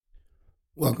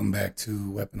Welcome back to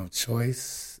Weapon of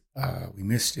Choice. We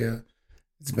missed you.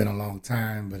 It's been a long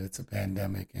time, but it's a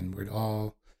pandemic and we're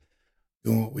all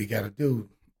doing what we got to do.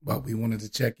 But we wanted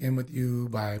to check in with you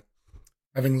by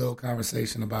having a little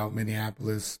conversation about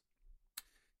Minneapolis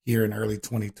here in early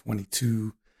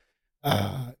 2022.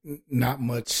 Not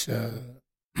much,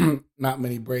 not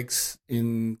many breaks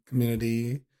in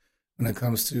community when it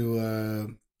comes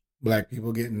to Black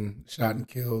people getting shot and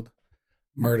killed,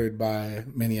 murdered by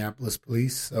Minneapolis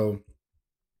police. So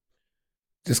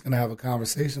just gonna have a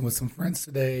conversation with some friends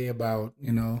today about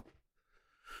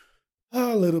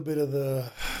a little bit of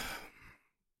the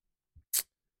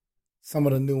some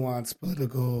of the nuanced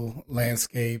political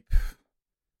landscape,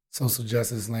 social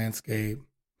justice landscape.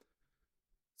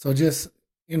 So just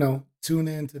tune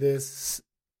into this.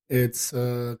 It's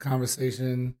a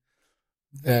conversation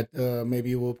that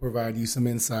maybe will provide you some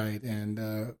insight,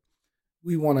 and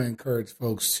we want to encourage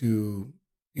folks to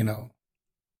you know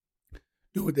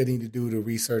do what they need to do to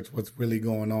research what's really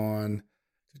going on,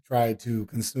 to try to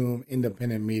consume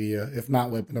independent media, if not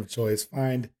weapon of choice.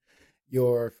 Find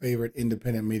your favorite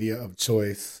independent media of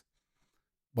choice,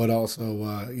 but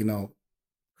also,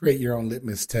 create your own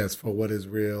litmus test for what is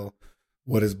real,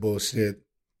 what is bullshit,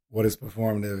 what is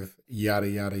performative, yada,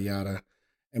 yada, yada.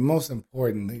 And most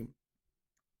importantly,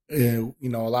 a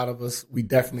lot of us, we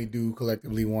definitely do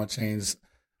collectively want change.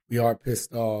 We are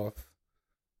pissed off.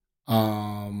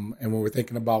 And when we're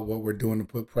thinking about what we're doing to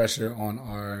put pressure on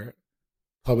our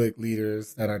public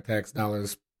leaders that our tax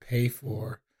dollars pay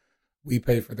for, we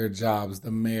pay for their jobs.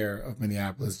 The mayor of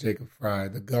Minneapolis, Jacob Frey,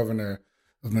 the governor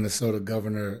of Minnesota,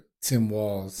 Governor Tim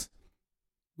Walz,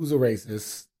 who's a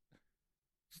racist.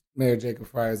 Mayor Jacob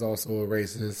Frey is also a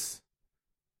racist.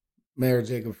 Mayor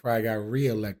Jacob Frey got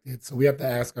reelected. So we have to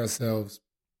ask ourselves,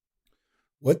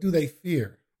 what do they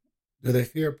fear? Do they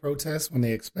fear protests when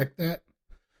they expect that?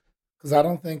 Because I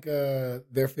don't think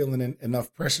they're feeling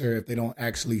enough pressure if they don't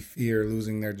actually fear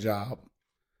losing their job.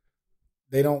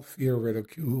 They don't fear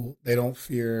ridicule. They don't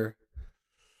fear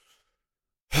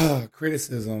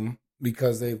criticism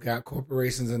because they've got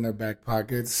corporations in their back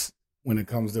pockets when it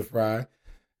comes to Frey.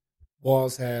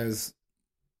 Walz has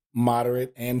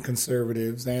moderate and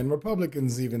conservatives and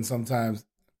Republicans even sometimes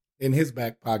in his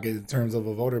back pocket in terms of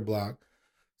a voter bloc.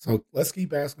 So let's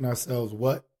keep asking ourselves,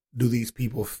 what do these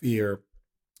people fear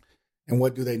and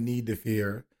what do they need to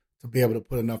fear to be able to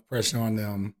put enough pressure on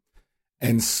them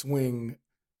and swing,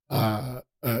 a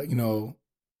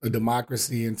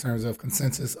democracy in terms of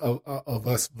consensus of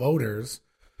us voters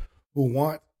who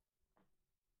want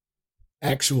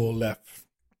actual left.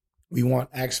 We want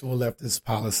actual leftist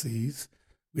policies.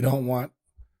 We don't want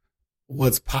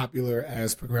what's popular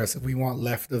as progressive. We want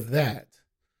left of that.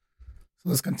 So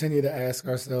let's continue to ask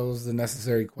ourselves the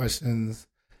necessary questions.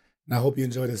 And I hope you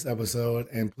enjoy this episode.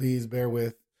 And please bear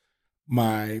with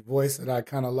my voice that I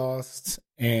kind of lost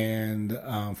and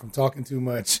from talking too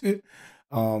much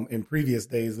in previous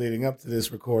days leading up to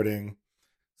this recording.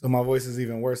 So my voice is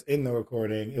even worse in the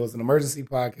recording. It was an emergency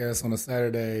podcast on a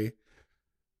Saturday.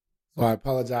 So I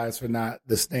apologize for not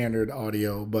the standard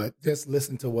audio, but just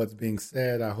listen to what's being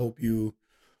said. I hope you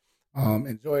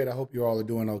enjoy it. I hope you all are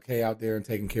doing okay out there and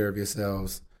taking care of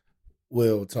yourselves.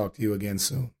 We'll talk to you again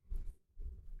soon.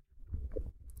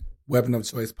 Weapon of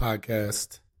Choice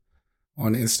Podcast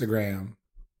on Instagram,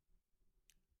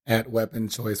 at Weapon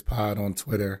Choice Pod on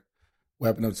Twitter,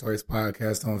 Weapon of Choice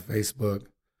Podcast on Facebook,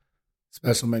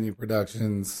 Special Menu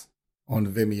Productions on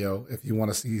Vimeo if you want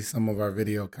to see some of our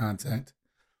video content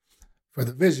for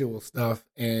the visual stuff.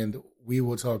 And we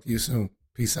will talk to you soon.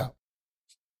 Peace out.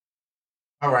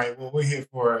 All right. Well, we're here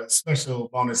for a special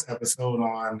bonus episode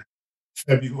on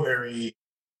February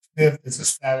 5th. It's a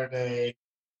Saturday.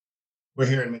 We're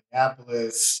here in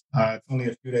Minneapolis. It's only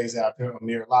a few days after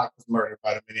Amir Locke was murdered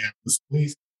by the Minneapolis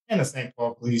police and the St.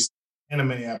 Paul police and the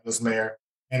Minneapolis mayor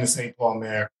and the St. Paul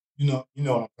mayor. You know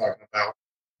what I'm talking about.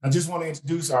 I just want to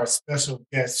introduce our special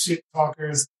guest shit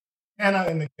talkers, Hannah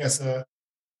and Nikessa.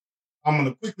 I'm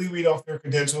going to quickly read off their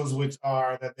credentials, which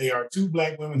are that they are two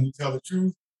Black women who tell the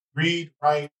truth, read,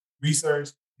 write, research,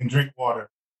 and drink water.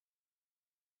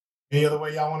 Any other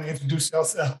way y'all want to introduce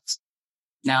yourselves?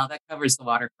 No, that covers the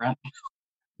waterfront.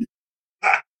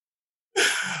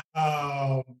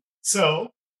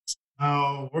 So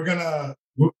we're gonna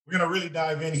really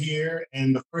dive in here,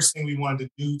 and the first thing we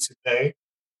wanted to do today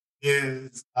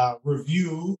is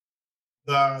review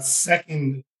the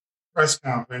second press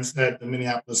conference that the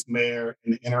Minneapolis mayor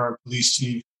and the interim police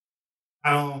chief.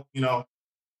 I don't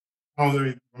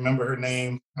really remember her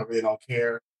name. I really don't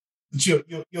care, but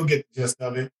you'll get the gist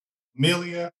of it.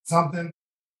 Amelia something,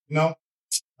 you know.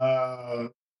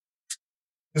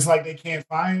 It's like they can't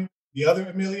find the other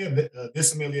Amelia,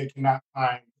 this Amelia cannot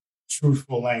find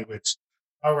truthful language.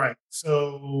 All right,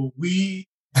 so we're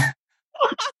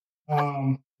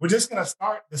just gonna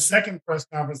start the second press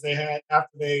conference they had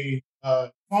after they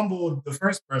fumbled the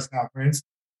first press conference,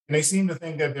 and they seem to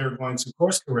think that they're going to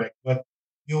course correct. But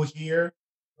you'll hear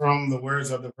from the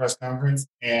words of the press conference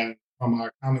and from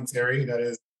our commentary that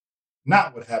is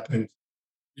not what happened.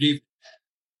 Good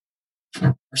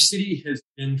evening. Our city has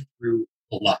been through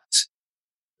a lot.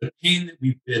 The pain that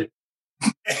we've been.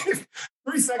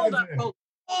 3 seconds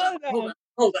Hold on.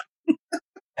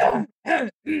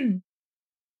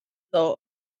 So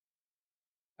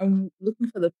I'm looking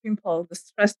for the pimple, the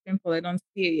stress pimple. I don't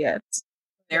see it yet.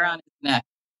 They're on his neck.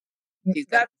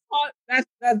 That's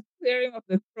clearing of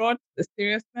the throat, the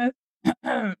seriousness.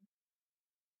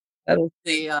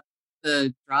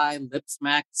 The dry lip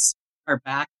smacks are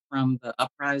back from the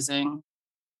uprising,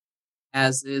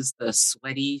 as is the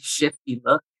sweaty, shifty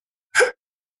look.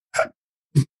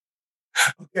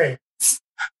 Okay.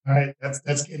 All right,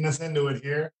 that's getting us into it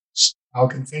here. I'll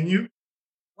continue.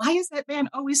 Why is that man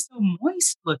always so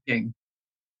moist looking?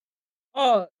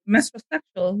 Oh,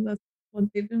 metrosexual. That's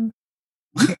what they do.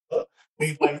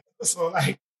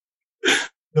 like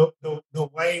the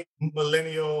white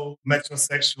millennial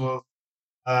metrosexuals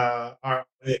are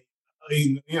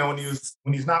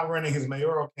when he's not running his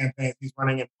mayoral campaigns, he's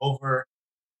running an over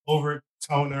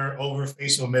toner, over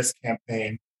facial mist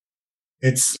campaign.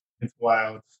 It's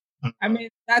wild. I mean,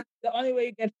 that's the only way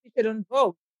you get featured on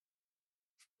Vogue.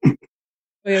 For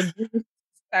your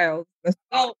styles.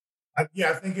 I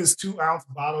think his 2-ounce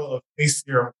bottle of face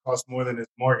serum costs more than his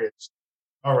mortgage.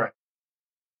 All right.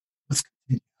 Let's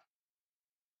continue.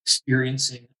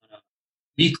 Experiencing on a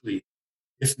weekly,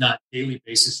 if not daily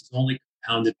basis, is only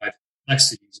compounded by the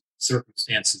complexities of the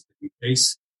circumstances that we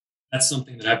face. That's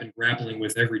something that I've been grappling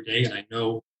with every day, and I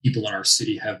know people in our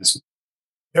city have this.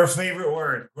 Their favorite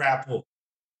word, grapple.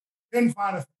 Couldn't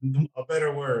find a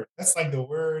better word. That's like the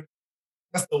word.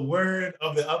 That's the word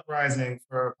of the uprising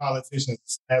for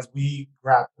politicians as we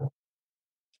grapple.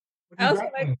 I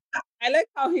like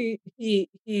how he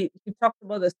talked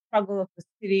about the struggle of the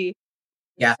city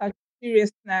with such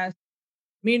seriousness.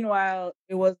 Meanwhile,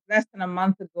 it was less than a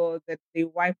month ago that they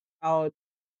wiped out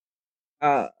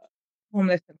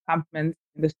homeless encampments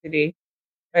in the city.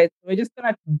 Right? So we're just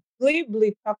gonna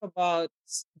glibly talk about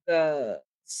the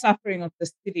suffering of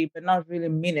the city, but not really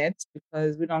mean it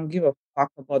because we don't give a fuck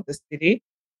about the city.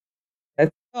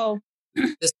 Let's go.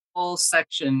 This whole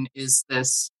section is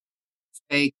this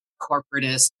fake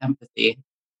corporatist empathy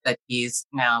that he's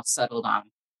now settled on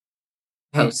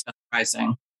post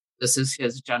uprising. This is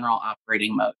his general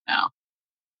operating mode now.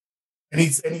 And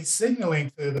he's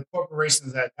signaling to the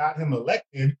corporations that got him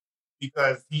elected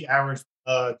because he averaged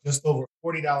just over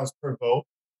 $40 per vote,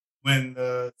 when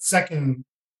the second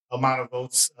amount of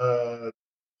votes,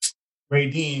 Ray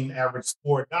Dean, averaged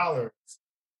 $4.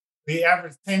 He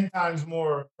averaged 10 times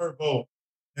more per vote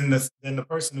than the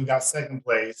person who got second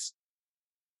place.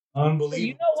 Unbelievable.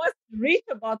 You know what's rich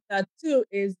about that too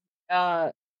is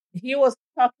he was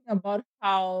talking about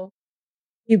how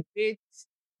he beat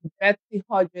Betsy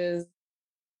Hodges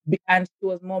and she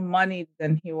was more money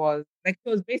than he was. Like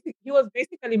he was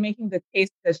basically making the case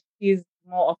that she's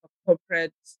more of a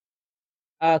corporate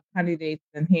candidate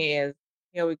than he is.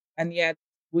 And yet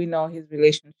we know his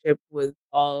relationship with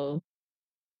all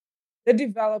the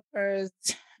developers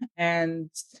and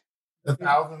the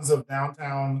thousands of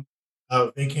downtown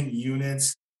vacant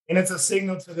units. And it's a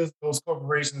signal to those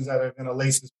corporations that are going to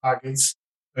lace his pockets,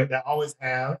 that always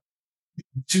have,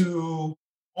 to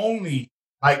only,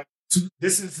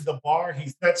 this is the bar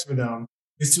he sets for them,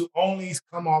 is to only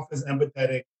come off as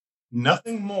empathetic,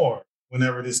 nothing more,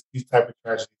 whenever these type of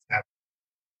tragedies happen.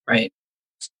 Right.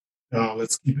 So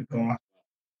let's keep it going.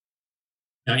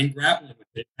 Now, in grappling with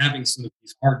it, having some of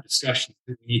these hard discussions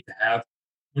that we need to have,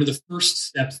 one of the first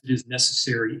steps that is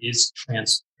necessary is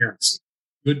transparency,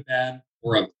 good, bad,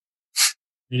 or ugly.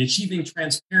 In achieving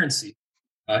transparency,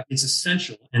 it's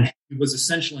essential, and it was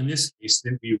essential in this case,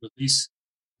 that we release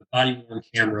the body-worn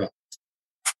camera.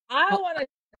 I want to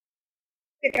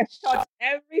take a shot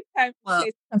every time you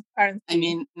say transparency. I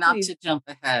mean, not to jump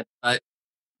ahead, but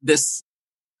this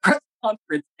press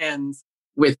conference ends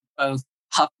with both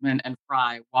Huffman and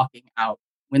Fry walking out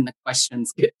when the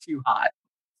questions get too hot.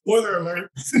 Spoiler alert.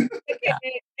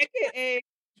 AKA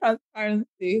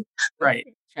transparency.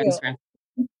 Right, transparency.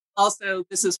 Also,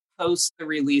 this is post the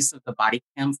release of the body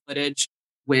cam footage,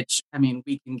 which, I mean,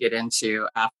 we can get into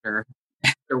after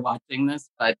watching this,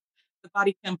 but the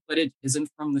body cam footage isn't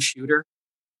from the shooter.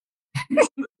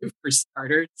 For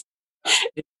starters,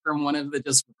 it's from one of the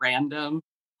just random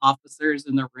officers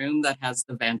in the room that has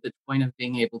the vantage point of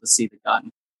being able to see the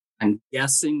gun. I'm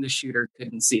guessing the shooter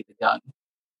couldn't see the gun.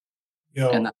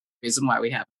 And that's the reason why we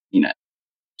haven't seen it.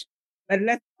 But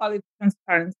let's call it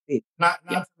transparency. Not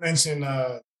to mention,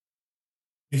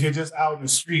 if you're just out in the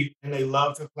street and they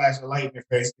love to flash a light in your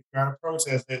face, if you're at a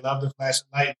protest, they love to flash a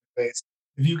light in your face.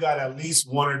 If you got at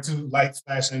least one or two lights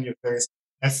flashing in your face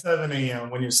at 7 a.m.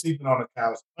 when you're sleeping on a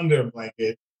couch under a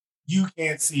blanket, you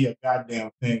can't see a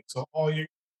goddamn thing. So for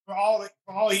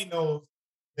all he knows,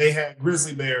 they had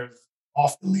grizzly bears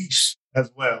off the leash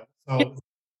as well. So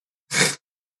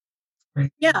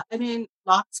yeah, I mean,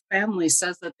 Locke's family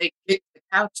says that they kicked the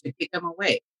couch to keep him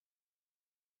awake.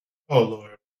 Oh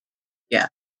Lord. Yeah.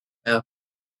 So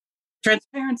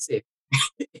transparency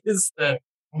is the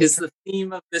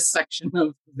theme of this section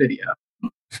of the video.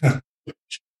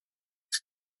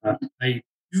 I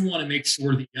do want to make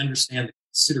sure that you understand the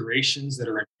considerations that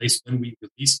are in place when we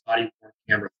release body-worn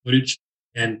camera footage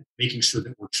and making sure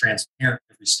that we're transparent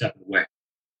every step of the way.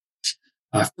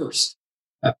 First,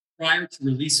 prior to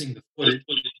releasing the footage,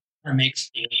 we want to make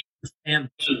sure the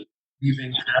family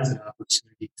leaving has an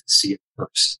opportunity to see it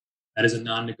first. That is a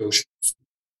non-negotiable.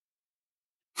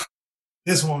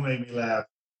 This one made me laugh.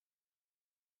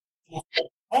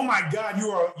 Oh my God,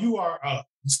 you are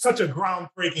such a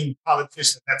groundbreaking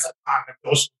politician. That's a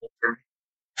non-negotiable for me.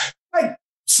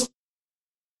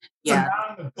 Yeah,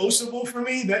 non-negotiable for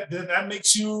me. That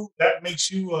makes you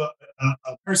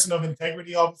a person of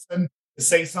integrity all of a sudden to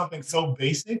say something so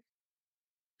basic.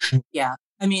 Yeah,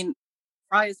 I mean,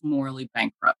 Fry is morally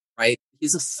bankrupt, right?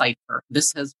 He's a cipher.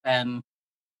 This has been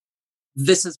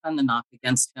the knock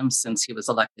against him since he was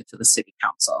elected to the city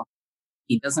council.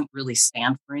 He doesn't really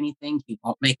stand for anything. He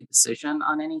won't make a decision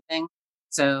on anything.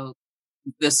 So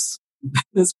this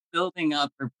building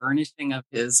up or burnishing of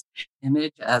his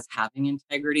image as having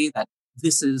integrity, that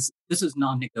this is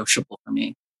non-negotiable for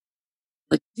me.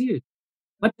 Like, dude,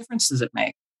 what difference does it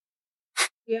make?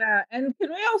 Yeah, and can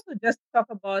we also just talk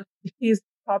about his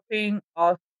topping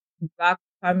of Black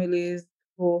families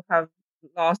who have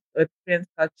lost or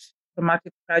experienced such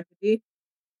traumatic tragedy?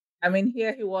 I mean,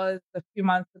 here he was a few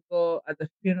months ago at the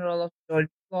funeral of George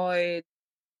Floyd,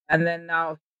 and then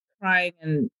now crying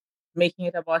and making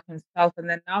it about himself. And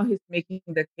then now he's making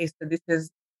the case that this is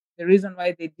the reason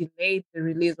why they delayed the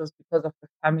release was because of the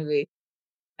family.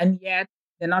 And yet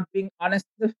they're not being honest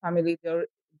with the family.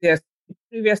 There's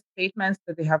previous statements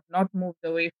that they have not moved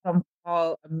away from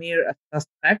call Amir a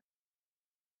suspect.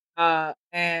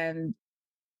 And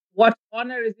what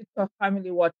honor is it to a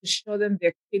family? What, to show them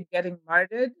their kid getting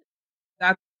murdered?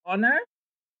 That's honor?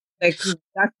 Like,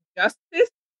 that's justice?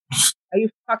 Are you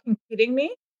fucking kidding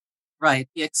me? Right.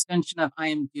 The extension of I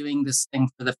am doing this thing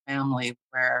for the family,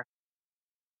 where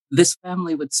this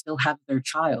family would still have their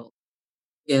child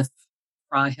if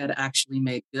Fry had actually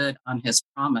made good on his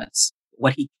promise,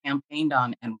 what he campaigned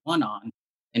on and won on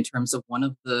in terms of one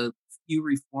of the few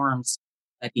reforms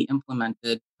that he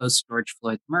implemented post George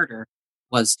Floyd's murder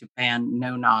was to ban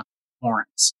no-knock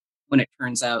warrants. When it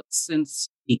turns out, since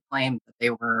he claimed that they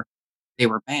were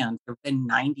banned, there have been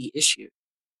 90 issued.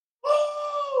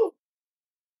 Woo!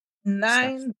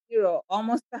 90,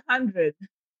 almost 100.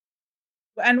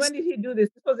 And when did he do this?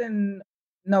 This was in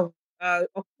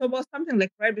October or something,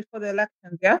 like right before the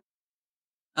elections, yeah?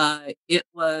 It's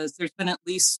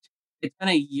been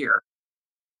a year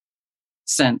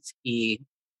since he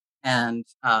and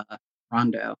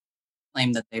Rondo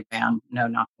claimed that they banned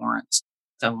no-knock warrants.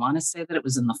 So I want to say that it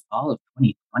was in the fall of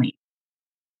 2020.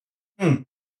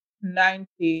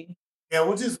 90. Yeah,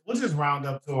 we'll just round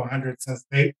up to 100 since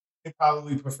they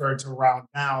probably prefer to round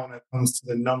down when it comes to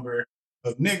the number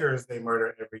of niggers they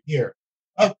murder every year.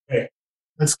 Okay,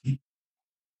 let's keep.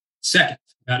 Second,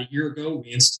 about a year ago,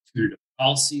 we instituted a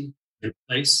policy in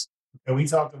place. Okay, we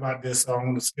talked about this, so I'm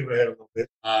going to skip ahead a little bit.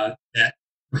 That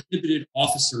prohibited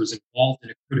officers involved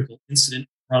in a critical incident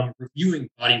from reviewing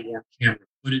body-worn camera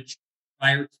footage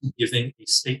prior to giving a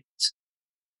statement.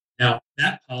 Now,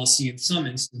 that policy in some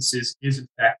instances is in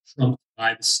fact trumped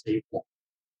by the state law.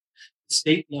 The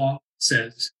state law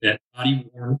says that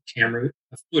body-worn camera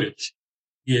footage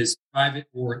is private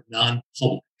or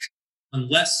non-public,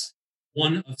 unless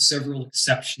one of several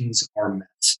exceptions are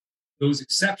met. Those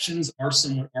exceptions are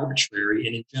somewhat arbitrary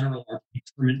and in general are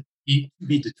to be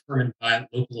determined by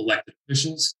local elected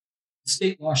officials. The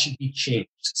state law should be changed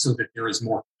so that there is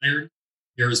more clarity,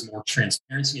 there is more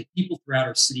transparency, and people throughout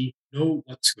our city know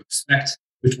what to expect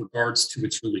with regards to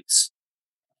its release.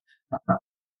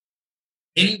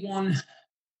 Anyone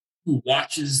who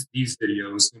watches these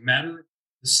videos, no matter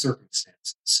the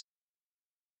circumstances,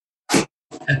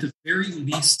 at the very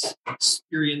least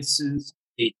experiences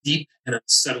a deep and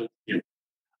unsettled feeling.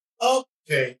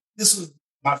 Okay, this was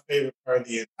my favorite part of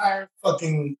the entire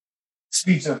fucking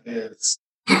speech of his.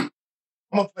 I'm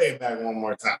gonna play it back one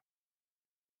more time.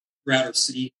 Broward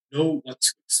City know what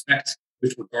to expect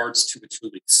with regards to its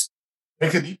release.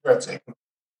 Take a deep breath, Jacob.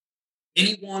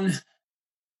 Anyone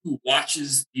who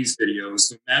watches these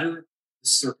videos, no matter the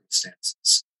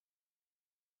circumstances,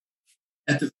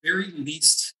 at the very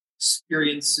least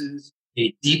experiences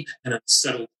a deep and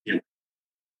unsettled feeling.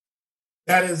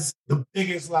 That is the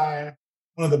biggest lie,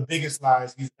 one of the biggest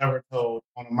lies he's ever told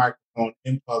on a microphone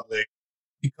in public,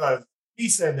 because he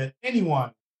said that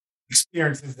anyone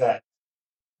experiences that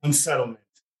unsettlement.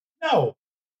 No,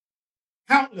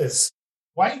 countless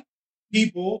white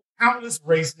people, countless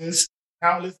racists,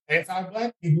 countless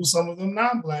anti-black people, some of them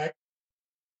non-black,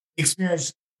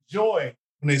 experience joy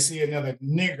when they see another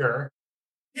nigger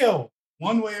killed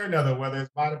one way or another, whether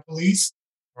it's by the police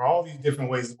or all these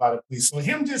different ways by the police. So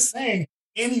him just saying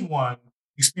anyone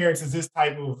experiences this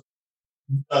type of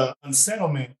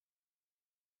unsettlement,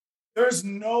 there's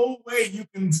no way he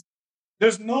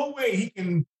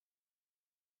can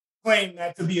claim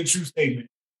that to be a true statement.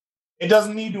 It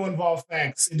doesn't need to involve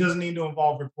facts. It doesn't need to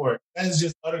involve report. That is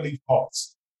just utterly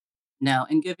false. No,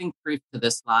 and giving proof to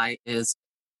this lie is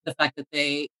the fact that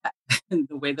the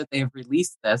way that they have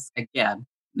released this, again,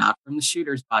 not from the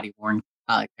shooter's body-worn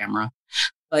camera,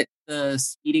 but the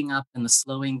speeding up and the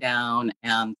slowing down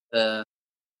and the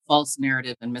false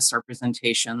narrative and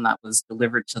misrepresentation that was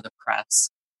delivered to the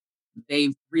press.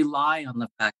 They rely on the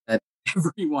fact that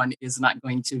everyone is not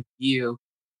going to view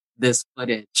this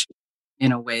footage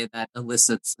in a way that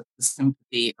elicits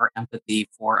sympathy or empathy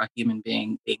for a human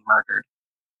being being murdered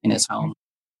in his home.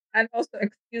 And also,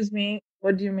 excuse me,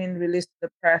 what do you mean release to the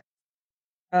press?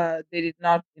 They did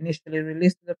not initially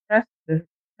release to the press. The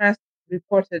press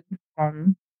reported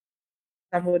from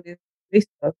somebody's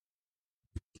Facebook.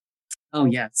 Oh,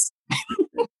 yes.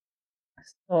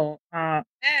 So,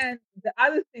 and the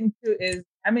other thing too is,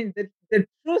 I mean, the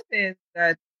truth is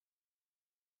that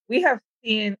we have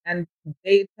seen, and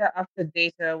data after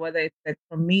data, whether it's like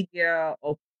from media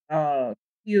or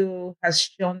Pew has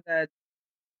shown that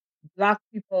Black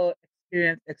people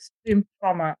experience extreme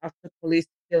trauma after police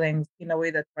killings in a way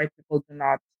that white people do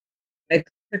not. Like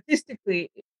statistically,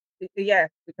 yes,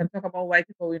 we can talk about white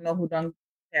people we know who don't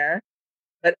care,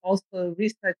 but also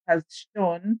research has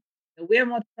shown that we're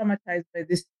more traumatized by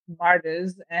these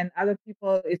murders, and other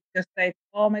people, it's just like,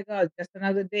 oh my God, just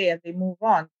another day, and they move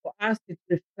on. For us, it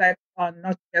reflects on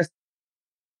not just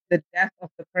the death of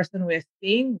the person we're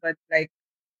seeing, but like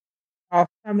our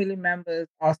family members,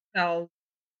 ourselves.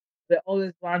 We're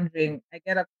always wondering. I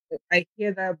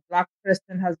hear that a Black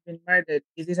person has been murdered.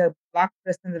 Is it a Black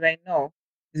person that I know?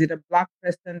 Is it a Black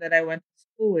person that I went to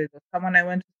school with, or someone I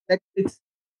went to? Like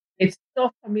it's so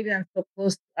familiar and so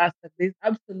close to us that there's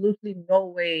absolutely no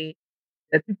way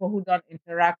that people who don't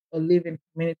interact or live in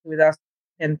community with us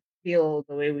can feel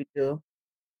the way we do.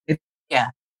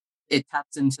 Yeah, it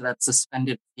taps into that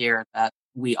suspended fear that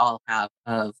we all have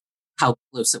of how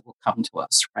close it will come to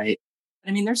us, right?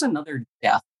 I mean, there's another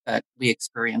death that we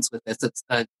experience with this. It's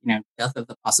the death of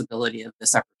the possibility of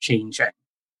this ever changing.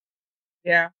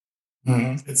 Yeah.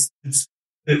 Mm-hmm. It's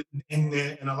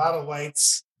in a lot of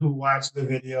whites who watch the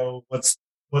video, what's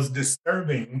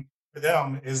disturbing for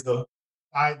them is the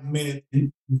 5 minute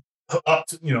up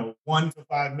to 1 to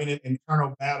 5 minute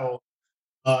internal battle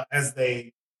as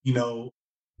they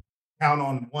count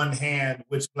on one hand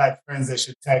which Black friends they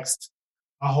should text.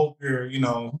 I hope you're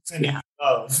sending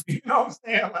love. You know what I'm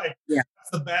saying? Like that's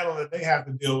the battle that they have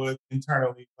to deal with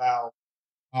internally. Wow.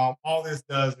 All this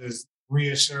does is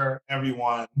reassure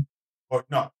everyone, or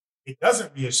no, it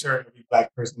doesn't reassure every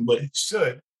Black person, but it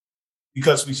should,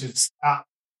 because we should stop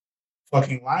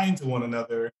fucking lying to one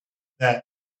another that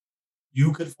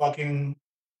you could fucking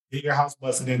get your house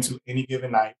busted into any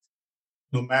given night,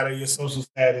 no matter your social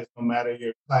status, no matter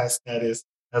your class status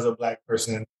as a Black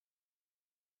person.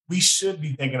 We should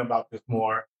be thinking about this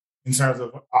more in terms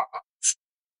of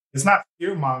it's not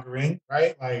fear mongering,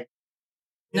 right? Like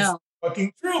it's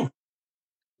fucking true.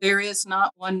 There is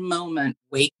not one moment,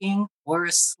 waking or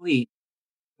asleep,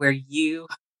 where you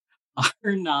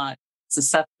are not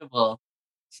susceptible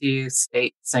to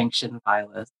state-sanctioned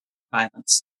violence,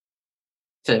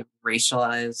 to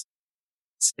racialized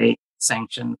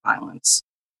state-sanctioned violence.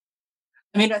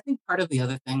 I mean, I think part of the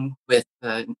other thing with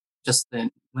when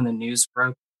the news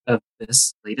broke of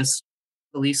this latest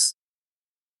police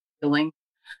killing,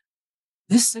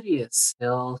 this city is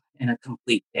still in a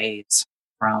complete daze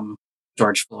from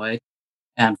George Floyd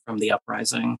and from the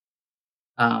uprising.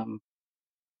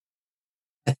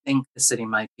 I think the city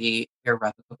might be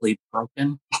irrevocably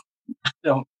broken.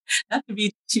 Don't not to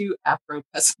be too Afro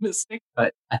pessimistic,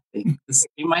 but I think the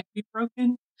city might be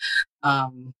broken. I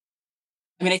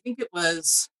think it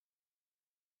was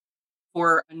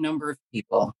for a number of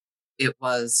people. It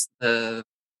was the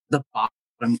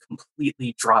bottom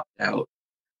completely dropped out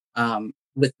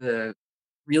with the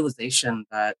realization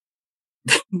that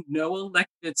no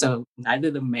elected, so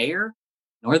neither the mayor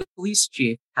nor the police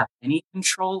chief have any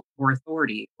control or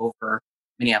authority over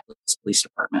Minneapolis Police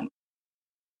Department.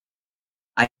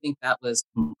 I think that was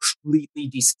completely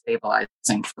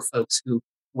destabilizing for folks who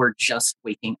were just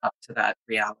waking up to that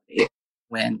reality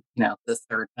when, the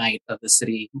third night of the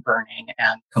city burning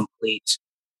and complete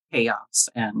chaos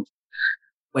and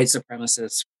white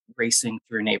supremacists racing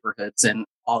through neighborhoods and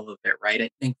all of it, right? I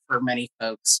think for many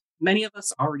folks, many of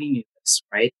us already knew this,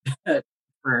 right?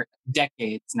 For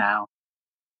decades now,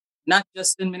 not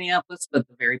just in Minneapolis, but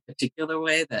the very particular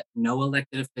way that no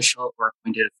elected official or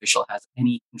appointed official has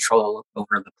any control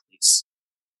over the police,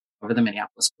 over the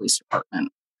Minneapolis Police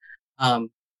Department. And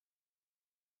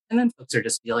then folks are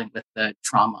just dealing with the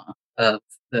trauma of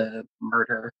the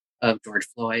murder of George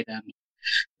Floyd and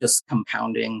just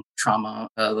compounding trauma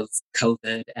of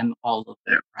COVID and all of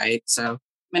it, right? So,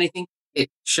 I think it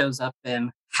shows up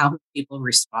in how people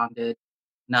responded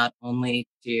not only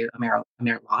to Amir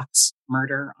Locke's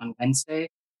murder on Wednesday,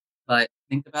 but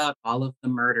think about all of the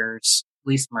murders,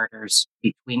 police murders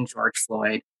between George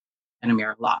Floyd and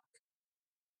Amir Locke.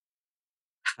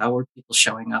 How are people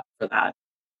showing up for that?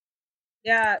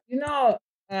 Yeah,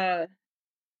 Hannah,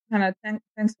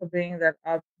 thanks for bringing that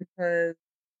up because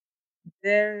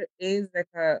there is like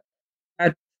a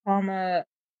trauma.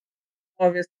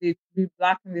 Obviously, to be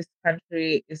Black in this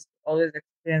country is to always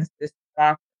experience this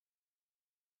shock,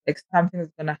 like something is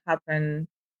gonna happen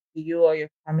to you or your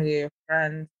family or your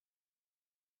friends,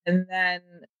 and then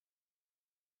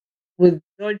with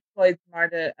George Floyd's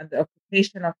murder and the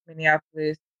occupation of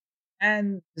Minneapolis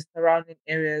and the surrounding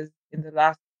areas in the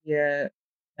last year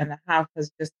and a half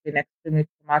has just been extremely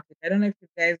traumatic. I don't know if you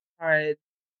guys heard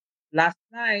last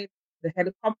night, the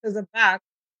helicopters are back.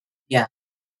 Yeah.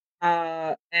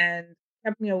 And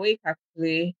kept me awake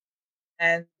actually.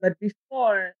 But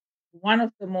before, one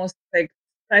of the most like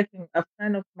striking, a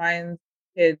friend of mine's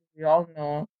kid, we all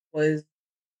know, was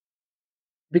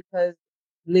because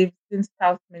lived in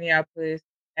South Minneapolis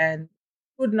and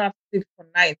could not sleep for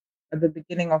nights at the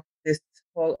beginning of this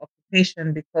whole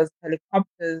occupation because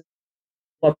helicopters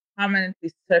were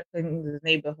permanently circling the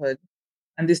neighborhood.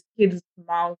 And this kid's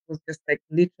mouth was just like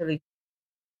literally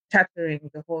chattering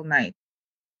the whole night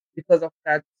because of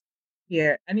that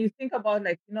fear. And you think about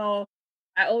like,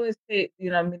 I always say,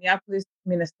 Minneapolis,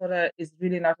 Minnesota is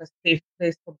really not a safe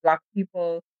place for Black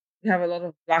people. We have a lot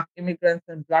of Black immigrants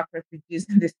and Black refugees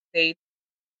in this state.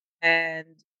 And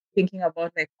thinking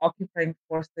about like occupying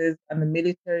forces and the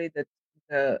military that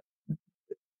the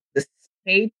the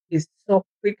state is so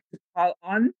quick to call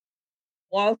on.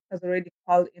 Walt has already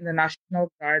called in the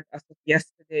National Guard as of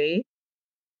yesterday.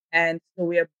 And so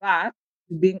we are back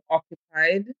to being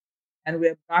occupied and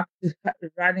we're back to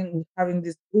having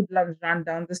these hoodlums run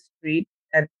down the street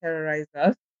and terrorize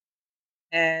us.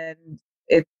 And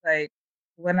it's like,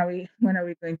 when are we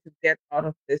going to get out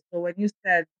of this? So when you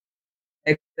said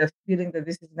like the feeling that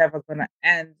this is never gonna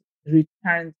end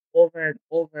returns over and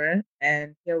over,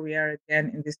 and here we are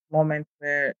again in this moment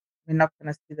where we're not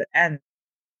gonna see the end,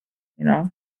 you know?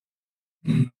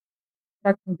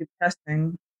 Fucking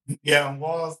depressing. Yeah, and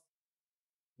Walz,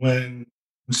 when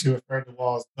she referred to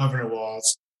Walz, Governor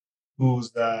Walz,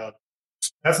 who's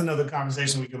that's another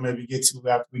conversation we can maybe get to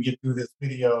after we get through this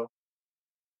video.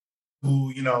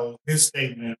 Who, his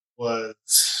statement was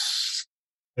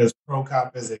as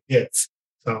pro-cop as it gets.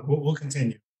 So we'll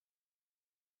continue.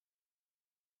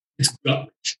 It's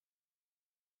gut-wrenching.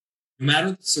 No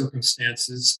matter the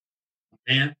circumstances,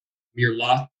 a man, Amir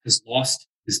Locke, has lost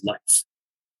his life.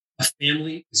 A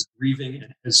family is grieving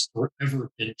and has forever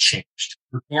been changed.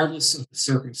 Regardless of the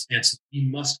circumstances, we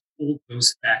must hold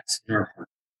those facts in our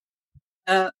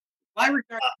heart. Why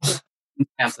regardless of the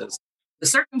circumstances? The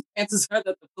circumstances are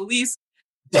that the police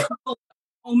did a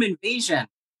home invasion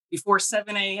before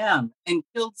 7 a.m. and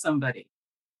killed somebody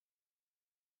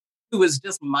who was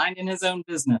just minding his own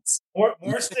business.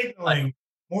 More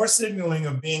signaling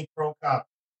of being pro-cop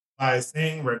by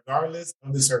saying regardless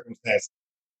of the circumstances.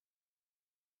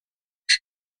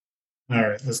 All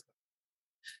right, let's go.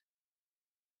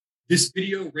 This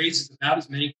video raises about as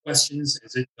many questions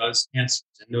as it does answers,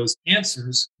 and those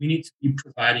answers we need to be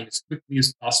providing as quickly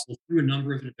as possible through a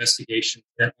number of investigations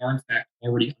that are in fact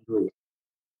already underway,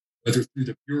 whether through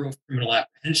the Bureau of Criminal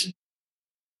Apprehension,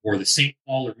 or the St.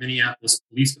 Paul or Minneapolis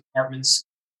police departments.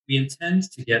 We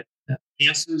intend to get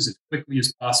answers as quickly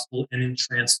as possible and in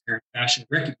transparent fashion,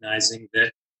 recognizing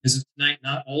that as of tonight,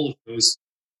 not all of those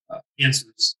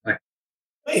answers. Wait,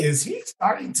 is he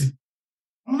starting to?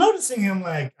 I'm noticing him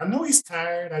like, I know he's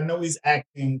tired, I know he's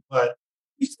acting, but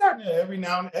he's starting to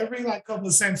every like couple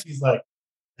of sentences, he's like,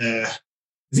 is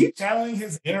he channeling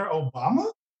his inner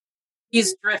Obama?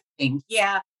 He's drifting.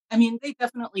 Yeah. I mean, they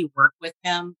definitely work with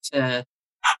him to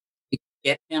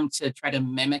get him to try to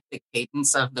mimic the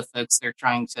cadence of the folks they're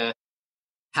trying to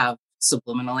have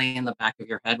subliminally in the back of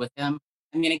your head with him.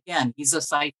 I mean, again, he's a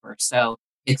cipher, so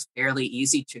it's fairly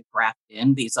easy to graft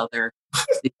in these other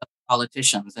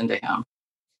politicians into him.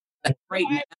 But right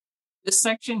now, this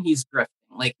section, he's drifting.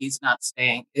 Like he's not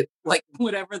staying. Like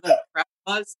whatever the prep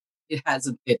was,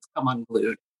 it's come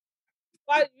unglued.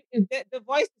 But the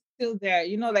voice is still there.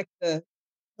 You know, like the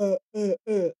you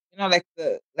know, like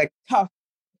tough.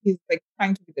 He's like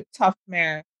trying to be the tough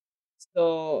mayor.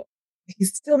 So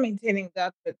he's still maintaining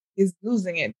that, but he's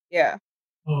losing it. Yeah.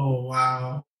 Oh,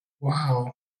 wow.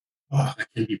 Wow. That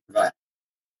can be provided.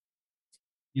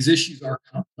 These issues are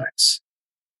complex.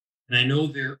 And I know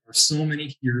there are so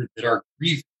many here that are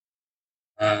grieving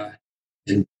and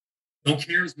don't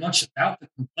care as much about the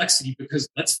complexity because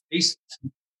let's face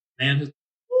it, man has.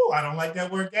 Oh, I don't like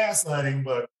that word gaslighting,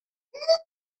 but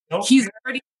don't care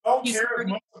as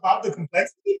much about the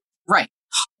complexity. Right.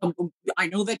 I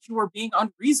know that you are being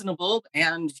unreasonable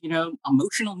and,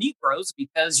 emotional Negroes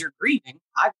because you're grieving.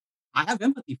 I have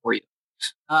empathy for you.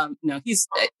 No, he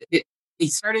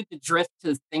started to drift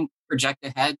to project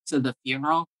ahead to the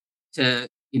funeral to,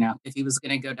 if he was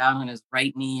going to go down on his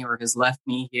right knee or his left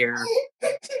knee here,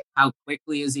 how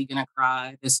quickly is he going to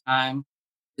cry this time?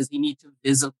 Does he need to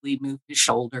visibly move his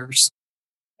shoulders?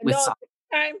 This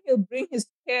time he'll bring his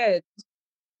kid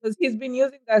because he's been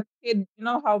using that kid. You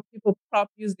know how people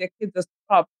use their kids as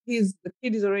prop. The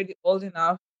kid is already old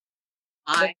enough.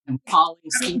 I am calling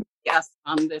CPS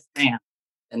on this man.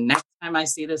 The next time I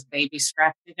see this baby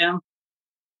strapped to him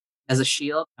as a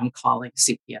shield, I'm calling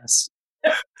CPS.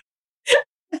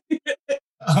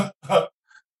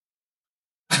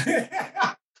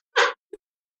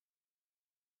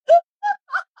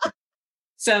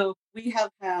 So we have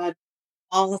had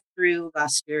all through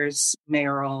last year's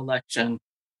mayoral election.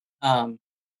 Fry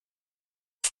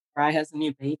has a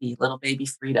new baby, little baby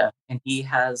Frida, and he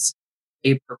has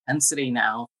a propensity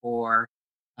now for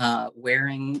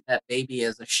wearing that baby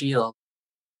as a shield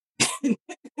in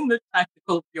the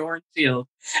tactical Bjorn shield,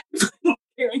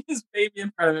 carrying his baby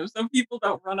in front of him. Some people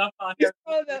don't run up on him.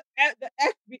 The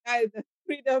FBI, the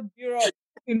Freedom Bureau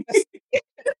investigation.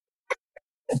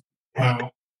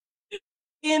 Wow.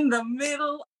 In the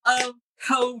middle of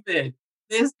COVID,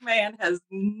 this man has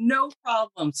no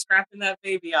problem strapping that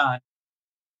baby on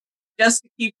just to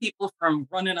keep people from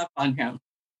running up on him.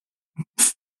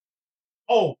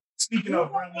 Oh, speaking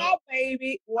of running up,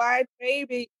 white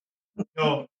baby.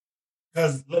 No,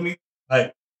 because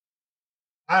black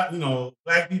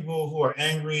people who are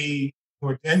angry, who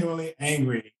are genuinely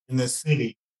angry in this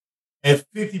city, if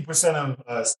 50% of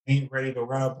us ain't ready to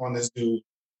run up on this dude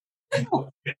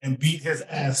and beat his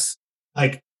ass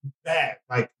like bad,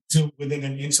 like to within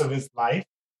an inch of his life,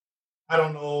 I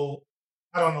don't know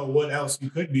what else you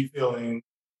could be feeling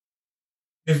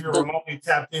if you're remotely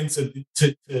tapped into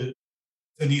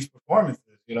these performances,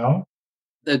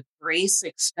 The grace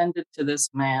extended to this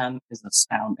man is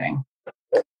astounding.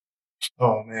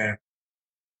 Oh man,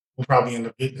 we'll probably end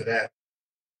up getting to that.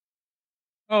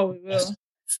 Oh, we will.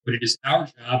 But it is our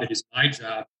job, it is my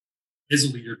job as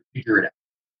a leader to figure it out.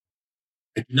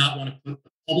 I do not want to put the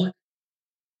public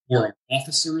or our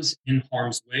officers in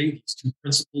harm's way. These two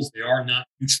principles, they are not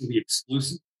mutually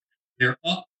exclusive. They're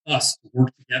up to us to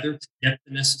work together to get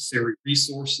the necessary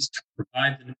resources to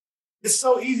provide them. It's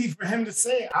so easy for him to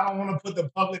say, I don't want to put the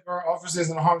public or officers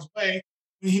in harm's way,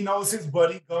 when he knows his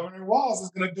buddy, Governor Walz,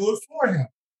 is going to do it for him.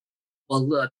 Well,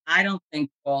 look, I don't think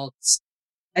Walz.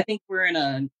 I think we're in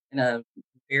a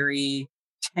very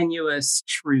tenuous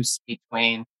truce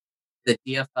between the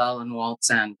DFL and Walz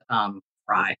and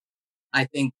Fry. I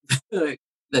think the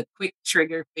quick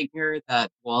trigger figure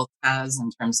that Walz has in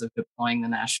terms of deploying the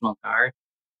National Guard,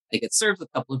 like it serves a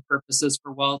couple of purposes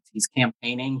for Walz. He's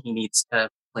campaigning. He needs to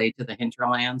play to the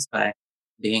hinterlands by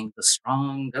being the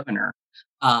strong governor.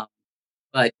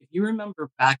 But if you remember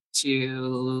back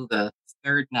to the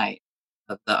third night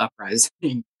of the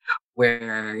uprising,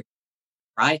 where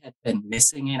Fry had been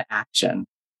missing in action,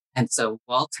 and so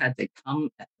Walz had to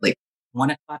come at like 1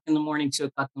 o'clock in the morning, 2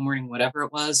 o'clock in the morning, whatever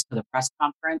it was, to the press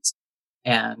conference,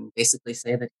 and basically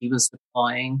say that he was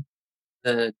deploying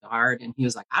the guard, and he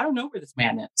was like, I don't know where this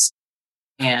man is.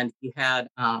 And he had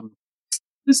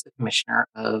who's the commissioner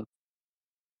of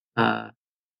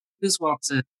who's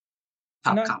Walt's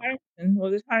top No, cop? Harrington.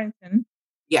 Was it Harrington?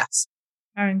 Yes.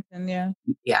 Harrington, yeah.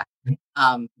 Yeah.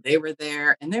 They were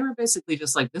there, and they were basically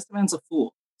just like, this man's a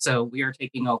fool, so we are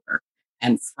taking over.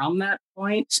 And from that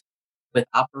point, with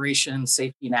Operation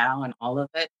Safety Now and all of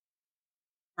it,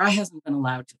 Fry hasn't been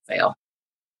allowed to fail.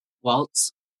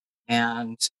 Waltz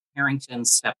and Harrington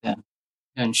stepped in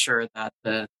to ensure that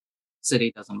the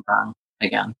city doesn't burn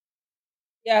again.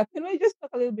 Yeah, can we just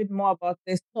talk a little bit more about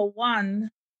this? So one,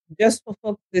 just for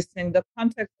folks listening, the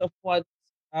context of what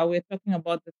we're talking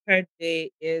about the third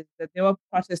day is that there were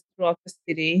protests throughout the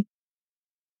city.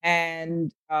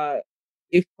 And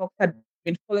if folks had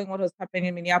been following what was happening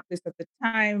in Minneapolis at the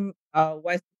time,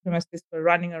 white supremacists were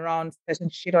running around setting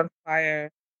shit on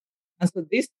fire. And so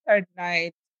this third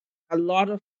night, a lot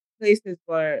of places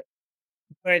were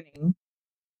burning.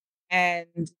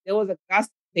 And there was a gas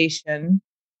station,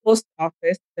 post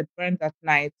office that burned that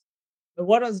night. But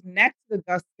what was next to the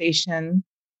gas station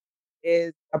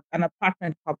is an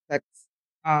apartment complex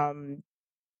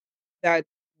that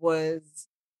was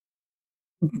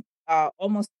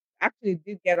almost actually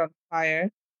did get on fire.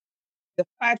 The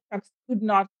fire trucks could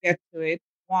not get to it.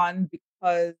 One,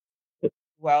 because,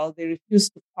 well, they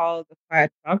refused to call the fire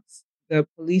trucks. The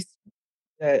police,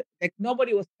 like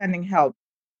nobody was sending help.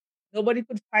 Nobody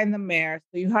could find the mayor.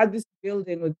 So you had this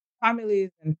building with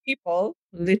families and people,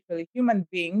 literally human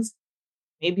beings,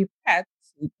 maybe pets,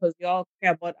 because you all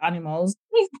care about animals,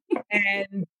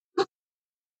 and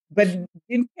but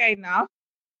didn't care enough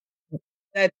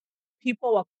that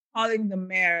people were calling the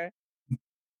mayor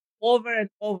over and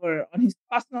over on his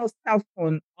personal cell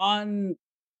phone, on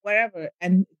wherever,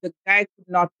 and the guy could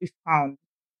not be found.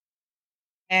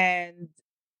 And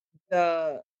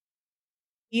the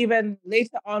even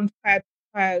later on, fire,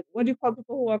 what do you call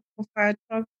people who work for fire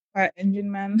trucks? Fire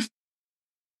engine man.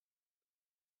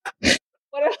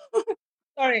 Whatever.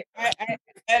 Sorry,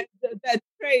 that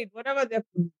trade, whatever.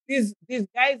 These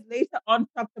guys later on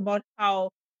talked about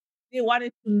how they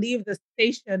wanted to leave the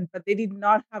station, but they did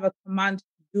not have a command to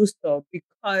do so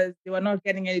because they were not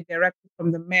getting any directive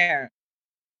from the mayor.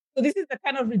 So this is the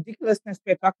kind of ridiculousness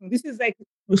we're talking. This is like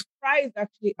Fry is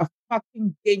actually a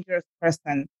fucking dangerous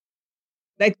person.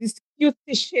 Like this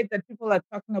cutesy shit that people are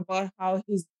talking about, how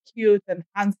he's cute and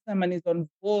handsome and he's on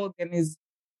Vogue and he's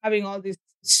having all these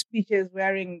speeches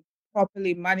wearing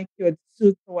properly manicured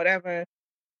suits or whatever.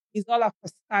 He's all a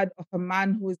facade of a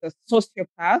man who is a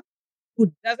sociopath,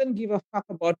 who doesn't give a fuck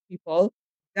about people,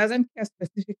 doesn't care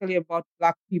specifically about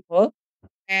Black people.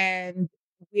 And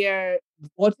we're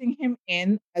voting him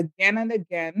in again and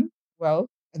again. Well,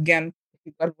 again,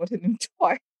 he got voted in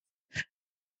twice.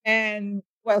 And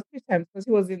well, 3 times because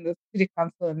he was in the city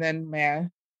council and then mayor.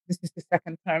 This is the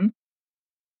second term.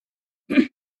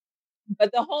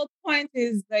 But the whole point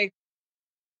is like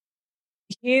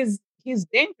he's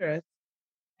dangerous.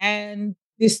 And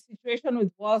this situation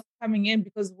with Waltz coming in,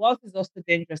 because Waltz is also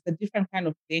dangerous, a different kind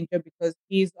of danger because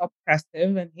he's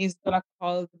oppressive and he's gonna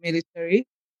call the military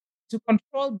to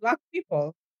control Black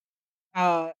people.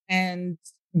 And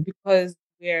because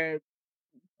we're,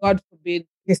 God forbid,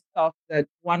 pissed off that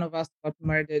one of us got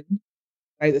murdered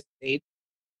by the state.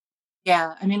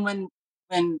 Yeah, I mean, when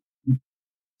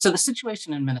so the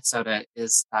situation in Minnesota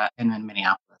is that, and in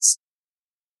Minneapolis,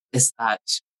 is that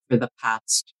for the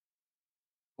past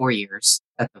 4 years,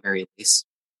 at the very least,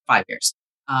 5 years,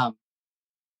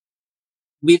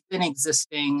 we've been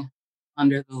existing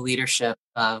under the leadership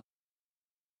of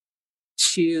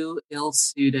two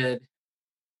ill-suited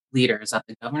leaders at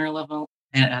the governor level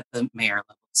and at the mayor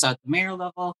level. So at the mayor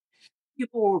level,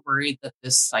 people were worried that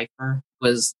this cipher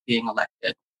was being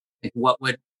elected. Like what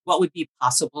would be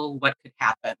possible? What could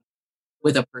happen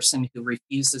with a person who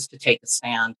refuses to take a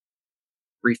stand,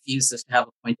 refuses to have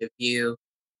a point of view,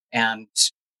 and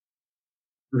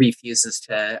refuses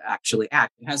to actually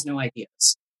act and has no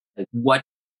ideas? Like what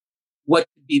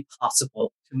could be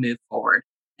possible to move forward?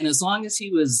 And as long as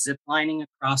he was ziplining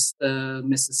across the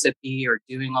Mississippi or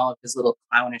doing all of his little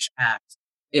clownish acts,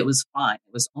 it was fine.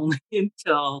 It was only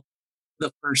until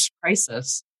the first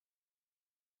crisis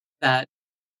that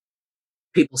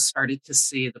people started to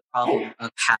see the problem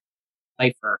of having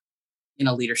cipher in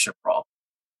a leadership role.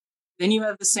 Then you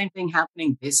have the same thing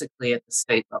happening basically at the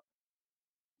state level.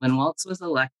 When Waltz was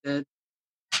elected,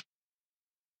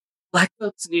 Black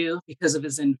folks knew because of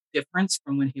his indifference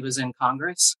from when he was in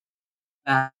Congress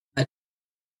that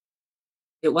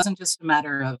it wasn't just a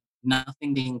matter of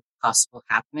nothing being possible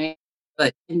happening,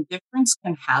 but indifference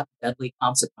can have deadly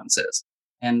consequences.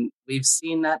 And we've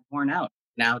seen that borne out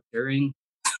now during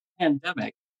the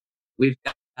pandemic, we've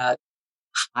got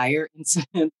higher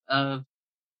incidence of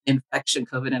infection,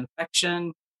 COVID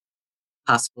infection,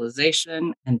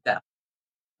 hospitalization, and death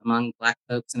among Black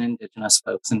folks and Indigenous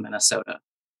folks in Minnesota.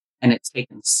 And it's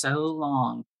taken so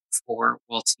long for,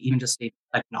 well, to even just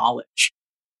acknowledge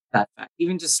that fact,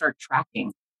 even just start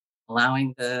tracking,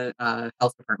 allowing the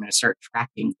health department to start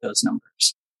tracking those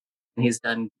numbers. And he's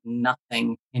done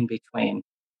nothing in between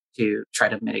to try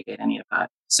to mitigate any of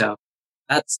that. So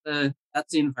that's the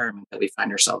environment that we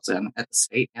find ourselves in at the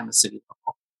state and the city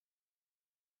level.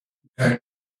 Okay.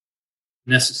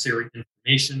 Necessary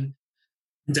information,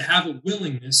 and to have a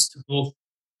willingness to both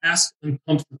ask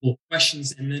uncomfortable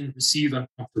questions and then receive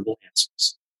uncomfortable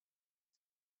answers.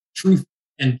 Truth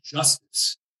and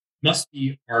justice must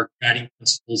be our guiding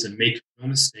principles, and make no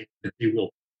mistake that they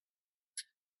will.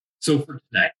 So for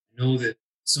tonight, I know that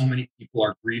so many people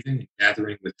are grieving and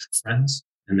gathering with their friends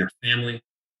and their family.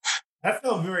 That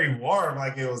felt very warm,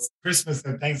 like it was Christmas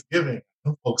and Thanksgiving.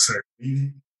 Some folks are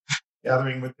grieving,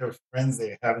 gathering with their friends.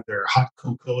 They have their hot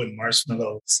cocoa and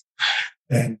marshmallows.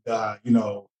 And,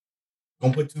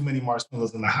 don't put too many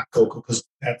marshmallows in the hot cocoa, because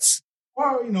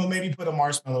or, maybe put a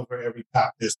marshmallow for every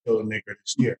top that's still a nigger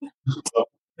this year. So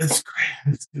it's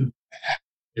great. It's good.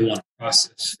 They want to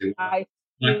process. They want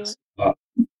to reflect about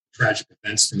tragic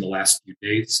events from the last few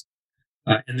days.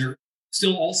 And they're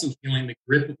still also feeling the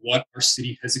grip of what our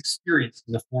city has experienced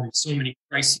in the form of so many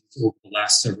crises over the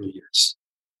last several years.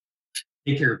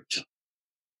 Take care of each other.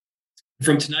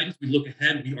 From tonight, as we look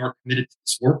ahead, we are committed to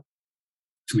this work,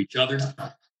 to each other,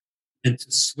 and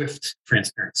to swift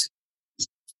transparency.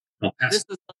 This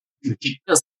is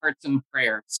just hearts and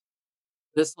prayers.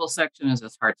 This whole section is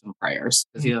just hearts and prayers,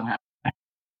 because you don't have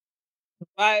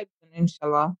vibes and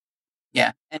inshallah.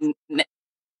 Yeah, and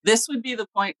this would be the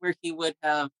point where he would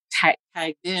have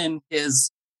tagged in his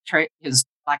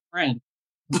Black friend,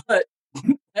 but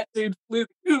that dude flew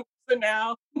the coop, so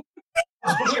now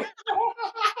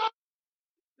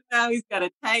he's got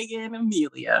to tag in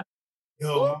Amelia.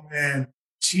 Yo, my man,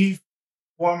 Chief,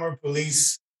 former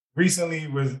police, recently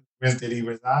did he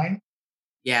resign?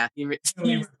 Yeah, he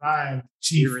resigned.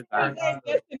 Chief. He resigned.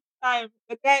 Time.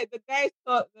 The guy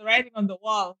saw the writing on the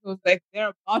wall. He was like,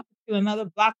 they're about to kill another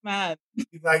Black man.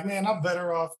 He's like, man, I'm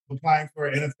better off applying for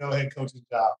an NFL head coaching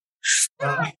job.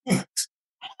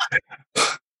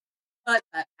 But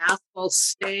that asshole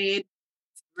stayed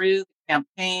through the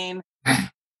campaign,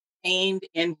 aimed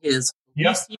in his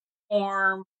police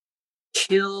uniform,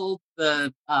 killed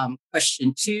the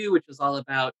question 2, which was all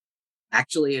about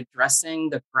actually addressing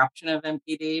the corruption of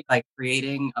MPD by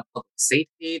creating a public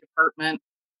safety department.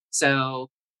 So,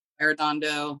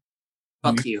 Arredondo,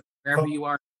 fuck you. Wherever you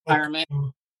are in retirement,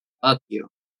 fuck you.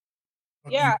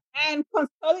 Yeah, and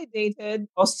consolidated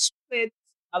or split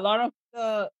a lot of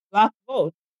the Black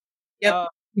vote. Yep.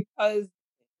 Because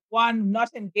one, not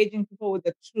engaging people with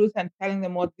the truth and telling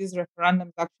them what these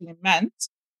referendums actually meant,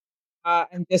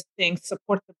 and just saying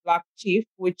support the Black chief,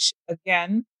 which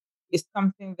again is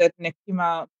something that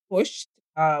Nekima pushed.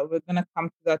 We're gonna come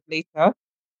to that later.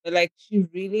 But like, she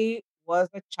really was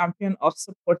a champion of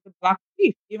support the Black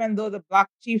chief, even though the Black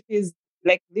chief is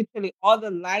like literally all the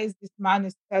lies this man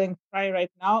is telling Fry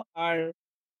right now are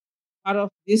part of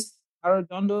this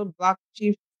Arredondo Black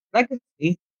chief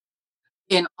legacy.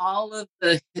 In all of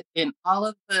the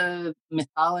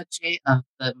mythology of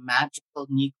the magical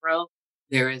Negro,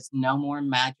 there is no more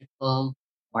magical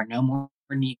or no more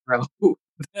Negro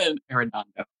than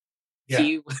Arredondo. Yeah.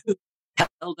 He was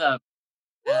held up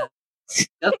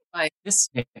just by his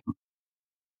name.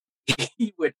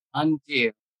 He would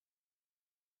undo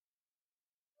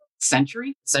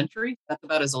century. That's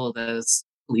about as old as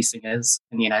policing is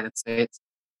in the United States.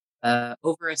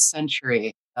 Over a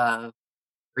century of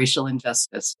racial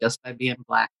injustice just by being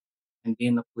Black and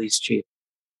being the police chief.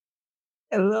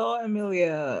 Hello,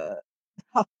 Amelia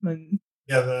Huffman.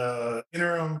 Yeah, the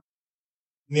interim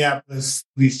Minneapolis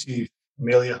police chief,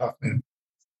 Amelia Huffman.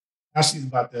 Now she's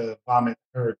about to vomit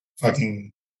her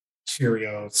fucking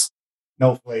Cheerios.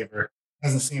 No flavor.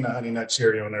 Hasn't seen a Honey Nut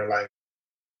Cheerio in her life.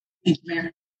 Thank you,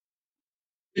 Mayor.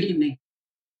 Good evening.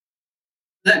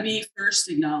 Let me first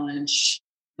acknowledge,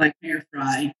 like Mayor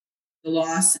Fry, the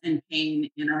loss and pain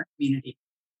in our community.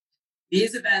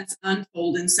 These events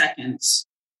unfold in seconds,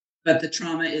 but the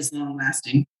trauma is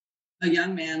long-lasting. A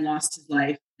young man lost his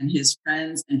life, and his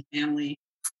friends and family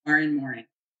are in mourning.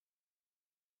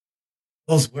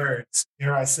 Those words,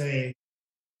 dare I say,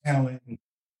 channeling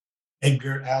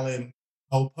Edgar Allan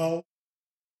Poe.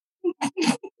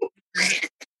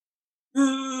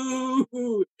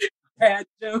 Ooh, bad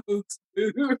jokes.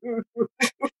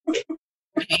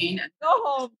 Pain. Go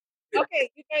home. Okay,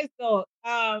 you guys know.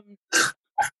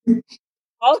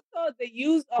 Also, the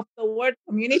use of the word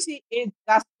community is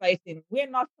gaslighting. We're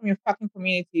not from your fucking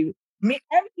community. Me,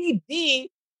 MPD,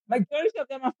 majority of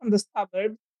them are from the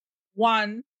suburbs.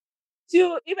 One,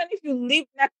 two, even if you live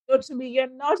next door to me, you're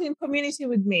not in community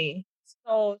with me.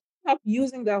 So stop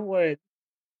using that word.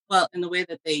 Well, in the way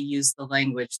that they use the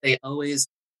language, they always,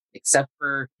 except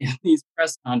for in these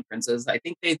press conferences, I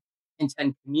think they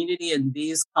intend community in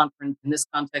this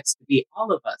context to be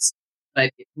all of us.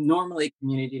 But normally,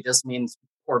 community just means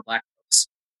poor Black folks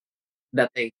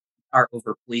that they are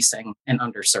over policing and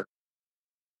underserved.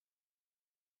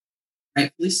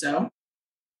 Rightfully so.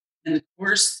 And the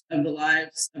course of the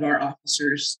lives of our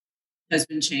officers has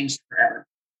been changed forever.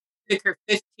 It took her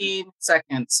 15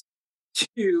 seconds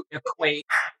to equate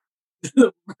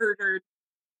the murdered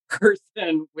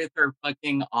person with her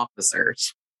fucking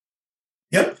officers.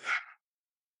 Yep.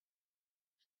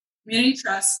 Community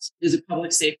trust is a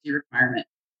public safety requirement.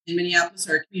 In Minneapolis,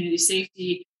 our community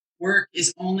safety work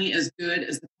is only as good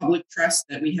as the public trust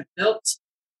that we have built,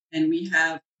 and we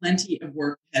have plenty of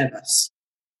work ahead of us.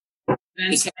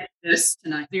 Events like this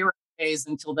tonight. 0 days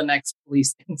until the next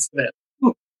police incident.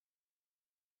 What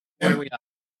are we on?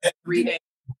 3 days.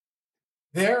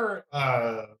 Their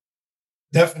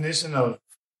definition of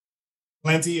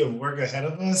plenty of work ahead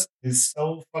of us is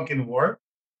so fucking warped.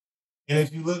 And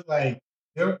if you look, like,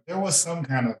 there was some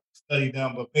kind of study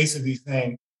done, but basically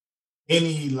saying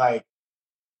any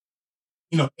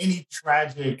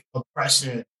tragic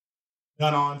oppression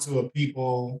done onto a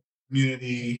people,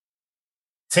 community,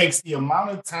 takes the amount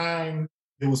of time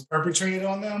it was perpetrated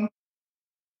on them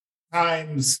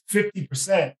times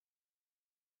 50%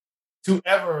 to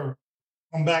ever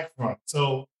come back from.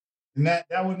 So, and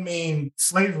that would mean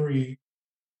slavery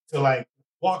to, like,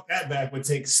 walk that back would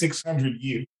take 600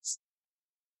 years.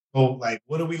 So, like,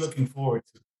 what are we looking forward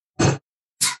to?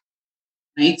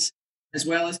 Right? As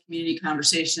well as community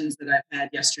conversations that I've had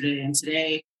yesterday and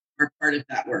today are part of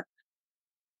that work.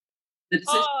 The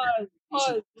decision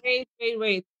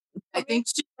Wait. I think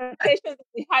conversation that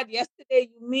we had yesterday,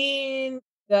 you mean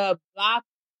the Black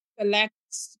select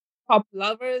pop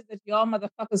lovers that y'all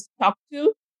motherfuckers talk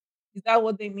to? Is that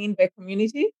what they mean by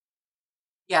community?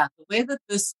 Yeah, the way that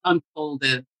this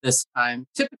unfolded this time,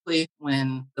 typically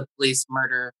when the police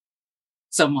murder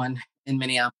someone in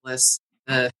Minneapolis,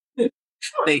 the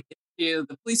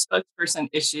police spokesperson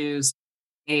issues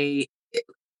a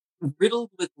riddled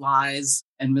with lies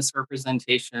and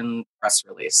misrepresentation press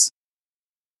release.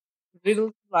 Riddled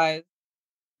with lies.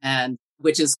 And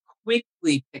which is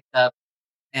quickly picked up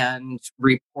and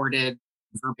reported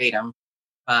verbatim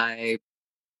by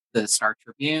the Star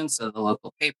Tribune, so the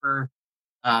local paper,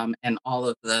 and all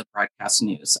of the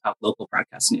local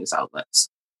broadcast news outlets.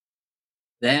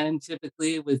 Then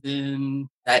typically within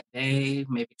that day,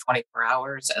 maybe 24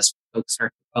 hours, as folks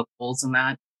start to poke holes in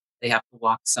that, they have to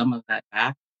walk some of that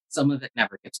back. Some of it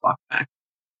never gets walked back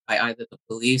by either the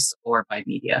police or by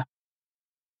media.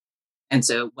 And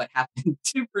so what happened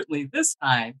differently this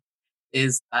time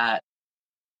is that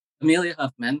Amelia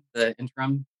Huffman, the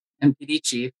interim MPD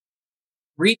chief,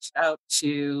 reached out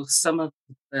to some of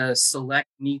the select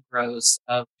Negroes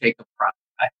of Jacob Fry.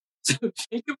 So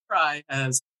Jacob Fry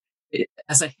has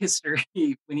a history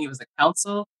when he was a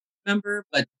council member,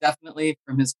 but definitely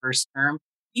from his first term,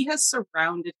 he has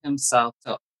surrounded himself.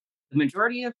 So the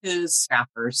majority of his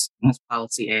staffers and his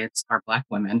policy aides are Black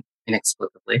women,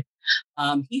 inexplicably.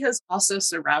 He has also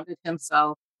surrounded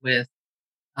himself with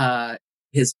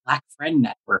his Black friend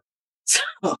network.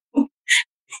 So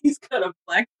he's got a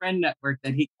Black friend network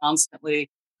that he constantly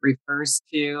refers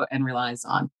to and relies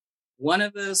on. One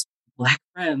of those Black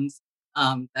friends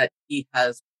that he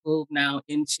has pulled now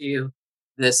into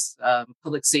this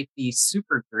public safety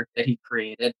super group that he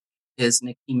created is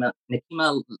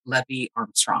Nikema Levy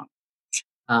Armstrong,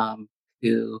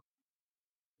 who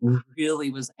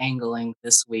really was angling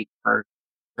this week for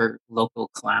local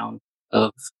clown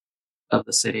of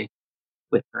the city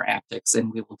with her antics,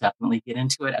 and we will definitely get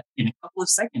into it in a couple of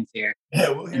seconds here. Yeah,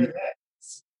 we'll hear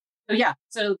that.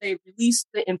 So they released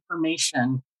the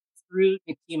information through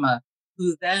Nikema,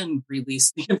 who then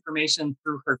released the information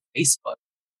through her Facebook.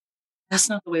 That's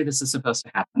not the way this is supposed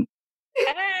to happen.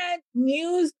 And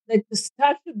news like the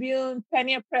Star Tribune,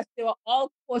 Pioneer Press, they were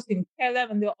all quoting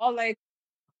Caleb, and they were all like,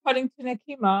 according to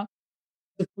Nikema,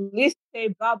 the police say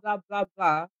blah, blah, blah,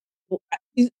 blah.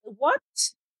 What?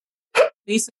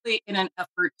 Basically, in an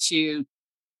effort to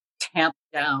tamp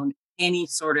down any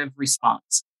sort of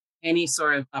response, any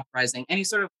sort of uprising, any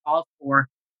sort of call for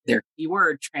their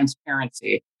keyword,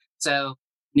 transparency. So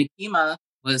Nikema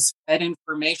was fed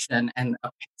information and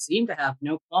seemed to have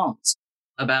no qualms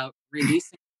about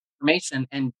releasing information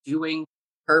and doing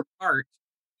her part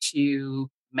to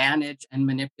manage and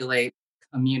manipulate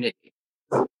community.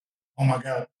 Oh my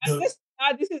God.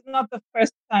 This is not the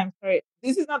first time. Sorry,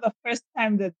 this is not the first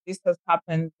time that this has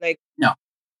happened. Like, no,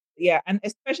 yeah, and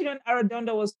especially when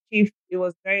Arredondo was chief, it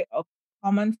was very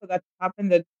common for that to happen.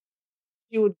 That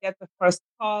she would get the first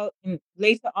call, and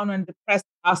later on, when the press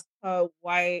asked her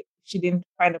why she didn't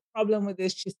find a problem with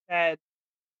this, she said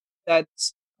that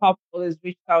cops always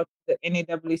reached out to the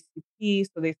NAACP,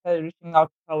 so they started reaching out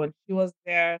to her when she was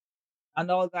there,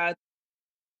 and all that.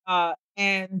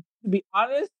 And to be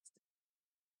honest,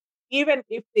 even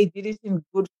if they did it in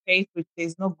good faith, which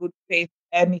there's no good faith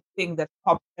anything that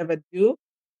cops ever do,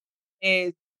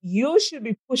 is you should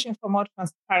be pushing for more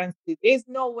transparency. There's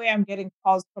no way I'm getting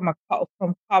calls from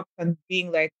from cops and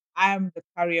being like, I'm the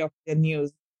carrier of the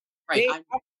news. right?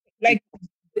 Like,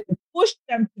 push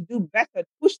them to do better,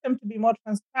 push them to be more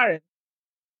transparent.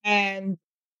 And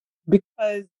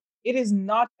because it is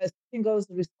not a single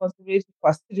responsibility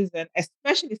for a citizen,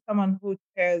 especially someone who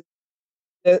chairs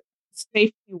the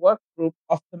safety work group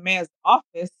of the mayor's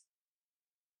office,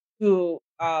 to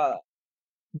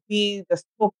be the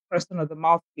spokesperson or the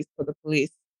mouthpiece for the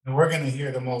police. And we're going to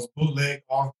hear the most bootleg,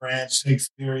 off-brand,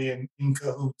 Shakespearean, in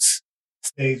cahoots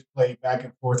stage play back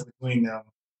and forth between them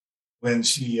when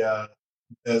she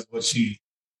does what she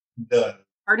does.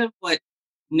 Part of what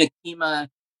Nekima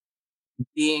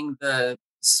being the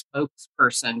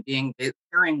spokesperson,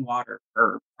 carrying water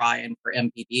for Fry and for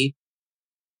MPD,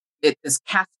 this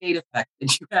cascade effect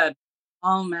that you had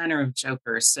all manner of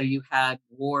jokers. So you had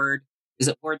Ward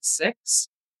 6?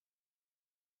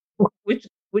 Which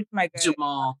my guy?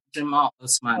 Jamal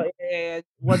Osman. Oh, yeah,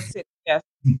 Ward 6, yes.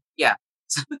 Yeah.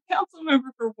 So the council member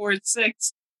for Ward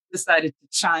 6 decided to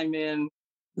chime in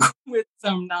with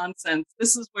some nonsense.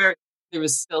 This is where there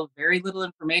was still very little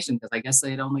information because I guess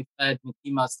they had only fed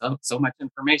Nekima so much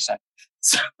information.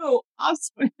 So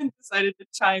Osman decided to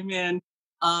chime in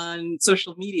on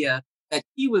social media that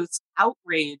he was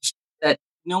outraged that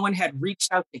no one had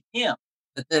reached out to him,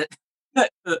 that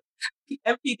the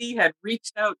FPD had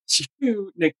reached out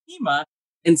to Nekima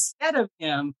instead of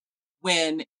him,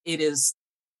 when it is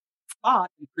thought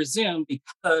and presumed,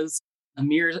 because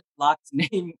Amir Locke's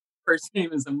first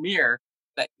name is Amir,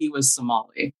 that he was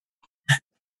Somali.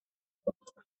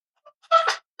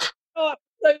 So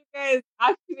you guys,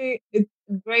 actually, it's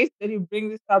great that you bring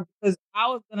this up because I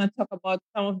was going to talk about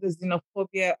some of the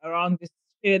xenophobia around this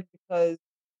shit because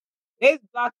there's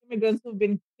Black immigrants who've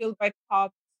been killed by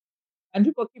cops, and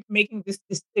people keep making this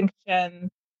distinction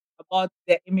about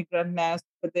their immigrantness.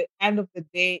 But the end of the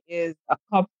day is a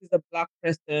cop is a Black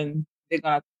person, they're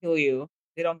going to kill you.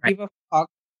 They don't give a fuck.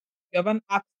 If you have an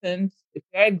accent, if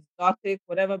you're exotic,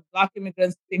 whatever Black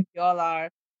immigrants think y'all are,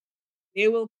 they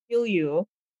will kill you.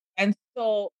 And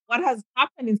so what has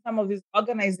happened in some of these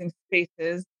organizing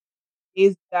spaces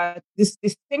is that this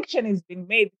distinction is being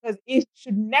made because it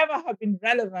should never have been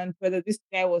relevant whether this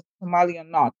guy was Somali or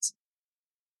not.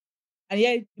 And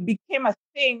yet it became a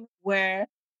thing where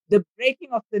the breaking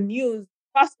of the news,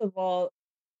 first of all,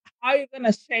 how are you going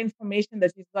to share information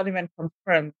that is not even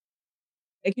confirmed?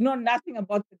 Like, you know nothing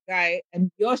about the guy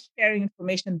and you're sharing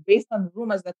information based on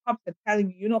rumors that cops are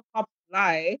telling you, cops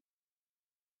lie.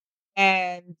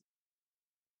 And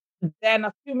then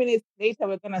a few minutes later,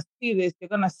 we're going to see this. You're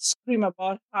going to scream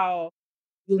about how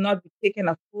you'll not be taken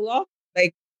a fool of.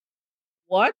 Like,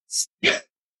 what? So,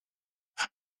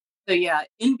 yeah,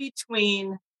 in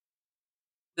between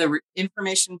the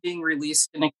information being released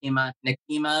to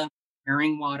Nekima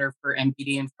carrying water for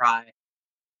MPD and Fry,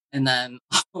 and then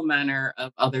all manner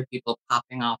of other people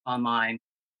popping off online,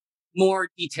 more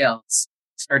details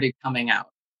started coming out.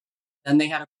 Then they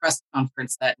had a press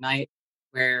conference that night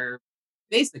where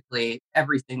basically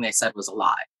everything they said was a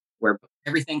lie, where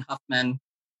everything Huffman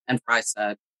and Fry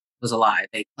said was a lie.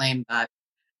 They claimed that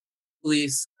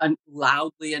police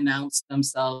loudly announced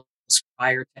themselves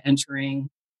prior to entering.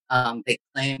 They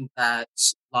claimed that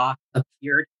Locke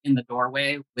appeared in the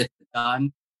doorway with the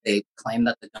gun. They claimed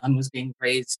that the gun was being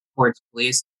raised towards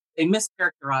police. They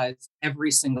mischaracterized every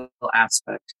single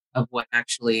aspect of what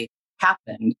actually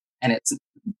happened. And it's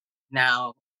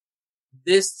now,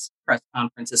 this press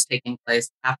conference is taking place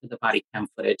after the body cam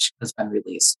footage has been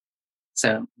released.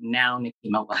 So now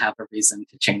Nekima will have a reason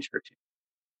to change her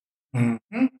tune.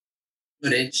 Mm-hmm.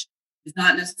 Footage is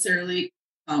not necessarily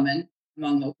common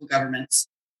among local governments,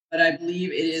 but I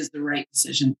believe it is the right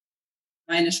decision.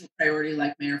 My initial priority,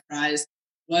 like Mayor Fry's,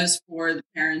 was for the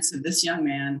parents of this young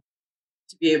man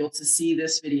to be able to see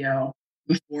this video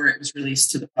before it was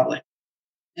released to the public.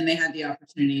 And they had the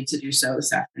opportunity to do so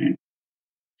this afternoon.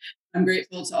 I'm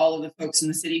grateful to all of the folks in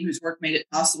the city whose work made it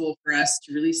possible for us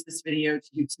to release this video to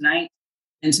you tonight,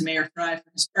 and to Mayor Fry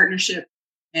for his partnership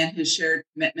and his shared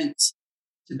commitment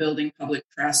to building public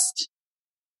trust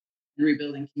and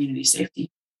rebuilding community safety.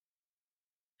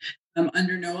 I'm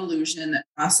under no illusion that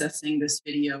processing this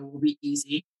video will be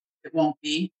easy. It won't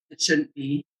be. It shouldn't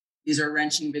be. These are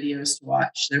wrenching videos to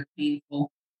watch. They're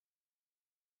painful.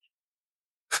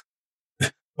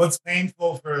 What's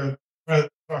painful for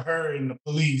her and the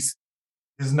police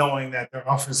is knowing that their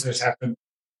officers have to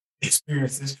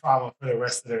experience this trauma for the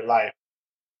rest of their life.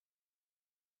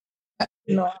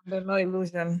 No, under no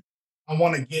illusion. I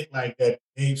want to get like that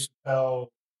Dave Chappelle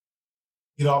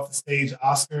get off the stage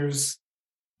Oscars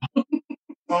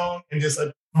song and just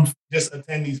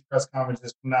attend these press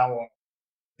conferences from now on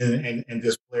and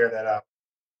just flare that out.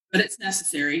 But it's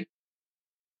necessary.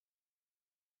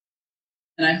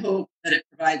 And I hope that it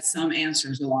provides some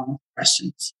answers along with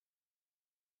questions.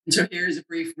 And so here's a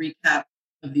brief recap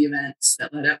of the events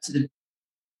that led up to the.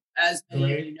 As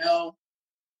many of you know,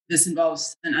 this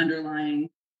involves an underlying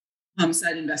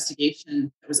homicide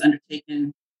investigation that was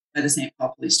undertaken by the St.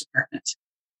 Paul Police Department.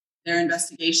 Their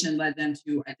investigation led them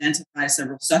to identify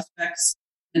several suspects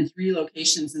in 3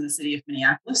 locations in the city of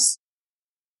Minneapolis.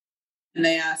 And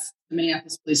they asked the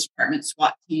Minneapolis Police Department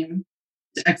SWAT team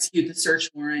to execute the search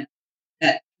warrant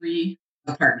at 3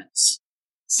 apartments.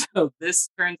 So this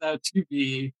turns out to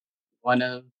be one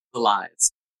of the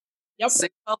lies. Yep.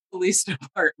 St. Paul Police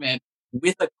Department,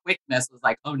 with a quickness, was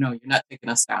like, "Oh no, you're not taking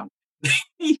us down."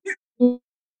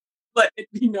 Let it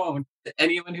be known to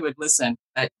anyone who would listen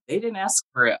that they didn't ask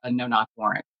for a no-knock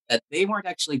warrant, that they weren't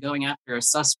actually going after a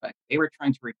suspect. They were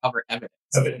trying to recover evidence.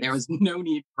 There was no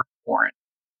need for a warrant.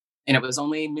 And it was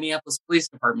only Minneapolis Police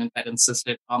Department that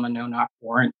insisted on the no-knock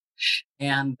warrant.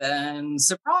 And then,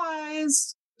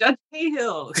 surprise, Judge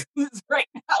Cahill, who's right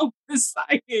now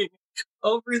presiding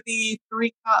over the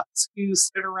 3 cops who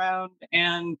stood around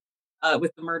and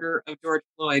with the murder of George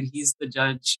Floyd, he's the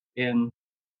judge in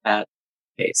that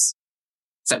case.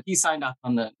 So he signed off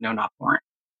on the no-knock warrant.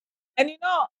 And you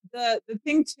know, the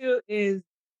thing too is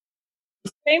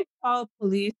the St. Paul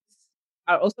police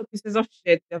are also pieces of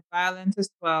shit. They're violent as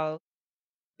well.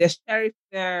 The sheriff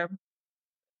there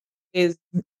is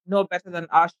no better than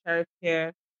our sheriff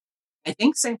here. I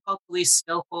think St. Paul Police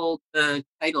still hold the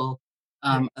title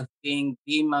of being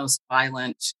the most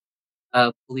violent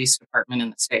police department in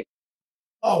the state.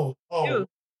 They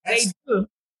do.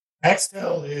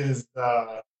 Axtell is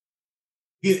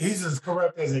he's as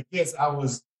corrupt as it gets. I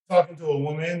was talking to a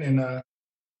woman and a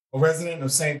resident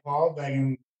of St. Paul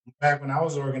back when I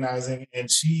was organizing, and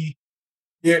she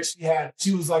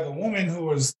was like a woman who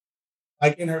was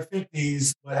like in her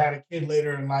 50s, but had a kid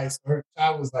later in life. So her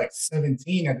child was like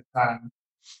 17 at the time.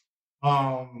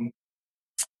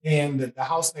 And the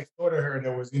house next door to her,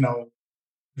 there was,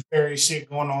 nefarious shit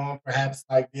going on, perhaps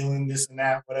like dealing this and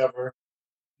that, whatever.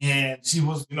 And she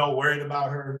was, worried about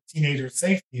her teenage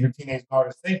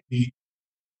daughter's safety.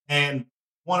 And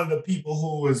one of the people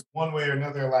who was one way or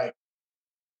another, like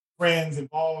friends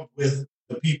involved with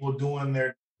the people doing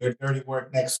their dirty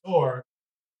work next door,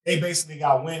 they basically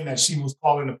got wind that she was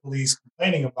calling the police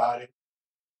complaining about it.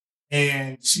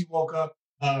 And she woke up,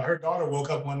 her daughter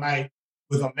woke up one night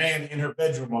with a man in her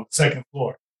bedroom on the 2nd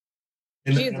floor.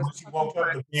 And when she woke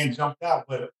up, the man jumped out.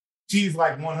 But she's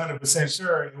like 100%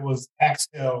 sure it was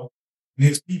Axtell and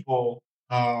his people,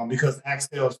 because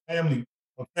Axtell's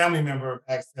a family member of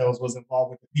Axtell's was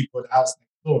involved with the people at the house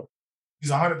next door.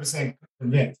 She's 100%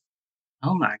 convinced.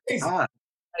 Oh my God.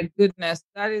 My goodness,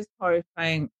 that is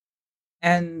horrifying.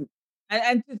 And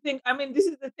to think, I mean, this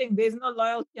is the thing, there's no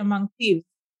loyalty among thieves.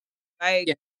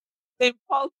 Like, St.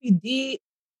 Paul PD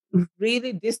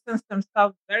really distanced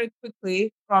themselves very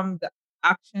quickly from the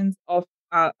actions of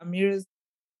Amir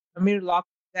Locke's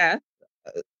death,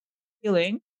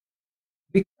 killing,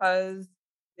 because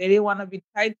they didn't want to be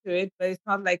tied to it, but it's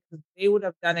not like they would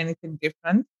have done anything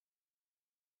different,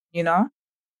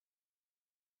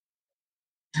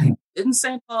 Didn't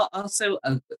St. Paul also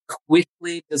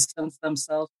quickly distance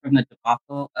themselves from the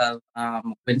debacle of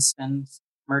Winston's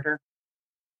murder?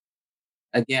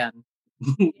 Again.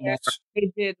 Yes,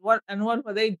 they did. What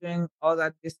were they doing all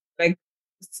that?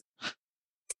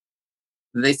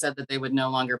 They said that they would no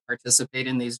longer participate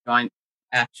in these joint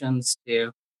actions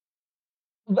too.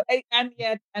 And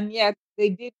yet they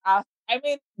did ask. I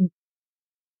mean,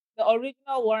 the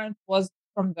original warrant was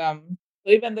from them.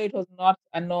 So even though it was not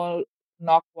a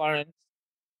no-knock warrant,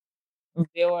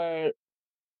 they were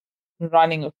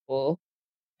running a full.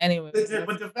 Anyway.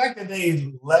 But the fact that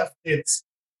they left it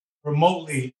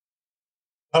remotely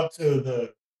up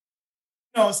to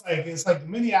it's like the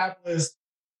Minneapolis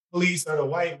police are the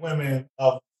white women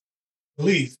of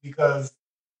police, because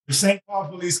the St. Paul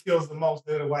police kills the most,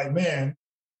 they're the white men,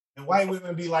 and white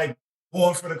women be like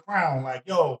going for the crown, like,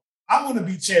 yo, I want to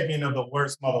be champion of the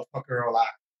worst motherfucker alive.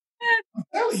 I'm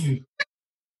telling you,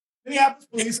 Minneapolis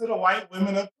police are the white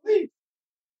women of police.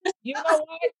 You know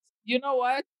what? You know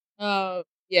what?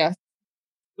 Yes.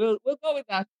 We'll go with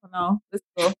that for now. Let's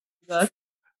go with that.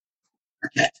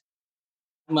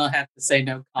 I'm gonna have to say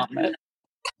no comment.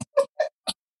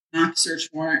 Knock search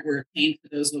warrant were obtained for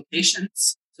those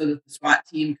locations so that the SWAT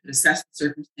team could assess the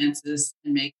circumstances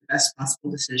and make the best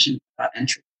possible decision about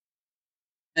entry.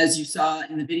 As you saw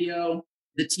in the video,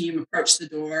 the team approached the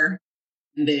door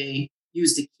and they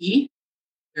used a key.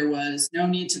 There was no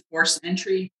need to force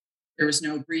entry. There was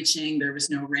no breaching. There was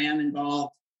no ram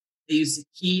involved. They used a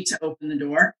key to open the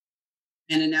door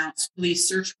and announce police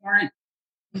search warrant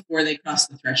before they crossed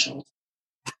the threshold.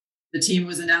 The team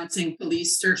was announcing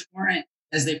police search warrant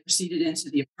as they proceeded into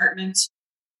the apartment.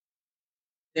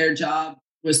 Their job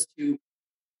was to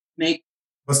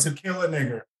kill a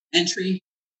nigger. Entry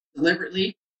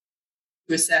deliberately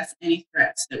to assess any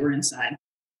threats that were inside.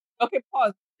 Okay,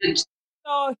 pause.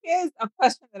 So here's a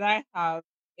question that I have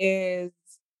is,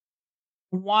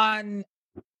 one,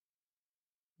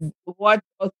 what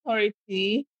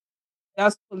authority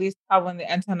does police have when they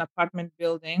enter an apartment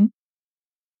building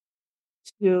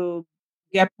to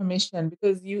get permission?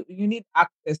 Because you need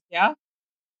access, yeah?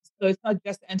 So it's not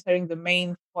just entering the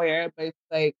main foyer, but it's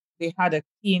like they had a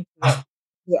key into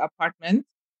the apartment.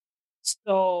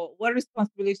 So what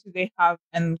responsibility do they have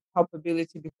and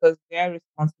culpability, because they are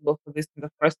responsible for this in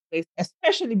the first place,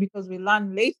 especially because we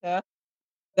learned later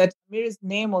that Amir's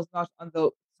name was not on the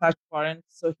search warrant.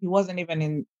 So he wasn't even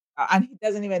in, and he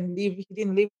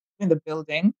didn't live in the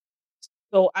building.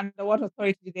 So under what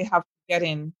authority did they have to get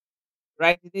in,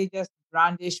 right? Did they just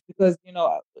brandish? Because,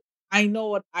 I know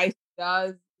what ICE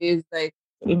does is like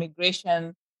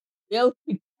immigration, they'll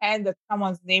pretend that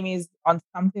someone's name is on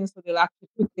something, so they'll actually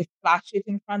quickly flash it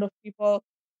in front of people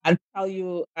and tell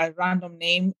you a random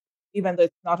name, even though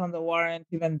it's not on the warrant,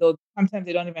 even though sometimes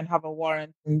they don't even have a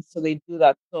warrant, and so they do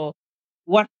that. So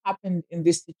what happened in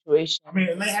this situation? I mean,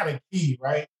 and they have a key,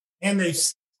 right? And they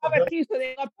have a key, so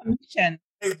they got permission.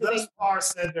 They thus far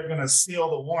said they're going to seal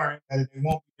the warrant, and they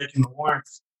won't be making the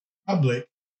warrants public.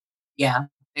 Yeah,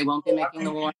 they won't be making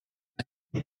the warrant.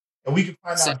 And we can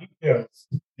find out details.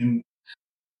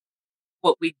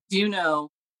 What we do know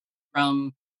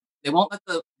from they won't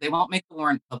make the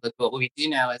warrant public, but what we do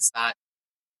know is that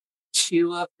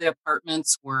 2 of the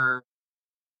apartments were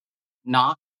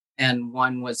knock and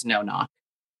 1 was no knock.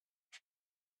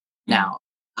 Now,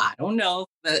 I don't know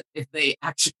that if they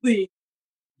actually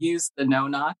used the no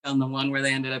knock on the one where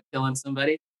they ended up killing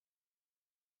somebody.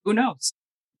 Who knows?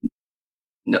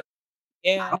 No.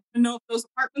 Yeah. I don't even know if those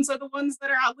apartments are the ones that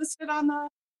are listed on the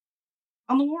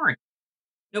warrant.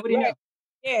 Nobody knows.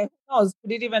 Yeah, who knows?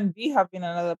 Could it even be having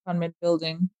another apartment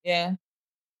building? Yeah.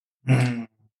 Toward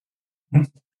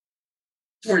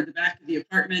the back of the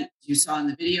apartment, you saw in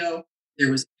the video,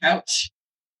 there was a couch.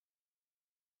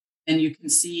 And you can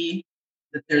see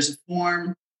that there's a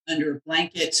form under a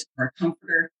blanket or a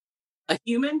comforter. A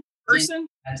human person?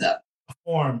 Heads up. A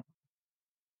form.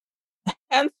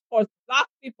 Henceforth, Black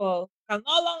people can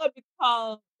no longer be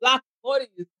called Black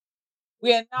bodies.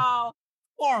 We are now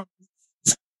forms.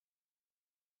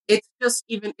 It's just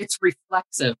it's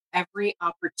reflexive. Every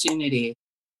opportunity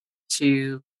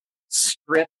to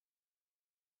strip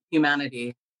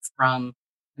humanity from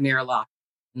Amir Locke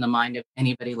in the mind of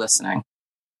anybody listening.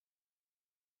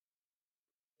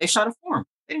 They shot a form.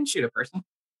 They didn't shoot a person.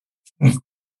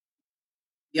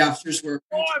 The officers were...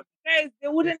 They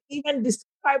wouldn't even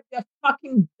describe their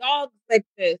fucking dogs like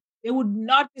this. They would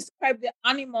not describe the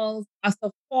animals as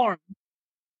a form.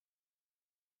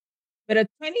 But a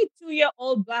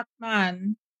 22-year-old Black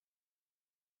man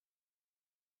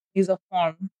is a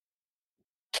form.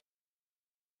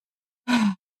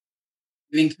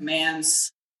 Giving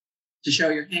commands to show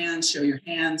your hands.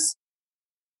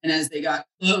 And as they got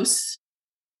close,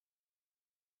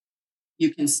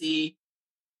 you can see,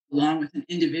 along with an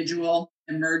individual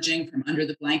emerging from under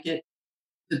the blanket,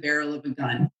 the barrel of a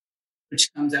gun,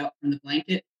 which comes out from the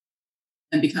blanket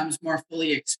and becomes more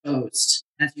fully exposed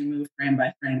as you move frame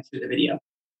by frame through the video.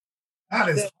 That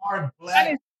is hard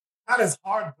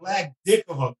black dick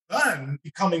of a gun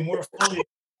becoming more fully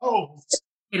exposed.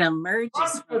 It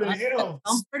emerges from under the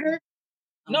comforter.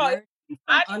 No,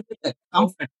 under the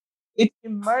comforter. It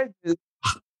emerges.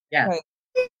 Yeah. Like,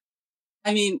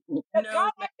 I mean, the gun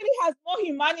actually has more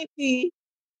humanity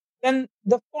than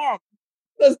the form,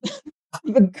 because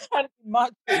the gun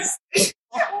emerges.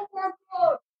 Oh my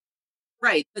God!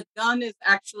 Right. The gun is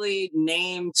actually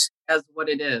named as what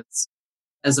it is,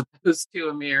 as opposed to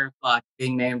Amir Clark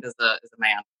being named as a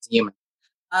man, as a human.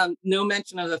 No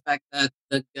mention of the fact that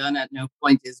the gun at no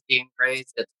point is being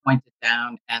raised; it's pointed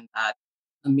down, and that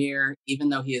Amir, even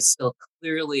though he is still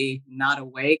clearly not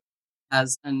awake,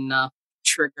 has enough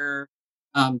trigger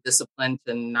discipline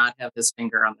to not have his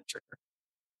finger on the trigger.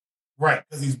 Right,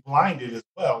 because he's blinded as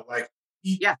well. Like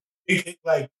Yeah.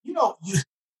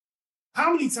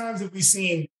 How many times have we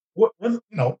seen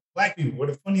black people? We're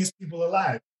the funniest people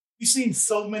alive. We've seen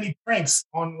so many pranks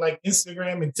on like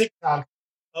Instagram and TikTok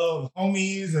of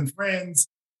homies and friends,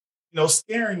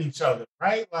 scaring each other,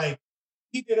 right? Like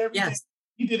he did everything. Yes.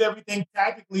 He did everything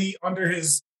tactically under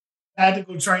his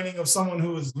tactical training of someone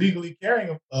who is legally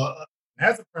carrying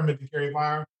has a permit to carry a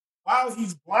firearm, while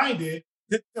he's blinded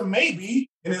to maybe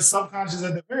in his subconscious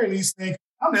at the very least think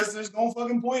I'm just gonna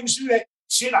fucking point and shoot at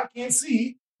shit I can't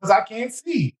see because I can't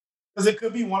see because it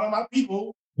could be one of my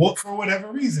people for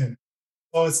whatever reason.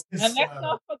 So it's and let's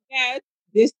not forget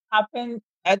this happened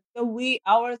at the wee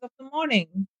hours of the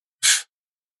morning.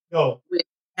 With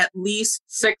at least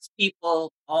 6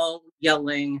 people all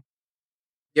yelling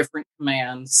different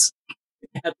commands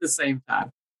at the same time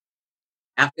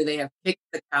after they have kicked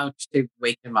the couch to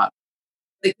wake him up.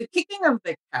 Like the kicking of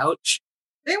the couch,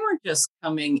 they weren't just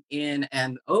coming in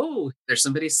and, oh, there's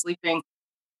somebody sleeping.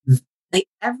 Like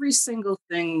every single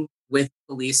thing with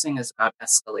policing is about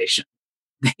escalation.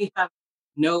 They have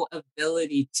no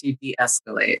ability to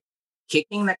de-escalate.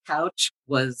 Kicking the couch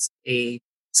was a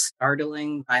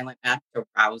startling, violent act to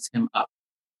rouse him up.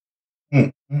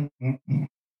 And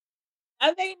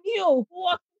they knew who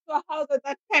walked into a house at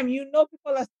that time. People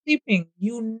are sleeping.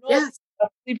 People are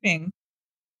sleeping.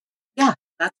 Yeah,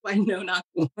 that's why no-knock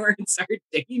warrants are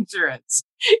dangerous.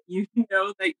 You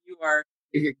know that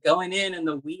if you're going in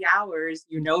the wee hours,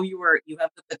 you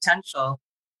have the potential.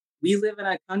 We live in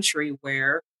a country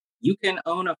where you can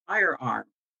own a firearm.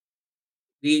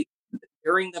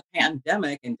 During the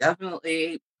pandemic and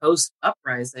definitely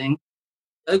post-uprising,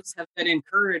 folks have been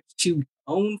encouraged to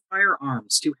own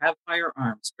firearms, to have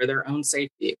firearms for their own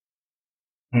safety,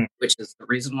 which is the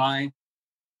reason why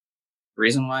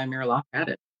Amir Locke had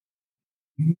it.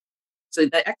 So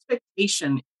the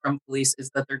expectation from police is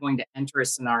that they're going to enter a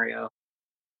scenario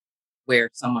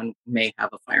where someone may have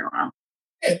a firearm.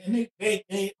 And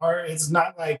they are. It's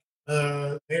not like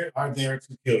they are there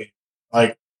to kill you.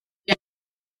 Like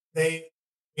they,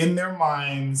 in their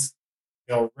minds,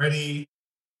 ready.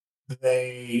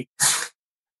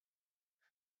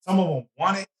 Some of them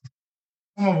want it.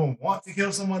 Some of them want to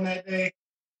kill someone that day.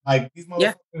 Like these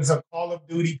motherfuckers are Call of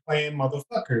Duty playing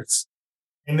motherfuckers.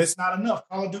 And it's not enough.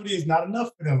 Call of Duty is not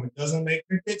enough for them. It doesn't make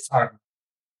their dicks hard.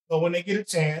 So when they get a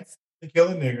chance to kill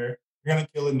a nigger, they're gonna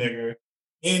kill a nigger,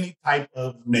 any type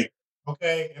of nigger.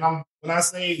 Okay? And when I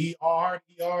say ERs,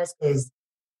 because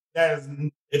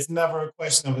it's never a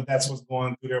question of if that's what's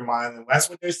going through their mind. And that's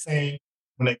what they're saying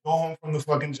when they go home from the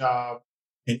fucking job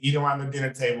and eat around the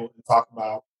dinner table and talk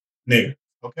about niggers.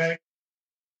 Okay?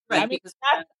 Right. I mean,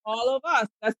 that's all of us.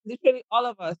 That's literally all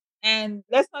of us. And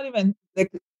let's not even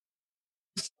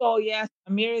so yes,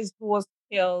 Amir is who was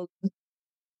killed.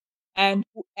 And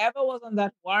whoever was on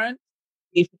that warrant,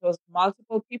 if it was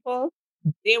multiple people,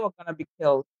 they were gonna be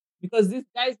killed. Because these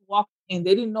guys walked in,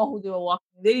 they didn't know who they were walking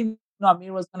in. They didn't know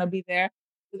Amir was gonna be there.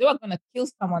 So they were gonna kill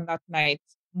someone that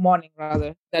morning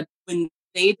rather. That when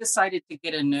they decided to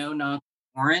get a no-knock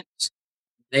warrant,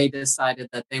 they decided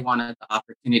that they wanted the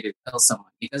opportunity to kill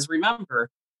someone. Because remember,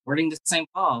 according to St.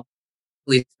 Paul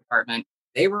Police Department,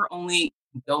 they were only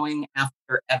going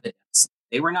after evidence.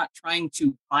 They were not trying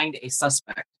to find a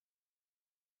suspect.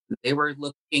 They were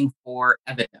looking for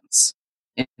evidence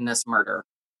in this murder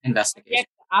investigation.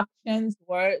 The actions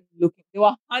were they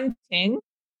were hunting.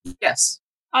 Yes.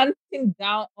 Hunting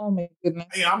down. Oh my goodness.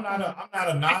 Hey, I'm not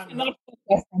a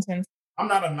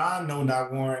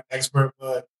no-knock warrant expert,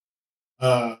 but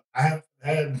I've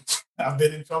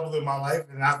been in trouble in my life,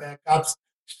 and I've had cops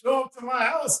show up to my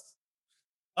house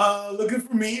looking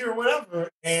for me or whatever,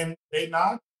 and they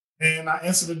knocked, and I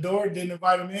answered the door, didn't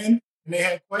invite them in, and they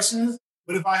had questions.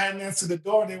 But if I hadn't answered the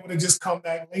door, they would have just come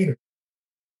back later.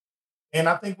 And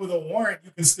I think with a warrant,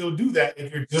 you can still do that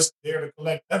if you're just there to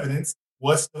collect evidence.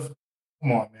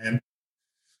 Come on, man.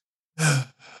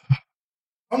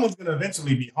 Someone's going to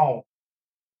eventually be home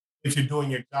if you're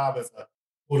doing your job as a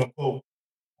quote-unquote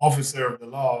officer of the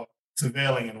law,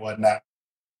 surveilling and whatnot.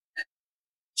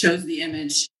 Shows the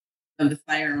image of the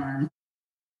firearm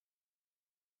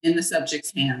in the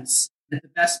subject's hands at the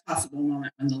best possible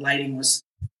moment when the lighting was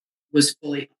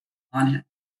fully on him.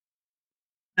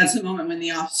 That's the moment when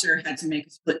the officer had to make a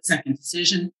split-second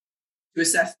decision to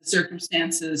assess the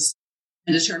circumstances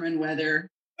and determine whether.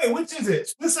 Wait, which is it?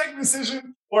 Split second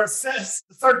decision or assess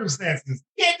the circumstances?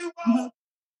 You can't do both.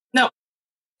 No.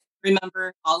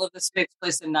 Remember, all of this takes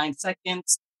place in 9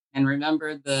 seconds. And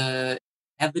remember, the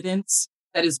evidence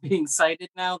that is being cited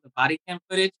now, the body cam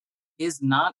footage, is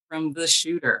not from the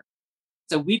shooter.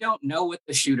 So we don't know what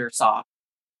the shooter saw.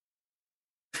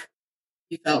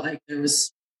 He felt like there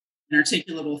was an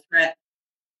articulable threat,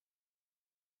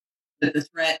 that the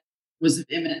threat was of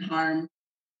imminent harm.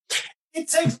 It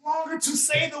takes longer to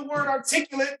say the word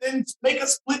articulate than to make a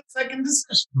split second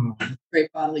decision.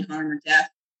 Great bodily harm or death,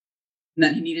 and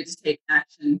that he needed to take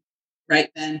action right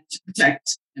then to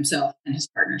protect himself and his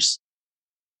partners.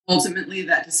 Ultimately,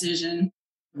 that decision,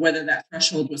 whether that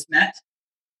threshold was met,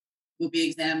 will be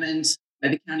examined by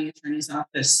the county attorney's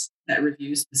office that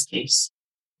reviews this case.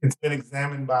 It's been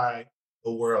examined by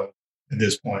the world at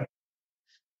this point.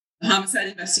 The homicide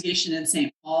investigation in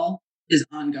St. Paul is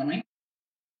ongoing.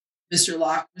 Mr.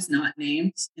 Locke was not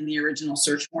named in the original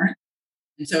search warrant.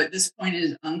 And so at this point, it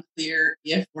is unclear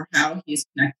if or how he is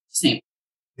connected to St. Paul.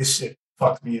 This shit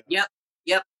fucked me up.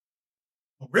 Yep.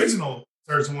 Original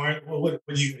search warrant, what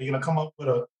are you going to come up with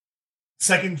a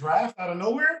second draft out of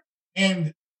nowhere?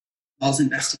 And Paul's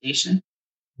investigation.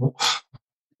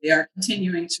 They are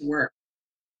continuing to work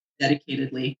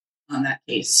dedicatedly on that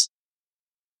case.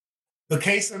 The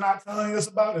case they're not telling us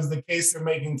about is the case they're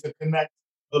making to connect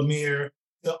Amir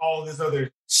to all this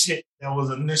other shit that was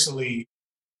initially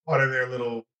part of their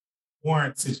little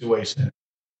warrant situation.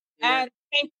 And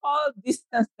St. Paul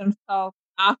distanced themselves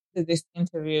after this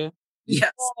interview.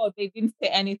 Yes. Before, they didn't say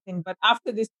anything, but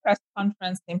after this press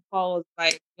conference, St. Paul was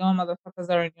like, "Your motherfuckers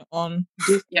are on your own."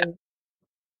 Yeah.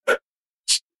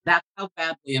 That's how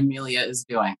badly Amelia is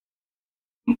doing.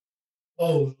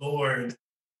 Oh, Lord.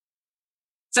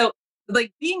 So,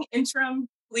 like, being interim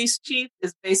police chief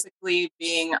is basically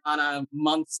being on a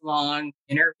months-long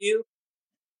interview.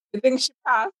 You think she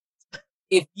passed?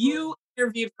 If you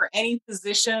interviewed for any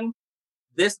position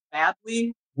this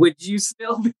badly, would you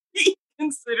still be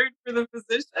considered for the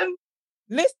position?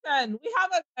 Listen, we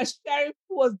have a sheriff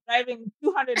who was driving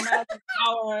 200 miles an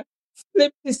hour,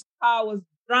 flipped his car, was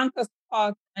drunk as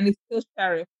fuck, and is still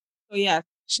sheriff. So yes,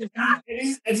 she's God,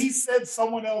 and he said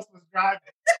someone else was driving.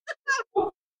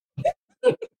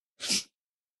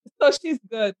 so she's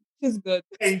good. She's good.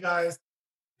 Hey, guys.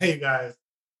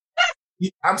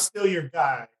 I'm still your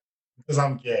guy because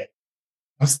I'm gay.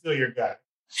 I'm still your guy.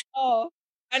 Oh,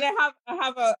 and I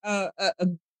have a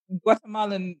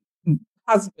Guatemalan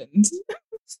husband.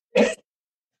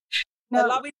 No, I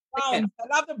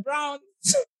love the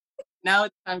Browns. Now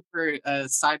it's time for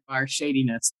sidebar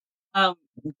shadiness.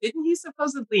 Didn't he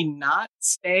supposedly not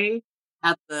stay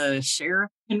at the sheriff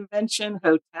convention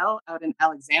hotel out in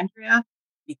Alexandria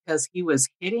because he was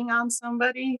hitting on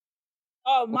somebody?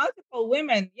 Oh, multiple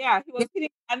women. Yeah, he was hitting,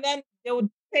 and then they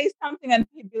would say something, and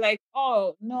he'd be like,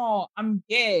 "Oh no, I'm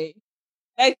gay."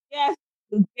 Like, yes,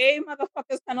 gay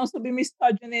motherfuckers can also be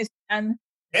misogynist and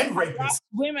rapists.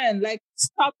 Women. Like,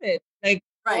 stop it. Like,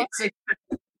 right. So,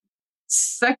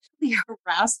 sexually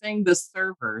harassing the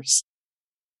servers,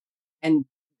 and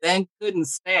then couldn't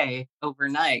stay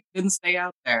overnight, couldn't stay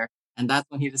out there. And that's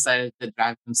when he decided to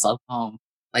drive himself home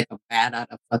like a bat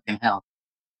out of fucking hell.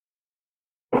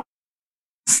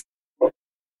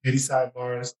 Shady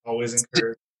sidebars, always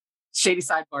encouraged. Shady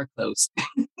sidebar closed.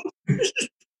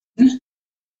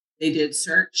 They did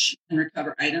search and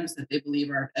recover items that they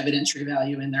believe are of evidentiary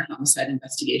value in their homicide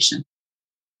investigation.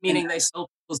 Meaning they stole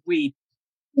people's weed.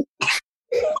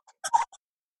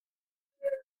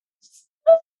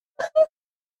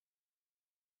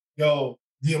 Yo,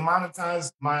 the amount of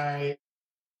times someone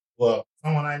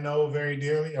I know very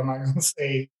dearly, I'm not going to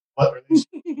say what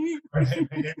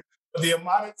relationship, but the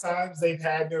amount of times they've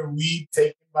had their weed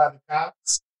taken by the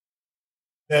cops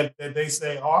that they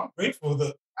say, "Oh, I'm grateful."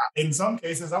 In some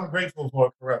cases, I'm grateful for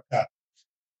a corrupt cop.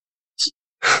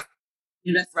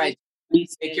 Right.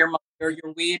 Please take your money or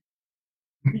your weed.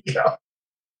 Yeah.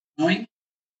 The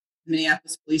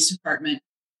Minneapolis Police Department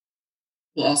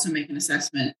will also make an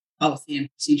assessment, policy and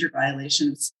procedure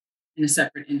violations in a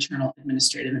separate internal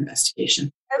administrative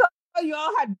investigation. I thought you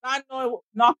all had banned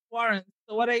knock warrants.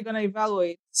 So what are you going to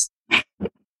evaluate?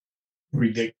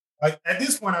 Ridiculous. Like, at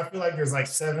this point, I feel like there's like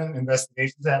 7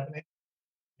 investigations happening,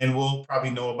 and we'll probably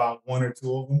know about 1 or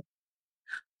 2 of them.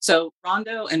 So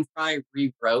Rondo and Fry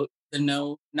rewrote the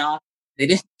no knock. They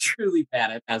didn't truly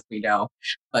ban it, as we know,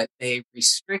 but they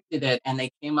restricted it, and they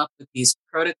came up with these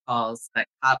protocols that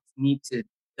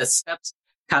the steps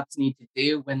cops need to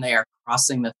do when they are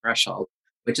crossing the threshold,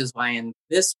 which is why in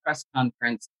this press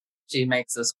conference, she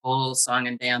makes this whole song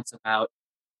and dance about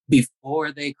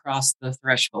before they cross the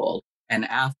threshold and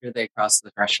after they cross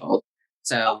the threshold.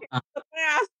 So, Okay, so can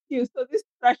I ask you? So this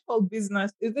threshold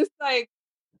business, is this like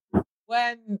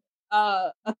when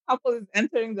a couple is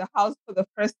entering the house for the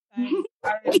first time,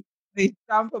 and they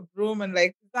jump a broom and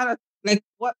like is that a like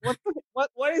what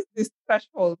is this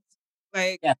threshold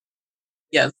like? yeah,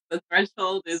 yes, the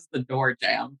threshold is the door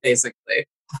jam, basically.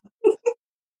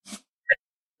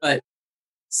 But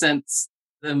since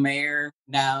the mayor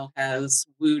now has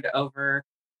wooed over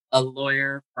a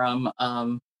lawyer from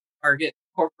Target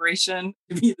Corporation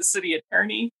to be the city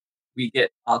attorney, we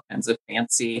get all kinds of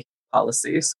fancy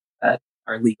policies that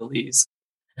are legalese.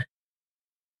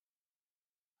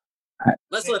 All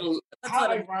right, How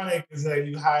ironic is that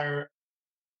you hire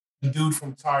a dude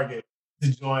from Target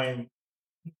to join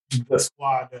the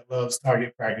squad that loves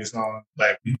target practice on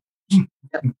Black people?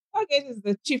 Target is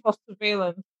the chief of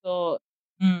surveillance, so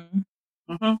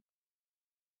Mm-hmm.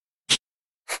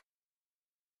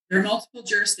 There are multiple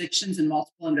jurisdictions and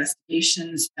multiple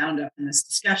investigations bound up in this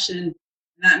discussion, and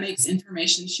that makes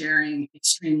information sharing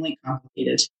extremely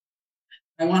complicated.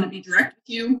 I want to be direct with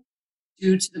you.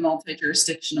 Due to the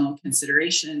multi-jurisdictional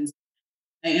considerations,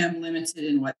 I am limited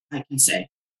in what I can say.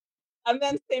 and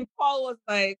then St. Paul was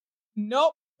like,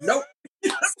 nope.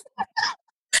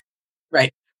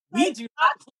 Right. We do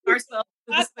not hold ourselves to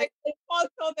the That's same. like St. Paul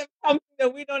told them something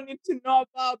that we don't need to know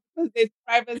about because there's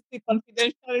privacy,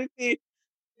 confidentiality.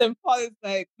 St. Paul is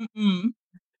like, don't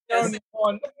Yes.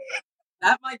 on.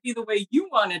 That might be the way you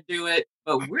want to do it,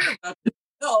 but we're about to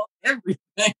tell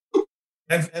everything.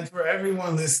 And for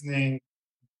everyone listening,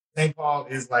 St. Paul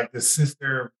is like the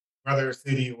sister, brother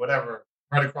city, whatever,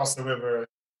 right across the river.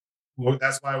 Well,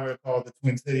 that's why we're called the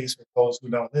Twin Cities for those who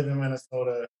don't live in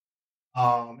Minnesota.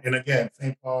 And again,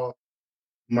 St. Paul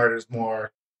murders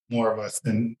more of us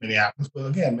than Minneapolis. But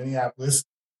again, Minneapolis,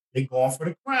 they going for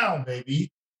the crown,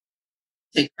 baby.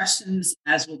 Take questions,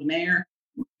 as will the mayor,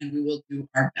 and we will do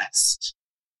our best.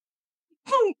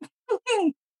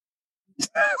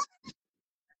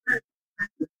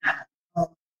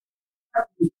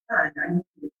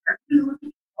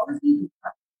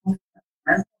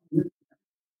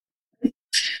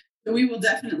 So we will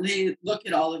definitely look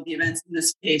at all of the events in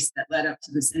this case that led up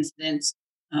to this incident.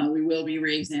 We will be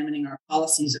reexamining our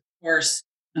policies, of course.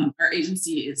 Our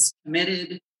agency is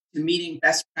committed to meeting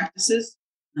best practices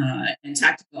and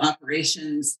tactical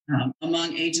operations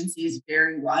among agencies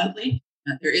vary wildly.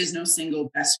 There is no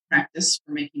single best practice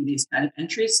for making these kind of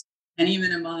entries. And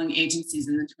even among agencies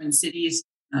in the Twin Cities,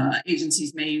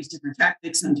 agencies may use different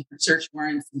tactics on different search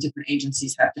warrants, and different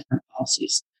agencies have different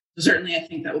policies. So certainly, I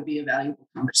think that will be a valuable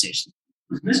conversation.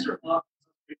 Mr. Law,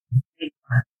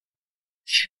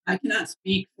 I cannot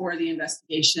speak for the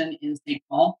investigation in St.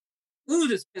 Paul. Ooh,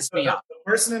 this pissed me off. The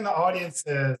person in the audience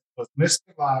says, was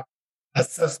Mr. Locke a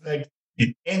suspect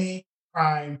in any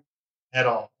crime at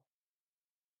all?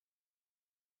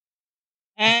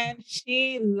 And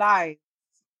she lies.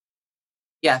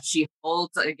 Yeah, she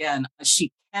holds again.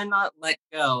 She cannot let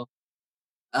go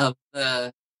of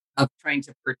trying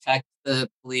to protect the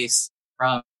police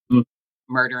from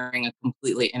murdering a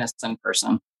completely innocent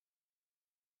person.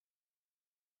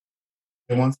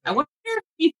 I wonder if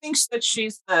he thinks that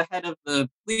she's the head of the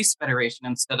police federation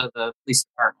instead of the police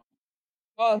department.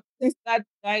 Well, since that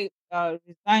guy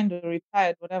resigned or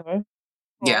retired, whatever.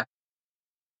 Yeah.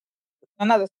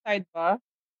 Another sidebar.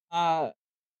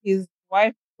 His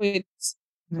wife quit.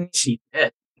 She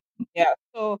did. Yeah.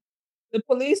 So the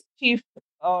police chief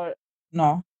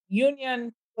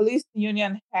police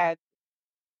union head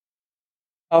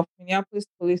of Minneapolis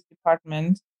Police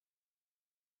Department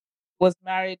was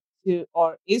married to,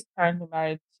 or is currently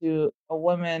married to, a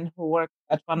woman who worked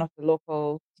at one of the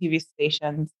local TV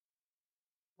stations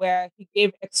where he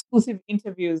gave exclusive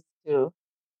interviews to.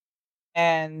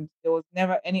 And there was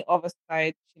never any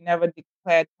oversight. She never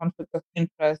declared conflict of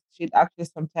interest. She'd actually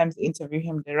sometimes interview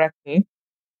him directly.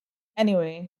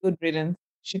 Anyway, good riddance.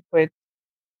 She quit.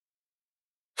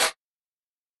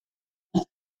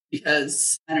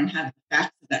 Because I don't have the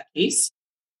facts of that case,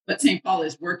 but St. Paul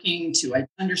is working to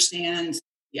understand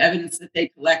the evidence that they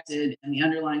collected and the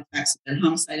underlying facts of their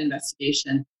homicide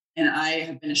investigation. And I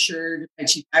have been assured by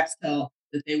Chief Axtell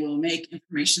that they will make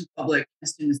information public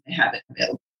as soon as they have it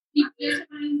available. Because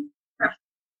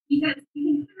you can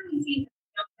clearly see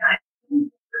that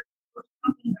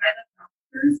something by the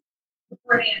officers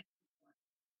before they enter.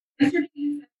 Mr.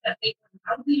 Hughes said that they were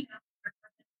probably enough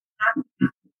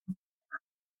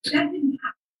that didn't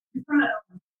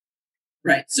happen.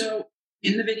 Right. So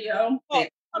in the video,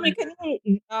 Tommy, can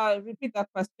you repeat that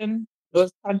question? It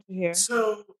was hard to hear.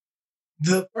 So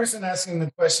the person asking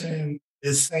the question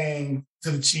is saying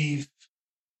to the chief,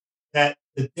 that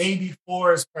the day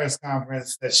before his press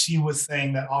conference that she was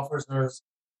saying that officers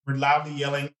were loudly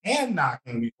yelling and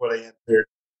knocking before they entered.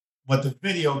 But the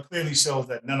video clearly shows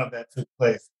that none of that took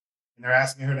place. And they're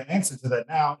asking her to answer to that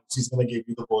now. She's going to give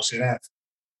you the bullshit answer.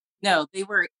 No, they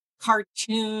were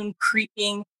cartoon,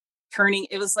 creeping, turning.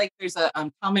 It was like there's a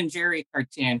Tom and Jerry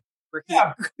cartoon where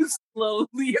he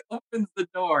slowly opens the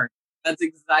door. That's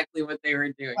exactly what they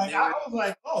were doing. Like, I was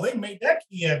like, oh, they made that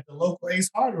key at the local Ace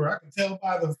Hardware. I can tell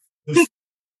by the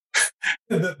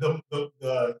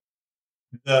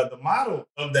model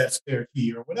of that spare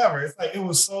key or whatever. It's like it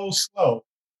was so slow.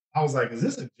 I was like, is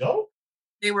this a joke?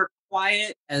 They were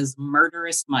quiet as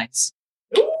murderous mice.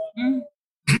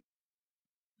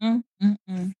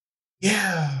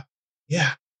 Yeah.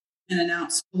 Yeah. And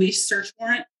announce police search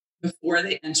warrant before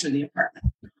they enter the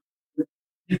apartment.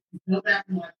 Go back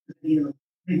and watch the video.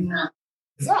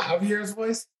 Is that Javier's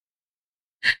voice?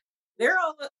 They're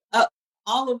all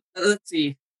of, let's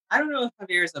see. I don't know if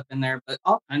Javier's up in there, but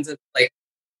all kinds of, like,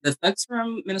 the folks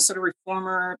from Minnesota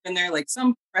Reformer up in there, like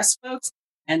some press folks.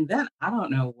 And then I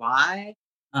don't know why,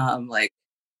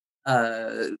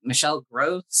 Michelle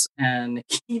Gross and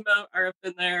Chemo are up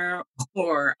in there,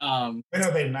 or When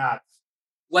are they not?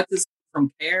 what is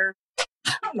from CARE?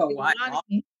 I don't know why.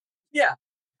 Yeah,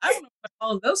 I don't know what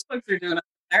all of those folks are doing up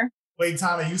there. Wait,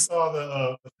 Tana, you saw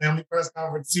the family press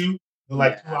conference too? The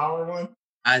 2-hour one?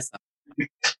 I saw.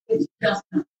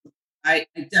 I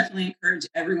definitely encourage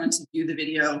everyone to view the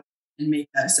video and make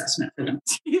that assessment for them.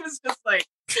 He was just like,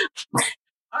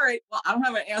 all right, well, I don't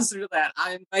have an answer to that.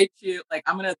 I invite you, like,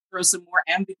 I'm going to throw some more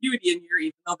ambiguity in here,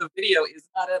 even though the video is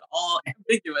not at all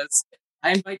ambiguous.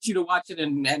 I invite you to watch it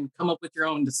and come up with your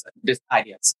own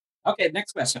ideas. Okay,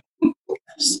 next question.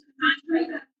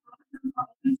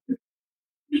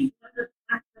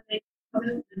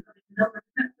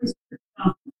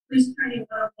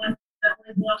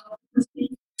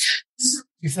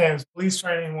 She says police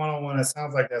training 101. It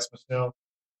sounds like that's Michelle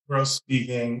Gross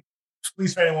speaking.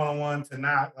 Police training 101 to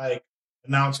not like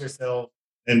announce yourself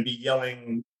and be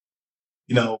yelling,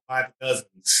 by the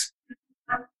dozens.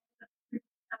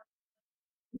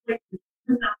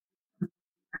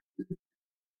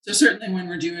 So certainly when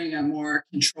we're doing a more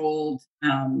controlled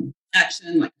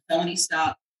action, like a felony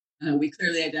stop, we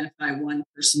clearly identify one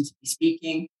person to be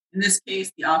speaking. In this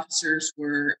case, the officers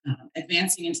were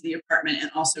advancing into the apartment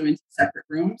and also into separate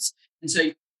rooms. And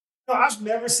so I've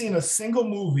never seen a single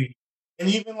movie, and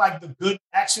even like the good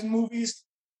action movies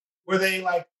where they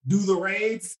like do the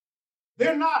raids,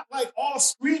 they're not like all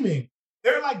screaming.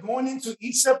 They're like going into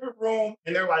each separate room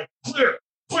and they're like, clear,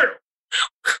 clear,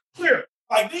 clear.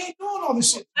 Like they ain't doing all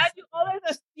this shit. And you always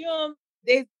assume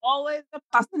there's always a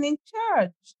person in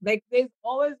charge. Like there's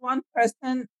always one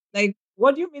person. Like,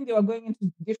 what do you mean they were going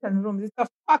into different rooms? It's a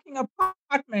fucking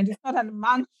apartment. It's not a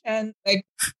mansion. Like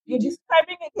you're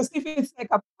describing it as if it's like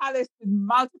a palace with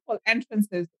multiple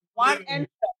entrances. One entrance.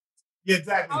 Yeah,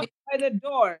 exactly. Outside the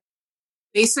door.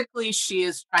 Basically,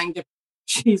 she's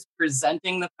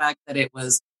presenting the fact that it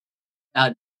was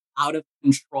out of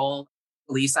control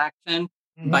police action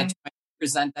by trying to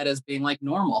present that as being like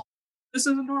normal. This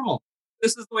isn't normal.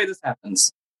 This is the way this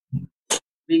happens.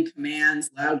 Being commands,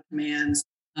 loud commands,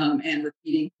 and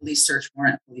repeating police search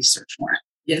warrant.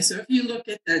 Yeah, so if you look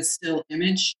at that still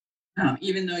image,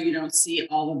 even though you don't see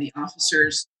all of the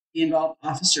officers, the involved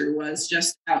officer was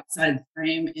just outside the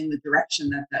frame in the direction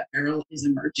that barrel is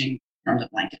emerging from the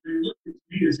blanket.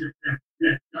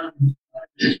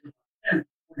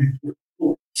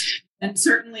 And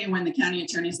certainly when the county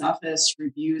attorney's office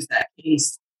reviews that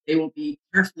case, they will be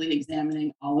carefully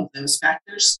examining all of those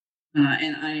factors.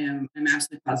 And I'm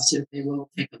absolutely positive they will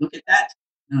take a look at that.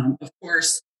 Of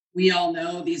course, we all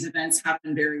know these events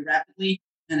happen very rapidly.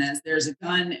 And as there's a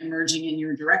gun emerging in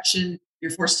your direction,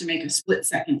 you're forced to make a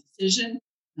split-second decision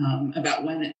about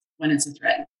when it's a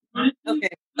threat. Okay.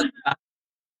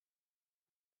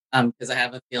 Because I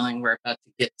have a feeling we're about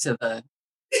to get to the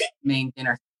main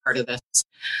dinner part of this.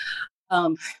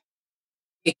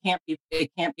 It can't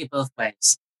be both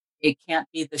ways. It can't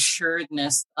be the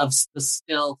sureness of the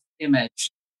still image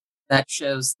that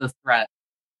shows the threat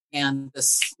and the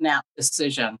snap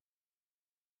decision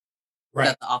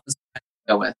that the officer has to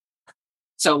go with.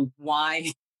 So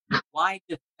why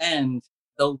defend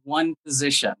the one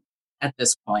position at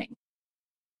this point?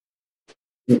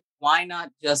 Why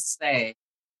not just say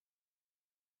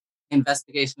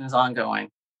investigation is ongoing?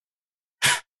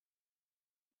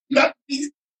 You're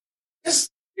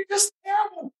just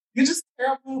terrible. You're just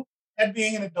terrible at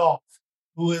being an adult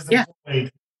who is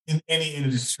employed in any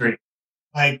industry.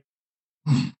 Like,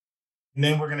 and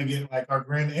then we're gonna get like our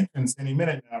grand entrance any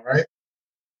minute now, right?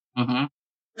 Mm-hmm.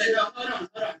 Wait, no, hold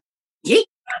on.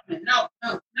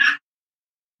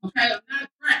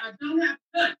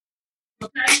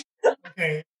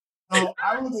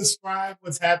 describe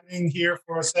what's happening here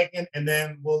for a second, and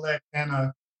then we'll let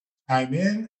Hannah chime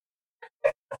in?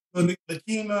 So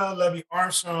Nakima Levy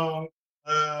Armstrong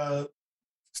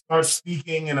starts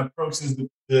speaking and approaches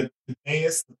the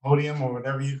dais, the podium, or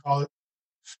whatever you call it.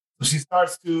 So she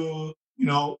starts to,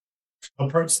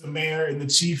 approach the mayor and the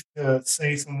chief to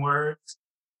say some words.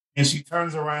 And she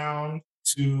turns around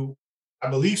to, I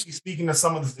believe she's speaking to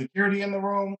some of the security in the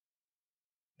room.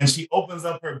 And she opens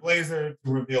up her blazer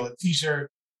to reveal a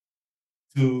t-shirt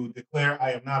to declare,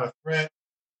 I am not a threat.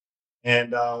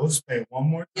 And we'll just play it one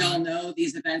more We all time. know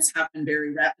these events happen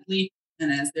very rapidly.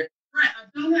 And as they're threat,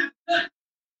 I don't have a gun.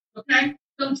 Okay?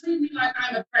 Don't treat me like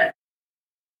I'm a threat.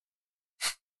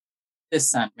 This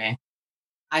sent me.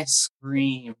 I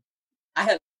screamed. I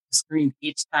have screamed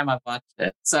each time I've watched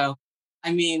it. So,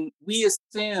 I mean, we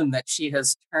assume that she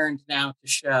has turned now to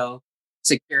show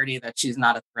security that she's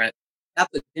not a threat.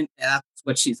 That's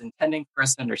what she's intending for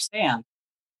us to understand.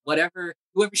 Whoever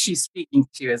she's speaking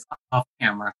to is off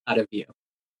camera, out of view.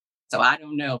 So I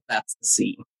don't know if that's the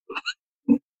scene.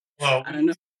 Well, I don't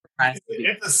know.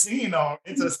 It's a scene, or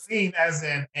it's a scene as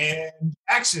in and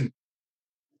action.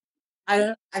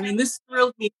 I mean, this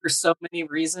thrilled me for so many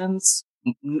reasons.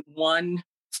 One,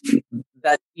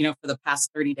 that, for the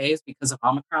past 30 days, because of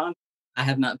Omicron, I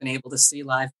have not been able to see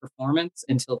live performance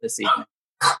until this evening.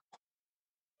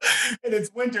 And it's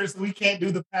winter, so we can't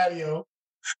do the patio.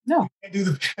 No. We can't do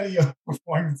the patio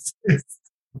performances.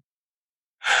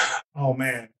 Oh,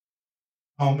 man.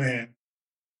 The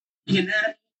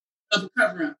anatomy of a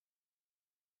cover-up.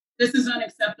 This is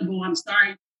unacceptable. I'm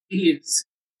sorry. It is.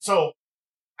 So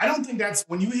I don't think that's,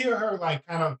 when you hear her like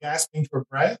kind of gasping for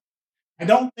breath, I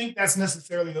don't think that's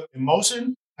necessarily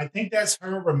emotion. I think that's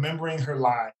her remembering her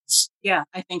lines. Yeah,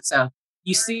 I think so.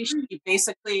 You see, she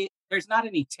basically, there's not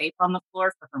any tape on the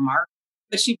floor for her mark,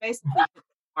 but she basically hits the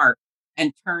mark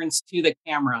and turns to the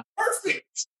camera.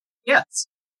 Perfect. Yes.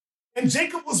 And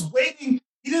Jacob was waiting.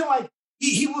 He didn't like,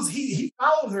 he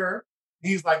followed her.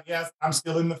 He's like, yes, I'm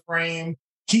still in the frame.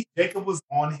 Jacob was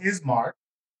on his mark,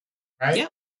 right? Yep.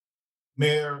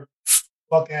 Mayor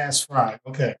fuck ass Fry.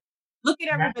 Okay. Look at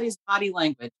everybody's body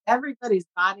language. Everybody's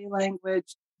body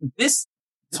language. This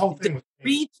whole thing was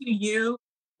read to you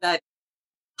that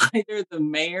either the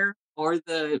mayor or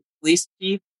the police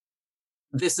chief,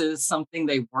 this is something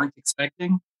they weren't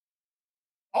expecting.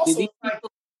 Also, do these people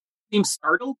seem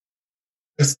startled?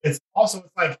 It's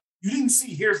like you didn't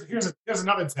see. Here's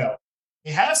another tell.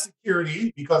 They have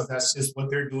security because that's just what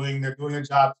they're doing. They're doing a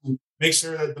job to make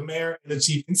sure that the mayor and the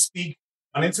chief can speak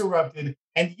uninterrupted.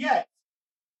 And yet,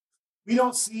 we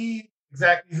don't see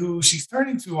exactly who she's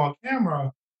turning to on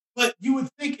camera. But you would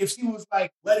think if she was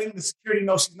like letting the security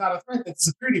know she's not a threat, that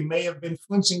security may have been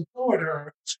flinching toward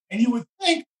her. And you would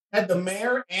think that the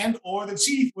mayor and or the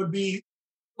chief would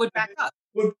back up.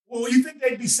 Well, you think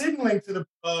they'd be signaling to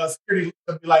the security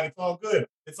to be like, it's all good.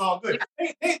 It's all good.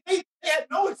 Yeah. They had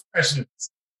no expressions.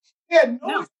 They had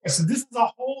no expressions. This is a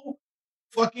whole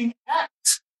fucking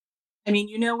act. I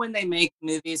mean, when they make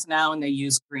movies now and they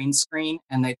use green screen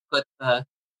and they put the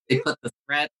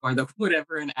threat or the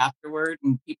whatever in afterward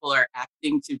and people are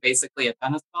acting to basically a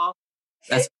tennis ball.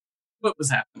 That's what was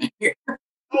happening here.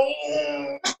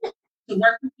 Okay,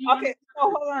 so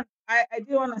hold on. I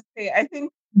do want to say, I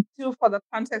think too, for the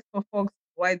context for folks,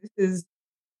 why this is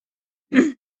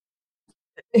hilarious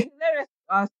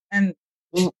to us, and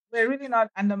we're really not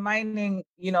undermining,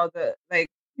 the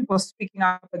people speaking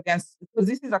up against, because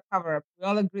this is a cover up. We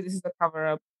all agree this is a cover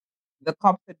up. The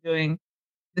cops are doing.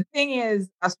 The thing is,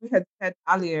 as we had said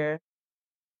earlier,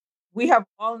 we have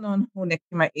all known who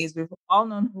Nekima is. We've all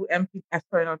known who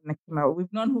sorry, not Nekima.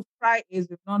 We've known who Fry is.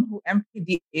 We've known who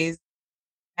MPD is.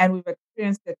 And we've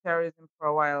experienced the terrorism for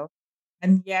a while.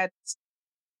 And yet,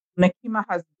 Nekima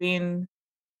has been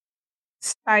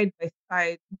side by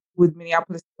side with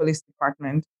Minneapolis Police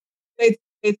Department.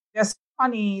 It's just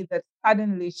funny that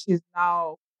suddenly she's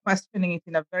now questioning it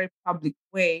in a very public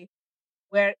way,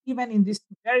 where even in this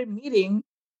very meeting,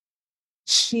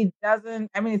 she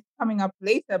doesn't, it's coming up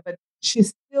later, but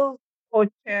she's still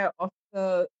co-chair of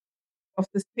the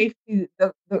safety,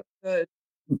 the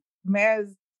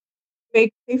mayor's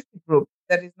fake safety group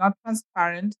that is not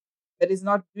transparent, that is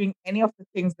not doing any of the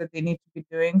things that they need to be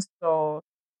doing. So,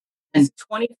 and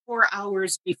 24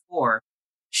 hours before,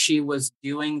 she was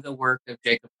doing the work of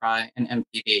Jacob Fry and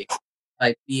MPD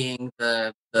by being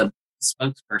the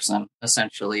spokesperson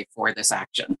essentially for this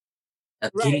action.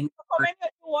 Right. So for many of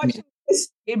you watching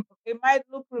this, it might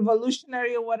look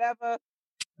revolutionary or whatever,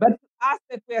 but to us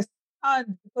that we're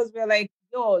stunned because we're like,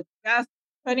 yo, just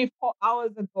 24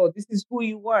 hours ago, this is who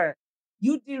you were.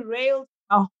 You derailed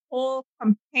a whole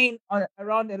campaign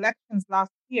around elections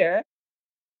last year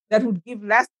that would give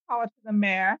less power to the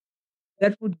mayor,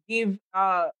 that would give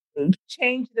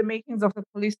change the makings of the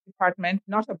police department,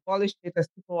 not abolish it as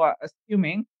people are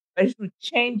assuming, but it would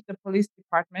change the police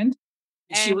department.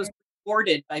 She was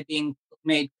rewarded by being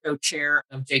made co-chair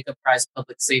of Jacob Fry's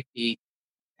public safety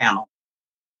panel.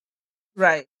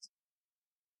 Right.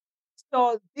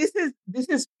 So this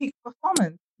is peak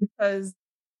performance because,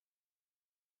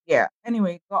 yeah.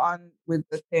 Anyway, go on with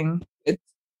the thing.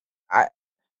 I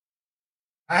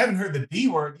haven't heard the D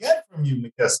word yet from you,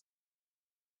 McKesson.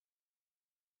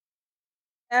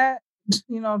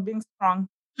 Being strong.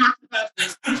 Talk about the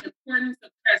importance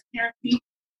of transparency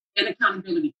and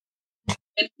accountability.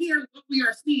 And here, what we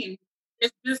are seeing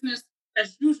is business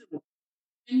as usual.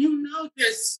 And you know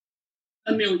this,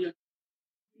 Amelia.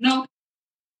 No.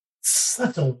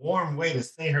 Such a warm way to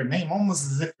say her name,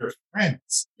 almost as if you're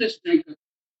friends. This Jacob.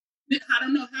 I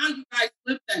don't know how you guys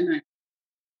slept that night.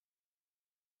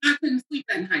 I couldn't sleep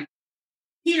that night.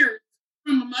 Here,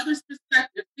 from a mother's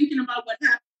perspective, thinking about what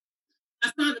happened, I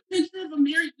saw the picture of a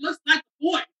married, looks like a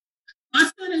boy. My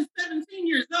son is 17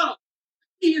 years old.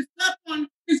 He is up on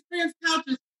his friend's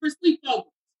couches for sleepovers.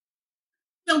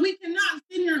 So we cannot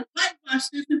sit here and whitewash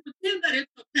this and pretend that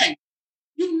it's okay.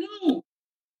 You knew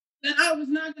that I was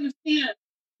not going to stand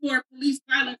for police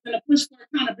violence and a push for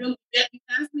accountability. Yet you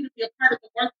asked me to be a part of the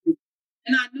work group.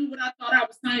 And I knew what I thought I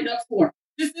was signed up for.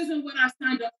 This isn't what I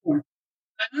signed up for.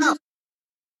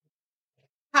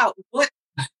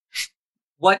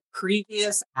 What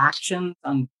previous actions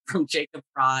from Jacob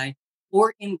Fry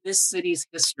or in this city's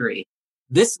history?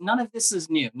 None of this is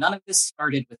new. None of this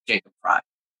started with Jacob Fry.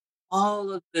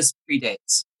 All of this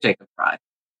predates Jacob Fry.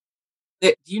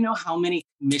 Do you know how many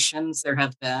commissions there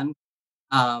have been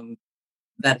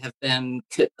that have been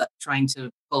trying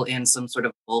to pull in some sort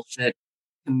of bullshit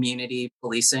community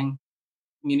policing,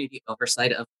 community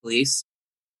oversight of police?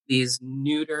 These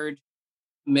neutered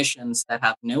commissions that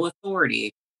have no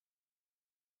authority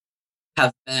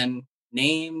have been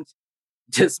named,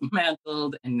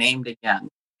 dismantled, and named again.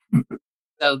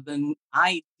 So the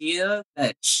idea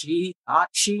that she thought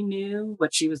she knew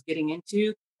what she was getting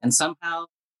into, and somehow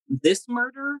this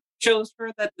murder shows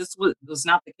her that this was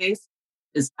not the case,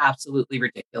 is absolutely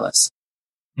ridiculous.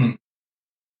 And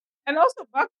also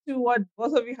back to what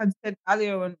both of you had said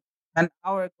earlier an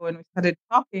hour ago when we started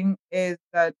talking, is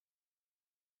that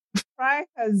Fry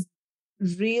has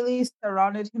really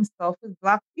surrounded himself with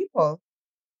Black people.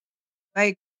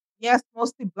 Like, yes,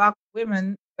 mostly Black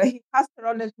women, but he has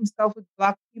surrounded himself with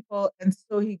Black people, and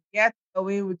so he gets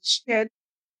away with shit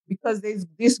because there's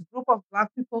this group of Black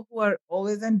people who are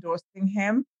always endorsing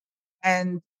him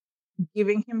and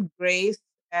giving him grace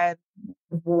and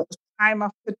time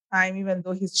after time, even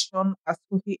though he's shown us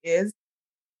who he is.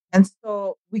 And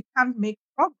so we can't make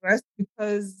progress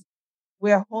because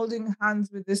we're holding hands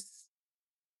with this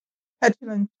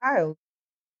petulant child.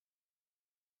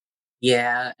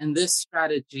 Yeah, and this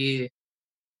strategy,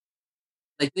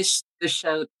 like this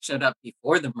showed up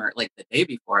before the murder, like the day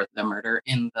before the murder,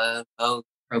 in the Vogue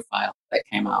profile that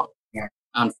came out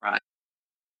on Friday,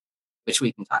 which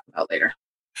we can talk about later.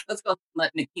 Let's go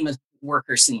let Nikema work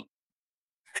her scene.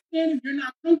 And if you're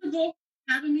not comfortable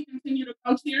having me continue to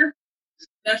coach here,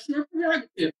 that's your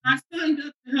prerogative. I signed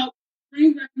up to help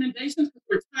bring recommendations because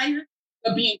we're tired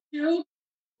of being killed.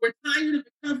 We're tired of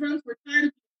the cover-ups. We're tired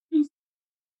of being accused.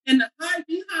 And to hide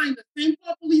behind the St.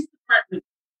 Paul Police Department,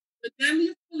 the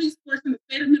deadliest police force in the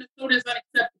state of Minnesota, is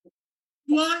unacceptable.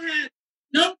 You all had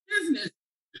no business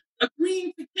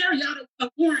agreeing to carry out a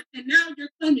warrant, and now you're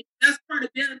claiming that's part of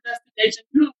their investigation.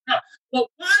 You don't know. Well,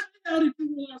 why the hell did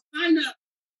you all sign up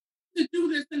to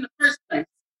do this in the first place?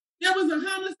 There was a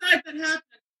homicide that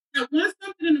happened at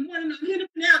 1-something in the morning on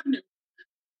Hennepin Avenue.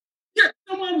 Here,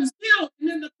 someone was killed, and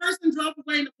then the person drove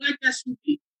away in a black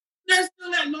SUV. They're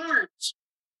still at large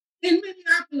in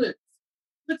Minneapolis,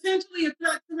 potentially a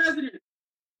threat to residents.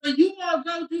 But you all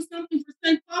go do something for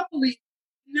St. Paul Police,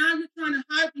 and now you're trying to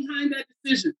hide behind that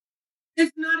decision.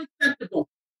 It's not acceptable.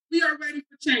 We are ready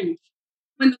for change.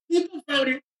 When the people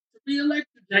voted to re-elect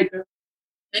Jacob,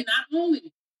 they not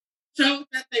only showed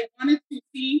that they wanted to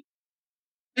see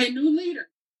a new leader,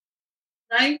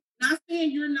 right? Not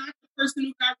saying you're not the person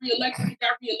who got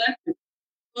reelected,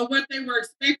 but what they were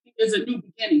expecting is a new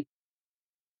beginning.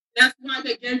 That's why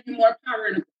they gave you more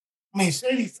power. I mean,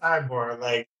 shady sidebar,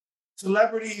 like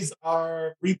celebrities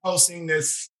are reposting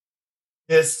this,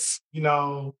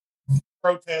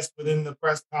 protest within the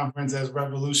press conference as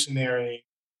revolutionary.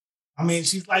 I mean,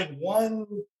 she's like one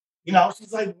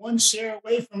share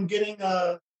away from getting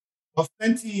a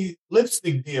Fenty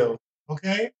lipstick deal.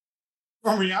 Okay.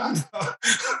 from Rihanna.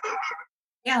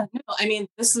 Yeah, no, I mean,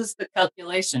 this is the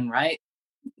calculation, right?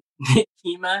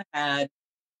 Kima had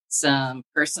some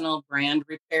personal brand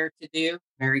repair to do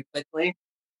very quickly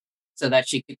so that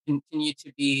she could continue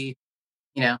to be,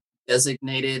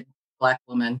 designated Black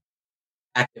woman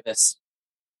activist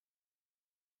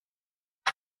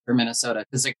for Minnesota,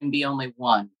 because there can be only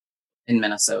one in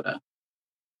Minnesota.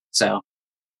 So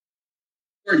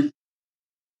that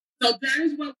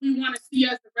is what we want to see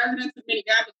as the residents of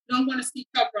Minneapolis. We don't want to see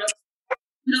cover-ups.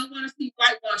 We don't want to see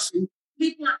whitewashing.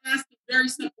 People are asking very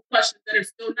simple questions that have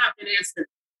still not been answered.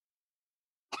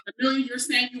 Amelia, you're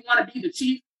saying you want to be the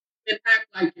chief, then act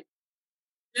like it.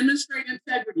 Demonstrate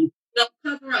integrity. Don't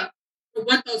cover up for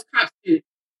what those cops did.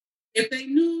 If they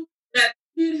knew that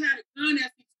kid had a gun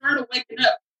as he started waking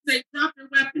up, they dropped their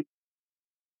weapon.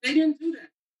 They didn't do that.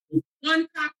 One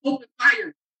cop opened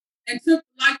fire and took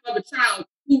the life of a child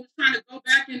who was trying to go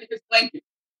back into his blanket.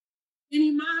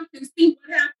 Any mom can see what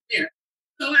happened there.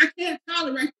 So I can't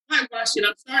tolerate the whitewashing.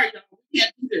 I'm sorry, y'all. We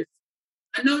can't do this.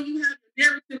 I know you have the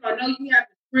narrative. I know you have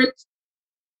the script.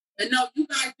 I know you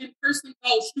guys didn't personally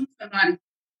go shoot somebody,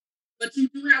 but you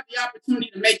do have the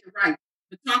opportunity to make it right.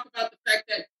 To talk about the fact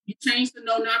that you changed the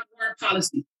no-knock warrant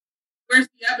policy. Where's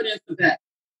the evidence of that?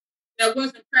 That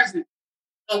wasn't present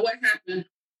on what happened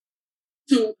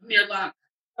to Amir Locke.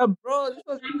 Bro, this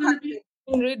was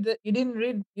you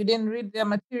didn't read their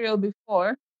material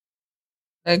before.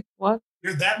 Like what?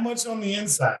 You're that much on the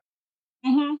inside.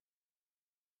 Mm-hmm.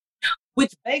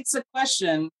 Which begs the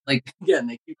question, like, again,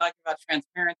 they keep talking about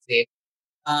transparency.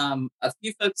 A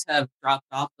few folks have dropped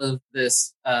off of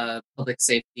this public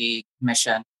safety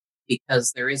commission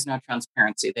because there is no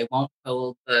transparency. They won't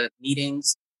hold the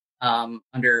meetings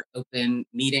under open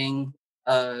meeting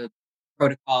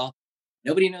protocol.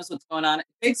 Nobody knows what's going on. It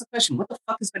begs the question, what the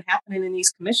fuck has been happening in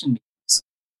these commission meetings?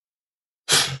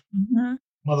 Mm-hmm.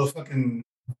 Motherfucking...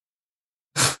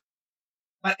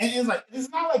 it's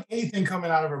not like anything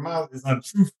coming out of her mouth is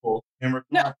untruthful in regard.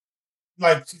 No.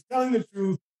 Like, she's telling the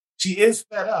truth. She is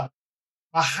fed up.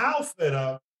 But how fed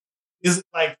up is it?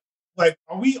 Like,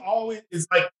 are we always? It's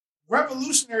like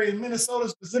revolutionary in Minnesota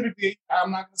specifically. I'm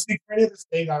not going to speak for any other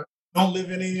state. I don't live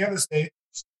in any other state.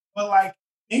 But like,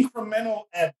 incremental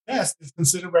at best is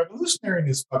considered revolutionary in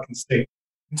this fucking state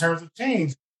in terms of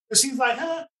change. But she's like,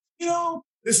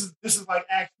 this is like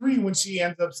Act 3 when she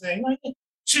ends up saying, like,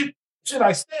 should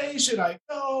I stay? Should I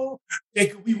go?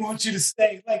 Jacob, we want you to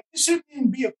stay. Like, it shouldn't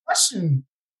even be a question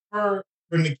for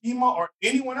Nekima or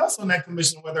anyone else on that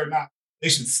commission whether or not they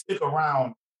should stick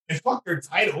around and fuck their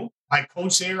title, like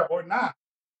co-chair or not.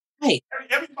 Right.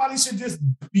 Everybody should just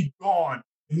be gone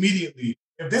immediately.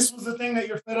 If this was the thing that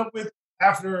you're fed up with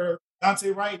after Dante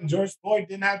Wright and George Floyd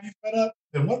didn't have you fed up,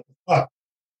 then what the fuck?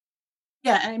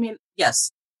 Yeah, I mean,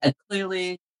 yes, and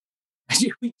clearly,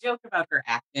 we joke about her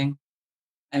acting.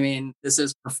 I mean, this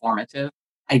is performative.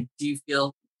 I do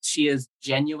feel she is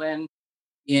genuine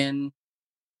in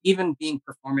even being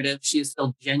performative. She is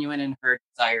still genuine in her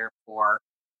desire for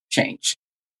change.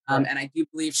 And I do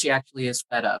believe she actually is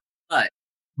fed up. But,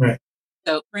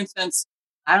 So, for instance,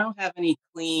 I don't have any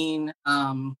clean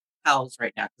towels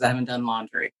right now because I haven't done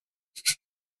laundry.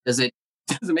 Does it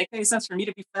make any sense for me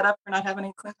to be fed up for not having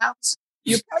any clean towels?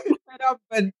 You're probably fed up,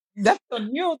 but that's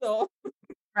on you, though.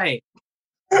 Right.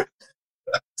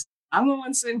 I'm the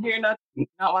one sitting here not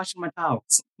washing my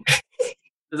towels.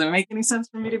 Does it make any sense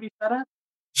for me to be fed up?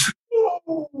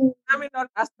 I mean, not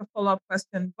ask a follow-up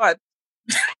question, but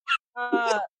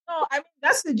no, I mean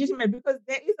that's legitimate because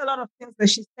there is a lot of things that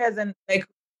she says, and like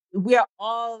we are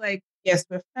all like, yes,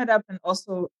 we're fed up and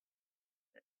also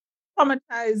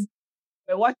traumatized.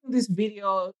 We're watching this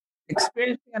video,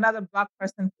 experiencing another Black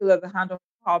person killed at the hand of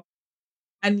a cop,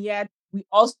 and yet we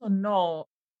also know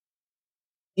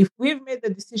if we've made the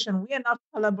decision, we are not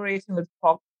collaborating with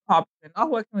cops. We're not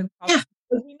working with cops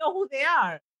because we know who they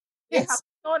are. They have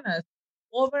shown us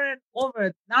over and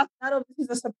over. None of this is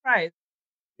a surprise.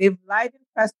 They've lied in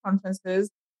press conferences.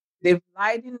 They've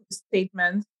lied in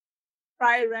statements.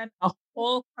 Fry ran a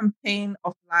whole campaign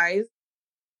of lies,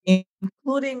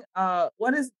 including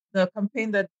what is the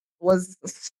campaign that was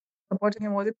supporting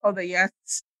him? Was it called the Yes?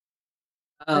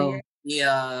 Oh,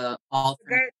 all the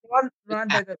guy one run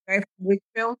by the guy from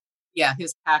Wakefield. Yeah,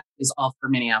 his PAC is all for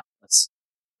Minneapolis.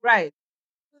 Right.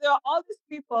 So there are all these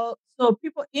people. So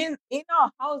people in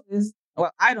our houses.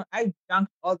 Well, I junk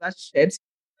all that shit.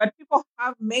 But people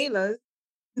have mailers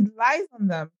with lies on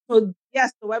them. So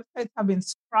yes, the websites have been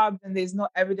scrubbed, and there's no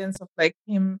evidence of like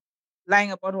him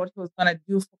lying about what he was gonna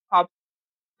do for cops.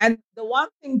 And the one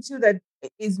thing too that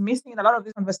is missing in a lot of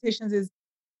these conversations is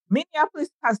Minneapolis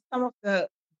has some of the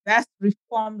best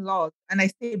reform laws, and I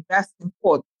say best in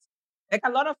quotes. Like a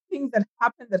lot of things that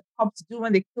happen that cops do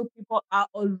when they kill people are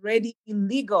already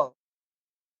illegal.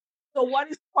 So what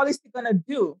is policy gonna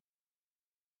do?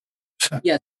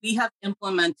 Yes, we have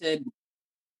implemented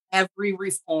every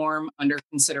reform under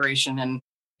consideration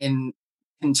in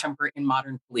contemporary in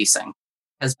modern policing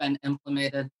has been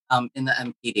implemented in the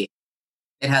MPD.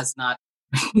 It has not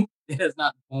it has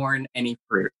not borne any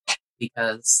fruit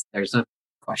because there's a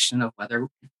question of whether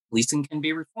policing can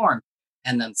be reformed,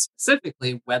 and then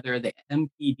specifically whether the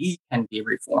MPD can be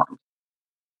reformed.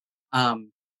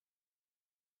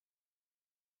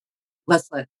 Let's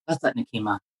let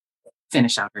Nikema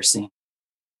finish out her scene.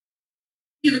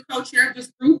 Be the co-chair of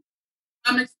this group.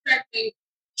 I'm expecting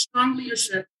strong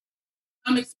leadership.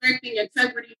 I'm expecting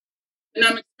integrity, and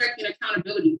I'm expecting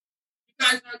accountability. You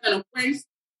guys aren't going to waste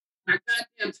my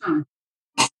goddamn time.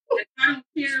 And I don't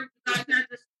care if you guys have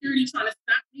your security trying to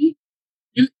stop me.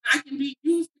 I can be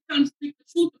used to come speak the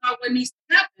truth about what needs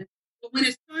to happen. But when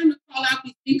it's time to call out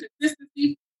these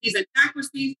inconsistencies, these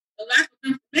inaccuracies, the lack of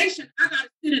information, I got to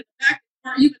sit in the back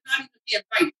or even not even be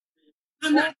invited.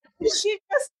 I'm not. She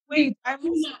just wait. I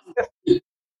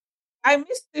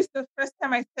missed this the first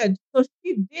time I said. So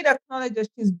she did acknowledge that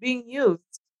she's being used.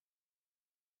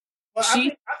 Well,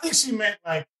 I think she meant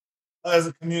like as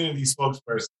a community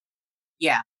spokesperson.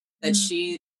 Yeah, that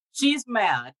she's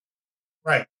mad.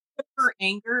 Right. Her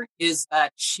anger is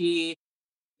that she,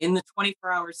 in the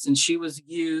 24 hours since she was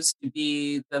used to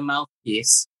be the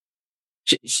mouthpiece,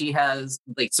 she has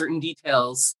like certain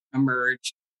details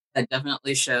emerged that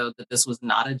definitely show that this was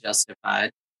not a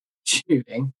justified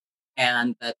shooting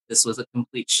and that this was a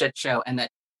complete shit show, and that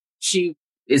she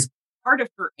is part of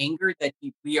her anger that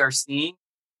we are seeing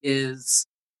is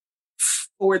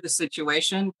for the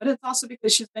situation, but it's also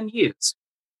because she's been used.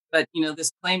 But,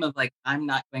 this claim of like, I'm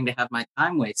not going to have my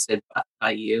time wasted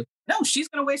by you. No, she's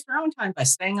going to waste her own time by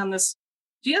staying on this.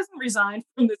 She hasn't resigned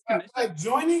from this commission. By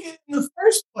joining it in the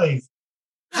first place.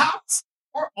 Cops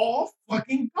are all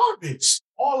fucking garbage.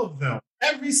 All of them.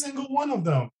 Every single one of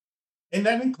them. And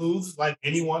that includes like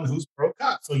anyone who's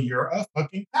pro-cop. So you're a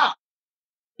fucking cop.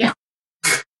 Yeah.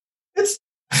 That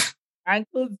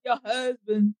includes your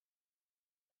husband.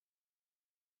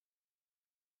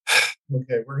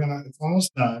 Okay, it's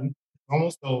almost done. It's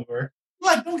almost over.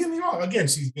 Like, don't get me wrong. Again,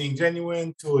 she's being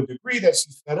genuine to a degree that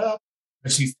she's fed up,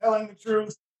 that she's telling the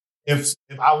truth. If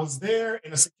I was there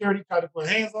and a security tried to put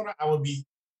hands on her, I would be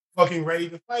fucking ready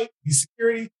to fight. The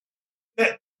security,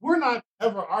 that we're not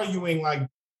ever arguing like,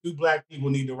 do Black people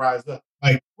need to rise up?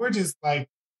 Like, we're just like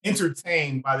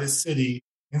entertained by this city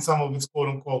and some of its quote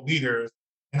unquote leaders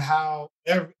and how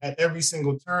at every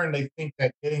single turn they think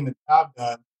that getting the job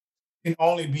done can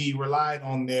only be relied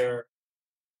on their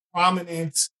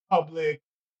prominent, public,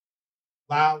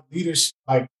 loud leadership.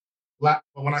 Like, but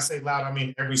when I say loud, I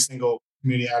mean every single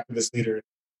community activist leader,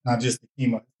 not just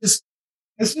Nikema. It's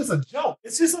just a joke.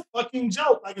 It's just a fucking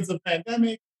joke. Like, it's a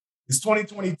pandemic. It's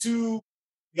 2022. You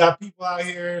got people out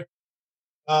here,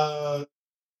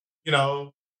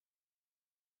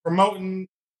 promoting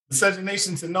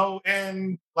miscegenation to no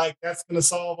end. Like, that's going to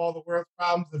solve all the world's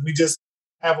problems if we just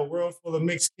have a world full of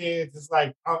mixed kids. It's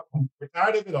like, I'm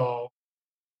tired of it all.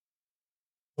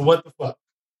 So what the fuck?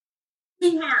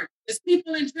 Too hard. There's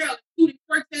people in jail, including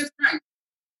Cortez Rice,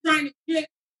 trying to get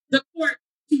the court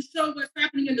to show what's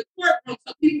happening in the courtroom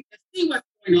so people can see what's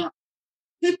going on.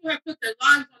 People have put their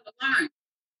lives on the line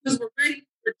because we're ready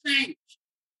for change.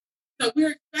 So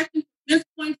we're expecting from this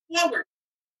point forward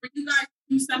for you guys to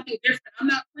do something different. I'm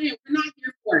not playing. We're not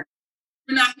here for it.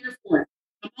 We're not here for it.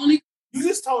 You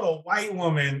just told a white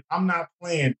woman, I'm not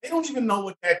playing. They don't even know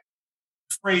what that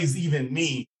phrase even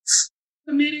means.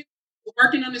 Committed to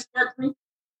working on this work group,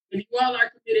 and you all are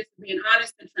committed to being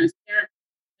honest and transparent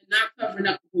and not covering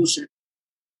up the bullshit.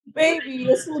 Baby,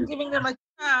 you're still giving them a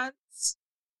chance.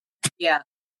 Yeah,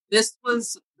 this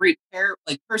was repair,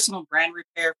 like personal brand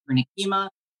repair for Nikema,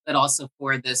 but also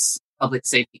for this Public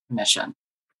Safety Commission.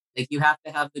 Like, you have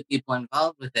to have the people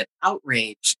involved with it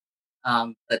outraged,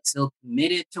 but still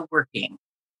committed to working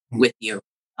with you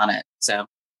on it. So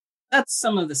that's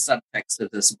some of the subtext of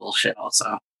this bullshit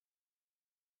also.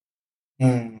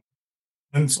 And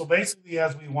so basically,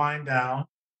 as we wind down,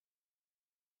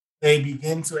 they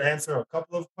begin to answer a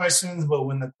couple of questions, but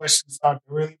when the questions start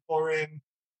to really pour in,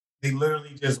 they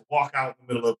literally just walk out in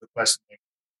the middle of the questioning,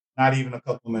 not even a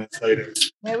couple of minutes later.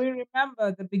 May we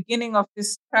remember the beginning of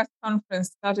this press conference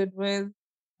started with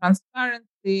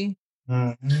transparency.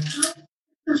 Why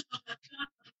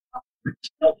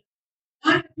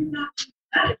have you not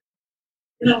done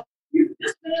that?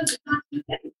 This man did not do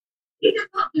anything. He did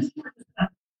not destroy the stuff.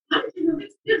 Why did you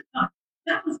release this stuff?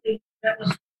 That was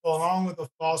along with the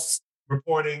false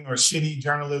reporting or shitty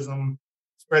journalism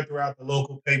spread throughout the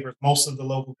local papers, most of the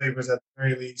local papers at the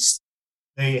very least,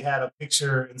 they had a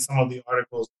picture in some of the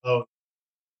articles of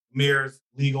Amir's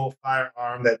legal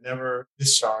firearm that never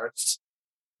discharged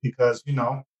because,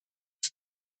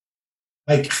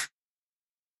 like,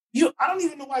 I don't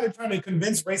even know why they're trying to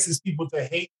convince racist people to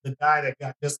hate the guy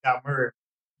that just got murdered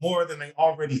more than they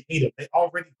already hate him. They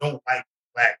already don't like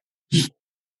black people.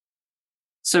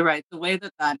 So, right, the way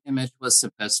that image was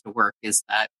supposed to work is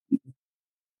that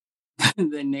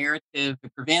the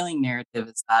prevailing narrative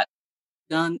is that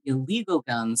illegal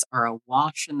guns are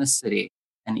awash in the city,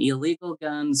 and illegal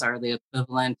guns are the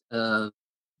equivalent of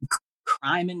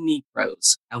crime and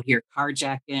Negroes out here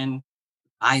carjacking,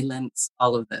 violence,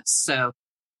 all of this. So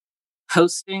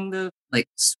spreading the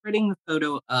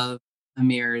photo of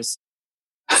Amir's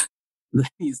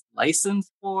that he's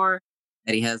licensed for,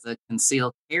 that he has a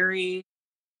concealed carry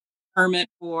permit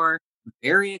for,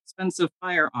 very expensive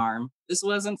firearm. This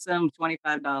wasn't some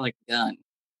 $25 gun.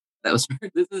 This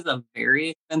is a very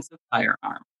expensive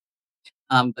firearm.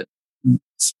 But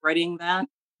spreading that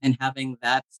and having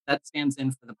that stands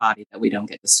in for the body that we don't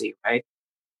get to see, right?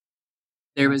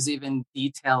 There was even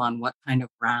detail on what kind of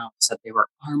rounds, that they were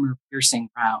armor-piercing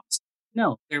rounds.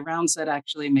 No, they're rounds that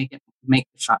actually make the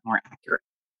shot more accurate.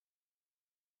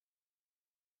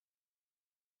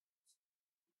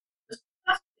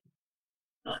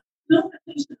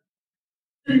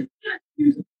 It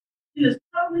is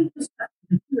totally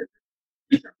disgusting.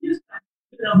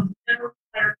 Never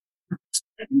fired.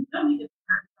 You don't need to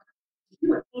fire.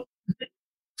 You are supposed to.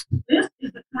 This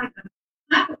is the kind of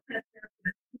lack of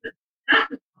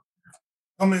transparency.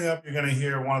 Coming up, you're going to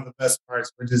hear one of the best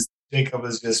parts where Jacob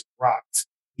is just rocked.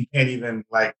 He can't even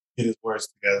get his words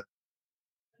together.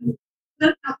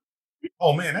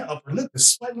 Oh man, that upper lip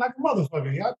is sweating like a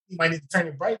motherfucker. You might need to turn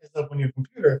your brightness up on your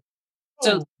computer.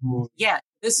 So, yeah,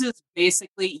 this is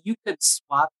basically, you could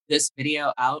swap this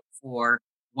video out for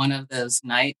one of those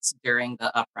nights during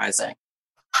the uprising.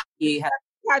 He had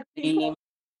pimples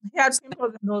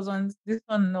in those ones. This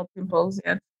one, no pimples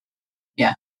yet.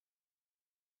 Yeah.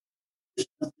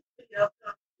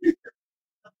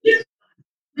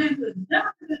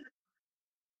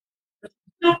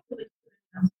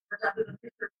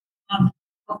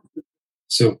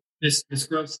 So, Ms.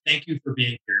 Gross, thank you for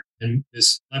being here. And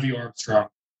Ms. Levy Armstrong,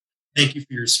 thank you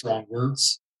for your strong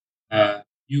words.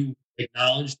 You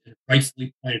acknowledged and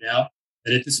rightfully pointed out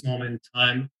that at this moment in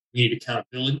time, we need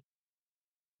accountability,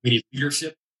 we need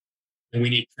leadership, and we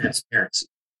need transparency.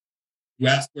 You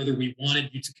asked whether we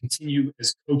wanted you to continue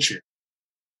as co-chair.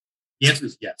 The answer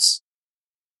is yes.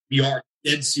 We are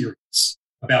dead serious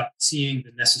about seeing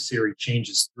the necessary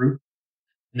changes through.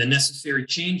 And the necessary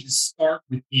changes start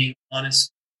with being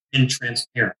honest and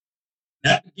transparent.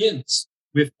 That begins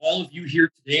with all of you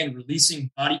here today and releasing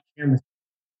body camera.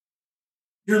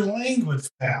 Your language,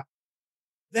 pal.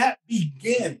 That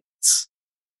begins.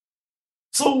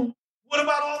 So what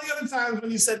about all the other times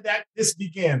when you said that this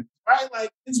begins? Right? Like,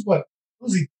 it's what?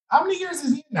 How many years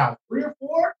is he in now? 3 or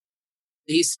 4?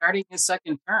 He's starting his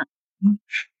second term.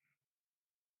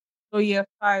 So year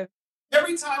 5.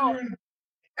 Every time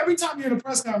you're in a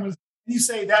press conference and you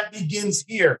say that begins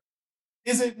here,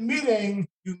 is admitting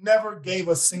you never gave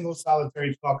a single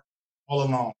solitary talk all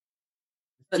along.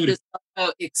 But this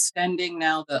also extending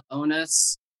now the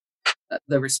onus,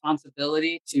 the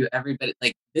responsibility to everybody.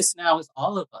 Like, this now is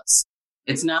all of us.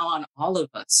 It's now on all of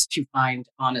us to find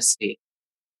honesty,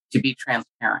 to be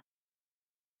transparent.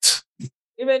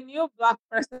 Even you, Black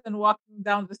person walking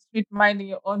down the street minding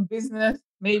your own business,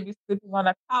 maybe sleeping on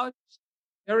a couch,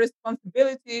 your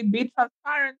responsibility, be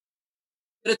transparent.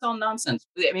 But it's all nonsense.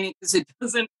 I mean, because it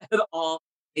doesn't at all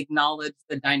acknowledge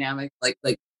the dynamic. Like,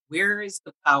 where is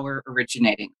the power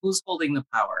originating? Who's holding the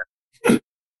power? Do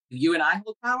you and I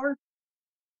hold power?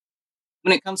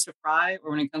 When it comes to Fry, or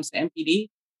when it comes to MPD,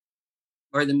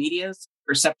 or the media's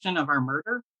perception of our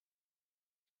murder?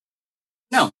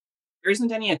 No, there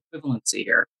isn't any equivalency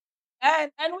here.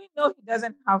 And we know he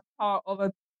doesn't have power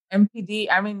over MPD.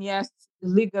 I mean, yes,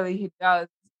 legally he does.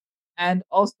 And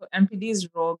also MPD's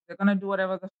rogue. They're gonna do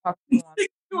whatever the fuck they want.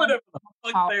 Do whatever the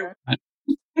fuck they want.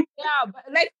 Yeah, but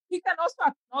like, he can also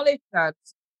acknowledge that.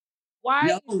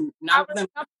 Why No, none of them.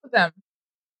 Up to them?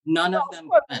 None of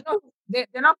them. No, they're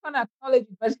not gonna acknowledge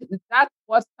it, but that's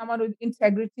what someone with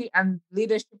integrity and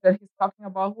leadership that he's talking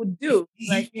about would do.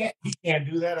 He can't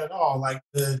do that at all. Like,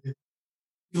 you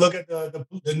look at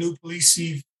the new police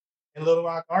chief in Little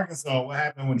Rock, Arkansas. What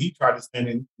happened when he tried to stand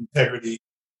in integrity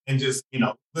and just,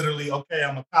 literally, okay,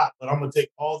 I'm a cop, but I'm going to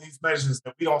take all these measures.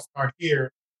 If we don't start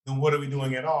here, then what are we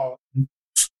doing at all?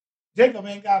 Jacob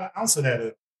ain't got an ounce of that in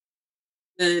him.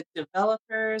 the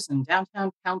developers and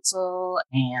downtown council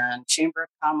and chamber of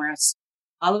commerce,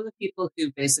 all of the people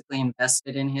who basically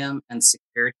invested in him and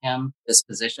secured him this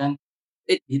position,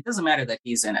 it doesn't matter that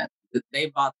he's in it. They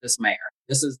bought this mayor.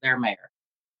 This is their mayor.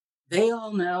 They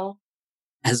all know,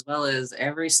 as well as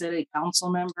every city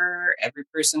council member, every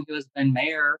person who has been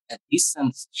mayor, at least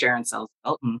since Sharon Sells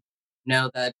Belton, know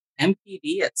that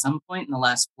MPD at some point in the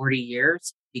last 40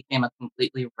 years became a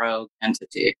completely rogue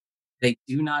entity. They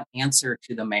do not answer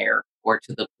to the mayor or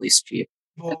to the police chief.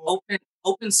 An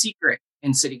open secret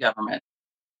in city government.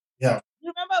 Yeah.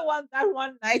 You remember that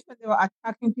one night when they were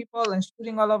attacking people and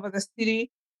shooting all over the city?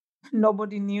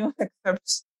 Nobody knew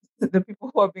except the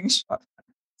people who were being shot.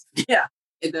 Yeah.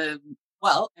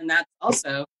 And that's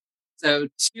also, so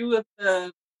two of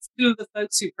the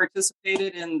folks who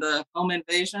participated in the home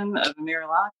invasion of Amir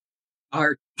Locke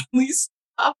are police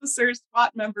officers,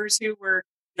 SWAT members who were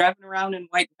driving around in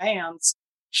white vans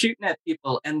shooting at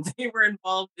people, and they were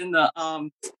involved in the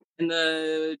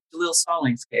Jaleel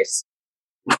Stallings case,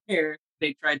 where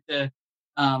they tried to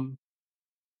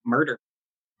murder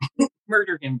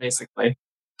him, basically.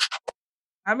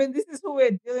 I mean, this is who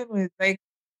we're dealing with. Like,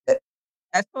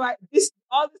 that's why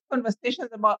all these conversations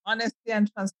about honesty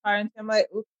and transparency, I'm like,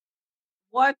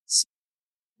 what?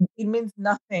 It means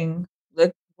nothing.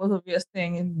 Like both of you are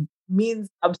saying, it means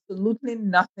absolutely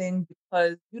nothing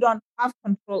because you don't have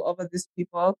control over these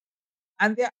people,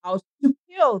 and they're out to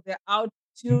kill. They're out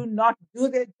to not do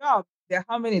their job. They're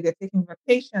how many? They're taking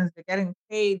vacations. They're getting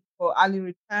paid for early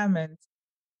retirement.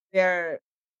 They're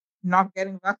not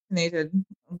getting vaccinated.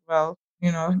 Well,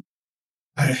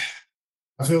 I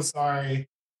feel sorry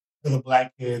for the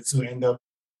Black kids who end up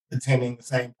attending the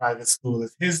same private school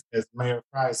as Mayor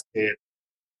Fry's kid,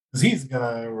 because he's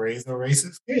gonna raise a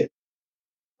racist kid.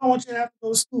 I want you to have to go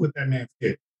to school with that man's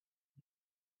kid.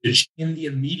 In the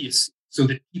immediacy, so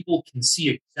that people can see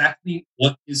exactly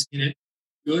what is in it,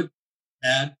 good,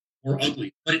 bad, or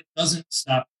ugly. But it doesn't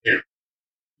stop there.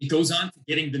 It goes on to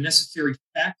getting the necessary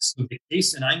facts of the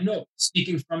case, and I know,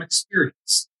 speaking from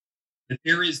experience, that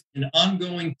there is an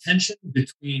ongoing tension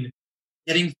between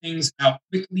getting things out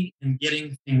quickly and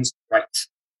getting things right.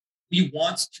 We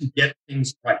want to get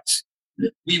things right.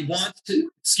 We want to,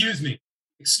 excuse me.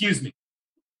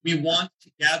 We want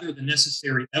to gather the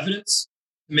necessary evidence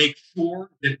to make sure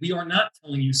that we are not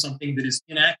telling you something that is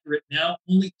inaccurate now,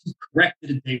 only to correct it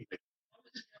a day later.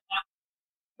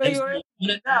 But you already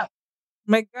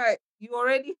my guy, you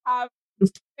already have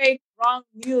fake wrong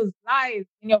news live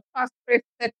in your first press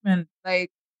statement. Like,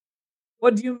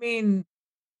 what do you mean?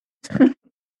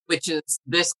 Which is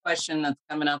this question that's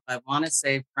coming up, I want to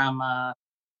say from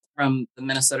the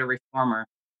Minnesota Reformer,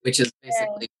 which is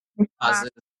basically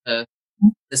causes the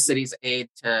city's aid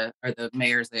to, or the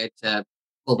mayor's aid to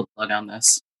pull the plug on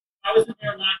this. I was in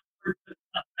there last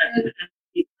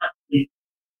week.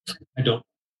 I don't.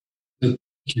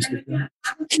 He turned around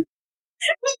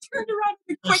with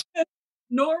the quickness.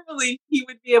 Normally, he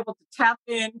would be able to tap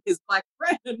in his Black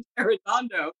friend,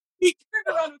 Arredondo. He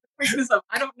turned around with the quickness of,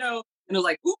 I don't know, and it was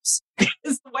like, oops,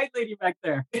 it's the white lady back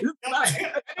there.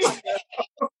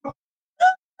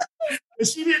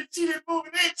 She didn't move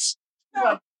an inch.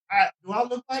 Like, do I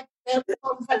look like that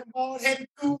motherfucking bald-headed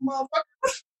cool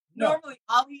motherfucker? Normally,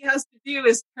 all he has to do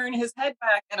is turn his head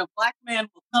back, and a black man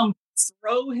will come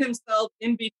throw himself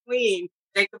in between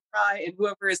Jacob Fry and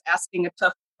whoever is asking a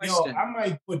tough question. I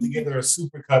might put together a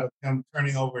supercut of him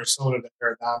turning over his shoulder to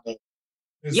Arredondo.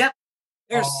 Yep,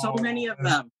 there's so many of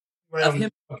them. Right of him.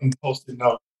 Fucking Post-it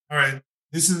note. All right,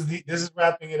 this is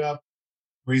wrapping it up.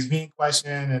 Where he's being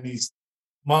questioned and he's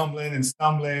mumbling and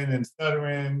stumbling and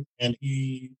stuttering, and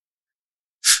he,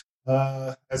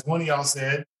 as one of y'all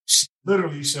said,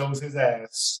 literally shows his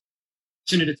ass.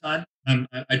 Question at a time.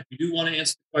 We do want to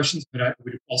answer the questions, but I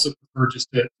would also prefer just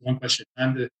one question at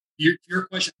a time. Your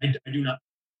question, I do not.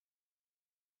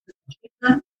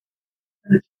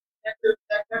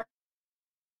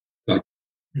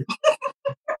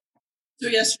 So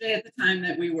yesterday, at the time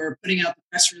that we were putting out the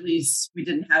press release, we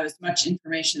didn't have as much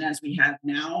information as we have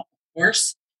now, of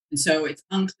course. And so it's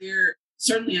unclear,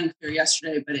 certainly unclear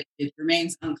yesterday, but it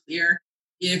remains unclear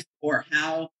if or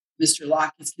how Mr.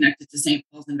 Locke is connected to St.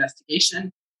 Paul's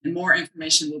investigation. And more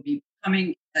information will be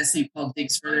coming as St. Paul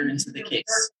digs further into the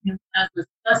case. As a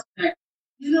suspect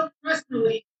in a press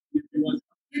release, if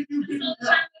you give no.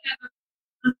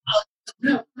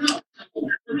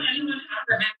 Anyone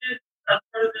apprehended as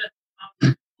part of this?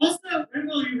 Also, when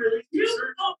will you release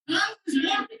your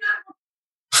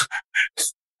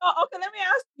Oh, okay, let me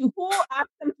ask you, who asked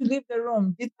them to leave the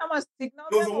room? Did someone signal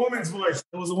them? It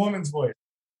was a woman's voice.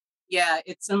 Yeah,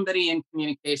 it's somebody in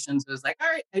communications who was like, all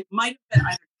right, it might have been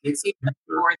either Casey or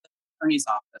the attorney's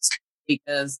office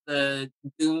because the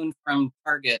goon from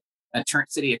Target,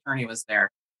 city attorney, was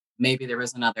there. Maybe there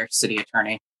was another city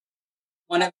attorney.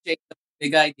 One of Jacob's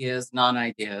big ideas,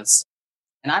 non-ideas,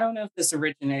 and I don't know if this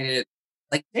originated,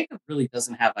 like Jacob really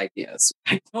doesn't have ideas.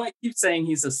 I know I keep saying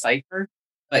he's a cipher,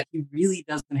 but he really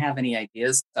doesn't have any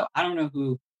ideas. So I don't know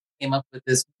who came up with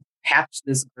this, hatched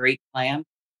this great plan,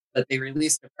 but they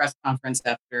released a press conference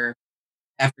after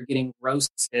getting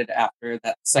roasted after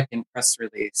that second press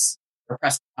release, or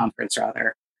press conference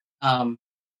rather.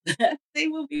 They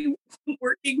will be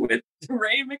working with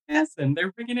Ray McKesson.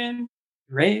 They're bringing in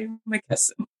Ray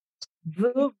McKesson.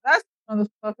 Drew, that's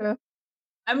motherfucker.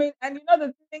 I mean, and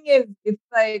the thing is, it's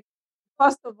like,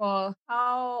 first of all,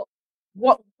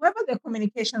 whoever the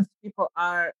communications people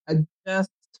are just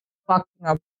fucking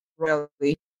up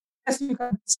royally. Yes, you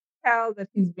can tell that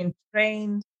he's been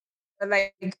trained, but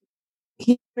like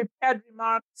his prepared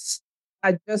remarks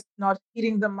are just not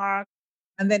hitting the mark.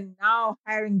 And then now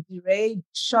hiring DeRay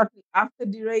shortly after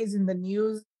DeRay is in the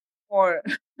news for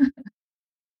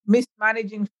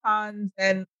mismanaging funds.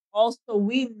 And also,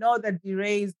 we know that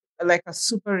DeRay is like a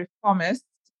super reformist.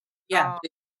 Yeah,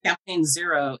 Campaign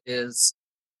Zero is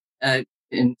an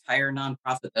entire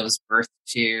nonprofit that was birthed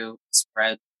to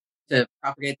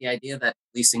propagate the idea that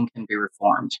policing can be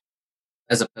reformed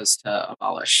as opposed to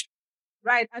abolished.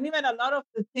 Right. And even a lot of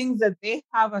the things that they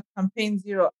have at Campaign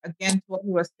Zero, again, to what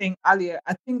we were saying earlier,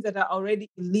 are things that are already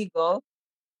illegal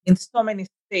in so many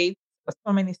states or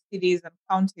so many cities and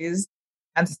counties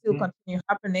and still continue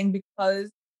happening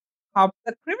because cops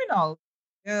are criminals.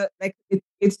 Like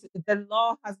it's the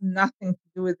law has nothing to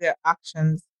do with their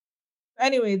actions.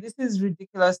 Anyway, this is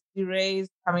ridiculous. DeRay is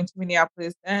coming to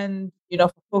Minneapolis, and for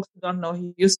folks who don't know,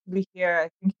 he used to be here. I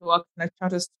think he worked in a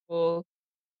charter school,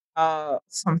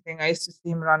 something. I used to see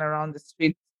him run around the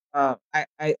streets. I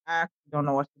actually don't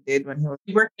know what he did when he was.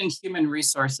 He worked in human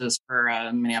resources for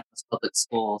Minneapolis Public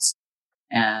Schools,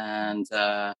 and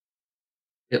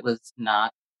it was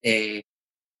not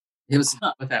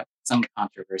without some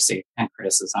controversy and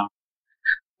criticism.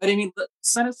 But I mean,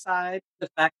 set aside the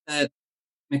fact that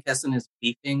McKesson is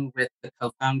beefing with the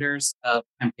co-founders of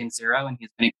Campaign Zero, and he's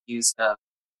been accused of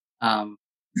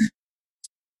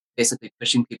basically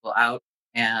pushing people out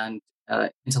and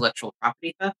intellectual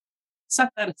property theft.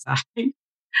 Set that aside.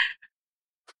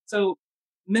 So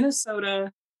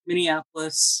Minnesota,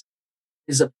 Minneapolis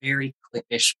is a very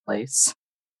cliquish place.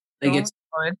 Like it's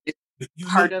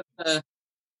part of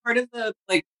the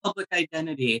like public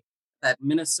identity that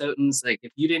Minnesotans, like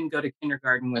if you didn't go to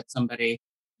kindergarten with somebody,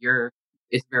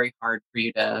 it's very hard for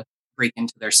you to break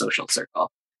into their social circle.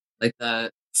 Like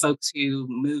the folks who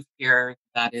move here,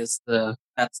 that's the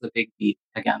big beat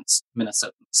against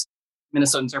Minnesotans.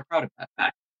 Minnesotans are proud of that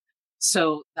fact.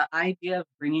 So the idea of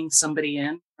bringing somebody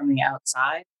in from the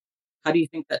outside, how do you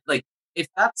think that, like, if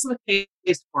that's the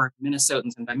case for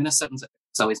Minnesotans, and by Minnesotans,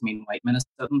 it's always mean white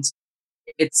Minnesotans,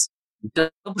 it's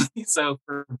doubly so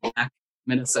for Black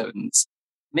Minnesotans.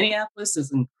 Minneapolis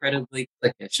is incredibly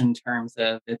cliquish in terms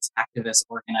of its activist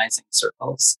organizing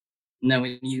circles. And then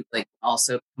when you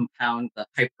also compound the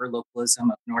hyper-localism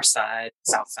of North Side,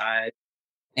 South Side,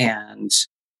 and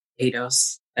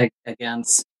ADOS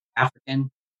against African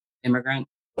immigrant,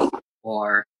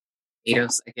 or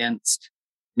ADOS against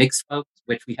mixed folks,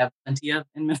 which we have plenty of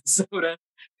in Minnesota,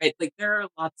 right? Like there are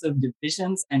lots of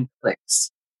divisions and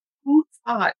cliques. Who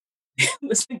thought it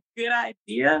was a good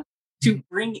idea to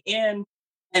bring in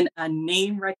a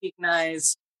name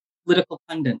recognized political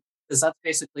pundit? Because that's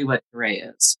basically what DeRay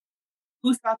is.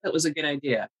 Who thought that was a good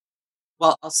idea?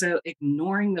 While also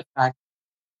ignoring the fact,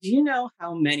 do you know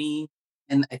how many,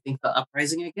 and I think the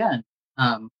uprising again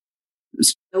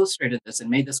illustrated this and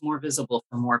made this more visible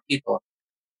for more people.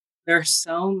 There are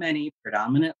so many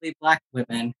predominantly Black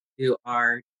women who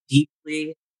are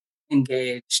deeply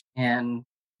engaged in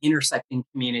intersecting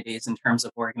communities in terms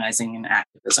of organizing and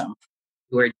activism,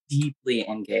 who are deeply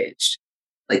engaged.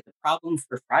 Like the problem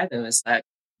for Frye, though, is that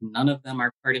none of them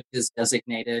are part of his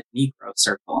designated Negro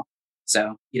circle.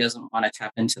 So he doesn't want to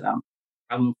tap into them.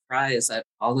 The problem for Frye is that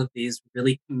all of these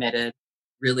really committed,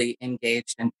 really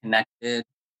engaged and connected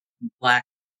Black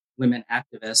women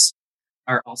activists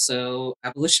are also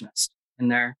abolitionists in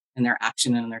their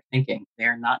action and in their thinking. They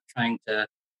are not trying to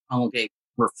promulgate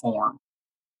reform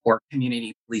or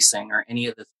community policing or any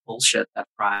of this bullshit that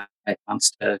Frye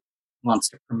wants to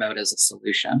promote as a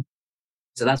solution.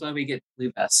 So that's why we get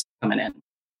Blue Vest coming in.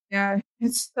 Yeah,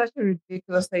 it's such a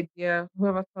ridiculous idea.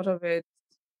 Whoever thought of it,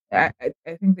 I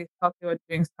think they thought they were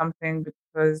doing something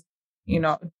because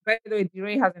By the way,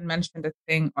 DeRay hasn't mentioned a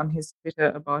thing on his Twitter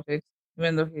about it,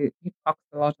 even though he talks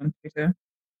a lot on Twitter.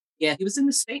 Yeah, he was in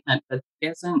the statement, but he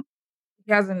hasn't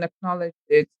acknowledged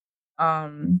it.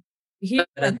 He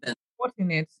was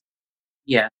supporting it.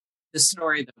 Yeah, the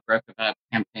story that broke about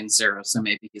Campaign Zero, so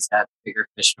maybe he's got bigger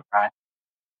fish to fry.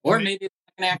 Or maybe it's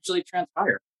not going to actually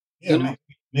transpire. Yeah,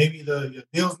 maybe the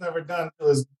deal's never done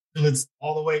till it's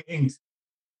all the way inked.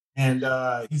 And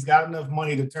he's got enough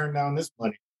money to turn down this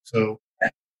money. So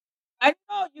I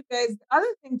know, you guys. The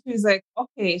other thing too is like,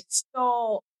 okay,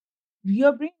 so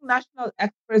you're bringing national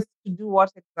experts to do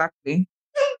what exactly?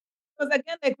 Because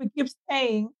again, like we keep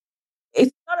saying,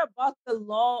 it's not about the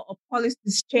law or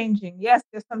policies changing. Yes,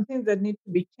 there's some things that need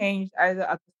to be changed either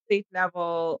at the state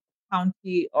level,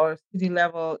 county, or city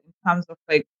level in terms of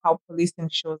like how policing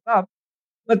shows up.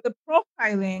 But the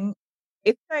profiling,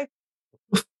 it's like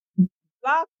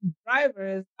Black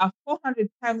drivers are 400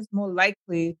 times more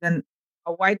likely than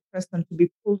a white person to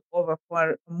be pulled over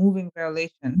for a moving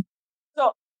violation.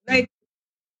 So, like,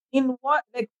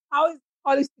 how is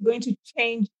policy going to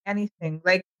change anything?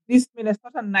 Like, this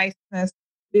Minnesota niceness,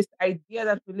 this idea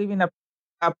that we live in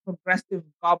a progressive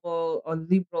bubble or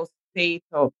liberal state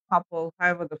or couple,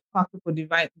 however the fuck people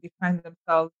define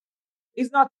themselves,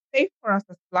 is not safe for us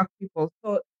as Black people.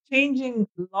 So, changing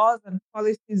laws and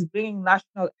policies, bringing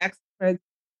national experts,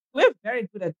 we're very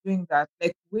good at doing that.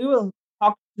 Like, we will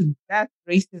talk to death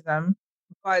racism,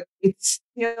 but it's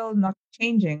still not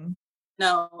changing.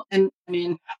 No, and I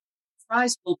mean,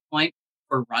 Frye's whole point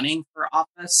for running for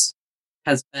office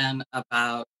has been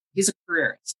about, he's a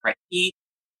careerist, right? He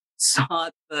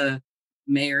sought the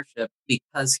mayorship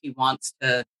because he wants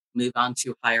to move on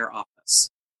to higher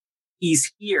office.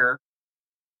 He's here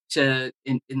in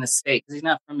the state, because he's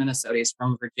not from Minnesota, he's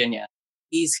from Virginia.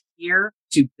 He's here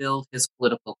to build his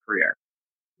political career.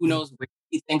 Who knows where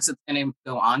he thinks it's going to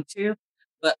go on to?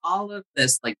 But all of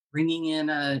this, like bringing in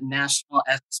a national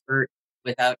expert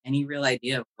without any real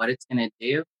idea of what it's going to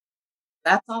do,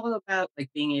 that's all about like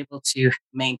being able to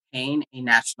maintain a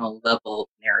national level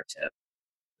narrative.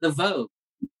 The Vogue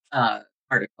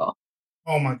article.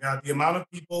 Oh my God, the amount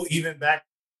of people, even back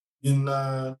in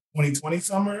 2020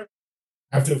 summer,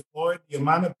 after Floyd, the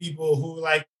amount of people who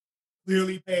like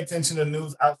clearly pay attention to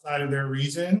news outside of their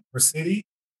region or city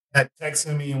that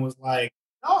texted me and was like,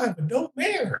 "Y'all have a dope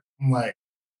mayor." I'm like,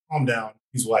 calm down.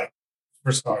 He's white,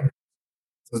 for starters.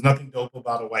 So there's nothing dope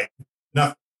about a white.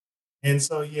 Nothing. And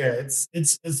so yeah, it's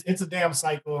a damn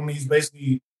cycle. I mean, he's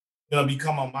basically gonna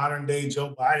become a modern day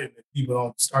Joe Biden if people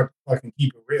don't start to fucking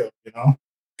keep it real, you know?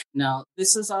 No,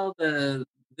 this is all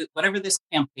whatever this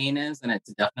campaign is, and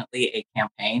it's definitely a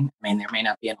campaign. I mean, there may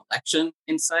not be an election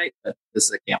in sight, but this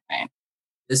is a campaign.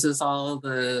 This is all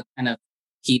the kind of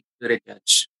Pete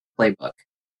Buttigieg playbook,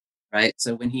 right?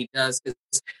 So when he does,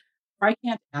 Frye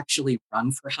can't actually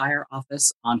run for higher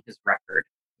office on his record.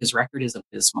 His record is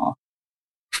abysmal.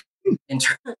 In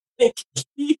terms, like,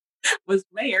 he was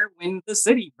mayor when the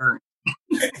city burned.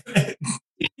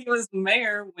 He was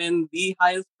mayor when the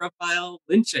highest profile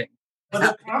lynching.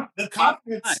 But the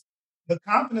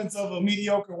confidence of a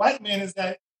mediocre white man is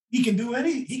that he can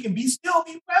still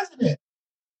be president.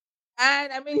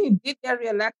 And I mean, he did get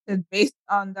reelected based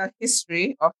on the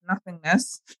history of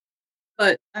nothingness.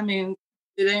 But I mean,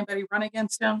 did anybody run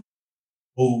against him?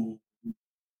 Oh,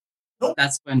 nope.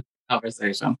 That's when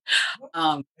conversation.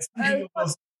 Speaking of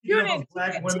those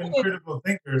Black women critical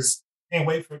thinkers, can't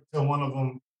wait till one of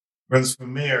them runs for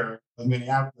mayor of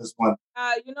Minneapolis one.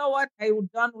 You know what? I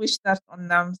don't wish that on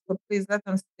them. So please let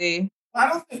them stay.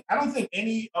 I don't think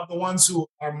any of the ones who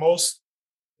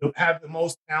have the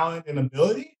most talent and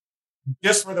ability,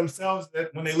 just for themselves,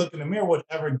 that when they look in the mirror would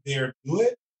ever dare do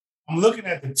it. I'm looking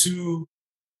at the two,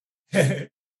 the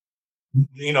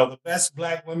best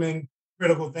Black women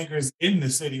critical thinkers in the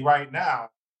city right now,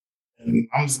 and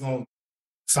I'm just gonna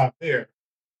stop there.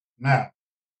 Now,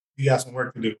 you got some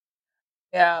work to do.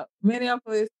 Yeah,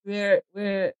 Minneapolis, we're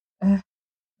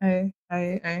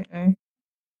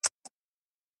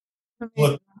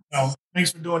Look,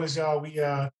 thanks for doing this, y'all. We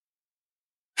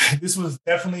this was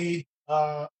definitely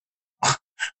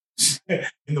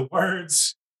in the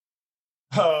words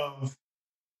of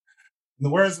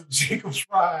Jacob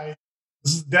Frye,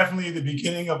 this is definitely the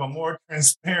beginning of a more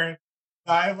transparent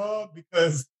dialogue,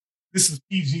 because this is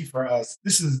PG for us.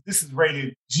 This is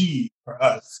rated G for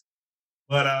us.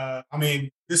 But I mean,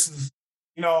 this is,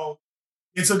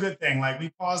 it's a good thing. Like,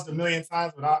 we paused a million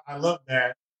times, but I love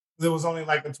that. It was only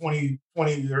like a 20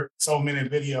 or so minute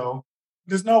video.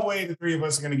 There's no way the three of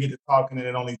us are going to get to talking and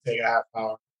it only take a half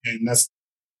hour. And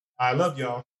I love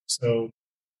y'all. So,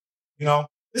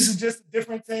 this is just a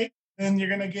different take than you're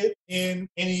gonna get in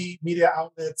any media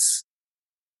outlets.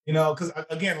 You know, because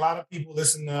again, a lot of people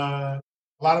a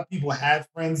lot of people had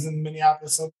friends in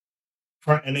Minneapolis,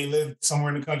 and they live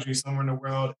somewhere in the country, somewhere in the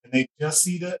world, and they just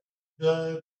see the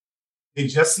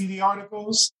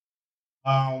articles.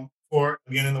 For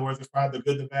again, in the words of Fry, the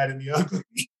good, the bad, and the ugly.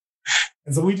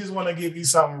 And so we just want to give you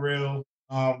something real.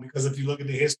 Because if you look at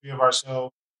the history of our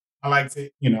show, I like to,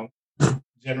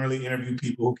 generally interview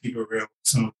people who keep it real.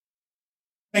 So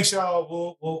thanks,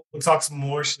 y'all. We'll talk some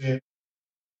more shit.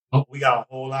 We got a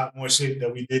whole lot more shit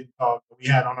that we didn't talk, that we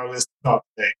had on our list to talk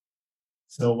today.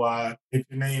 So if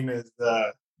your name is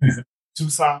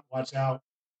Tucson, watch out.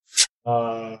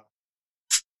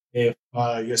 If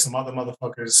you're some other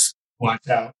motherfuckers, watch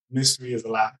out. Mystery is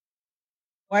alive.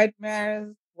 White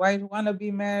mayors, white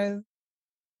wannabe mayors,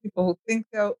 people who think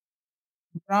they're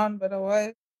brown but are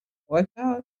white. Watch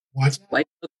out. Watch out. White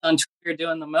folks on Twitter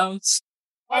doing the most.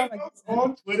 White folks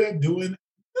on Twitter doing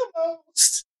the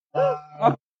most.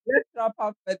 Let's wrap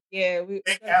up, but yeah.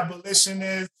 Big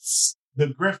abolitionists, the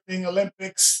grifting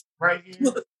Olympics right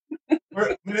here.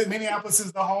 Minneapolis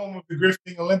is the home of the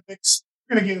grifting Olympics.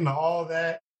 We're going to get into all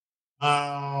that.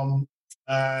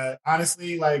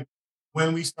 Honestly, like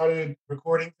when we started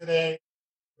recording today,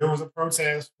 there was a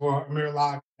protest for Amir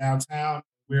Locke downtown.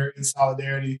 We're in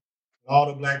solidarity with all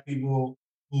the Black people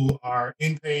who are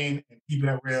in pain and keeping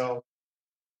it real.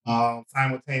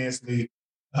 Simultaneously,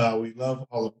 we love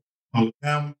all of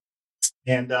them.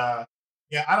 And I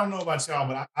don't know about y'all,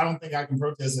 but I don't think I can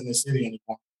protest in this city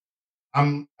anymore.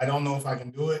 I don't know if I can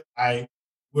do it.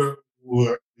 We're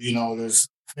there's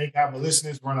fake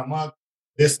abolitionists running amok,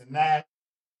 this and that.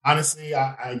 Honestly,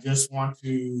 I just want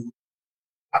to.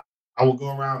 I will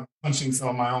go around punching some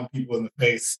of my own people in the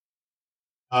face,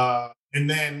 and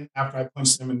then after I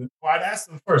punch them I'd ask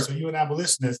them first, "Are you an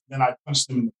abolitionist?" Then I'd punch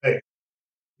them in the face,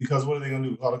 because what are they going to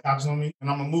do? Call the cops on me? And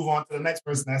I'm going to move on to the next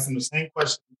person, ask them the same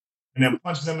question, and then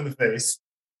punch them in the face,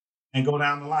 and go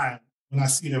down the line when I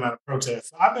see them at a protest.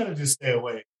 So I better just stay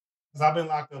away, because I've been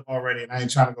locked up already, and I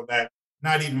ain't trying to go back.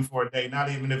 Not even for a day. Not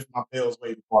even if my bail's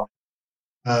waiting for me.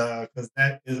 Because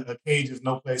a cage is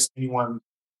no place anyone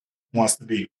wants to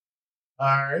be. All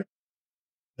right.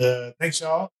 Thanks,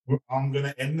 y'all. I'm going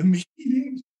to end the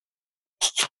meeting.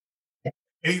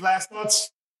 Any last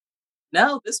thoughts?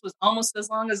 No, this was almost as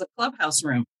long as a clubhouse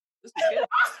room. This was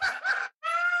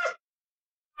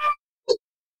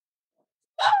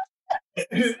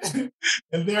good.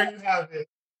 And there you have it.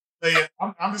 So yeah,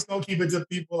 I'm just going to keep it to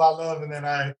people I love, and then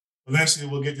I eventually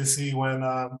will get to see when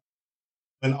all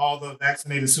the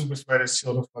vaccinated super spreaders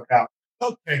chill the fuck out.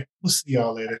 Okay, we'll see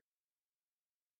y'all later.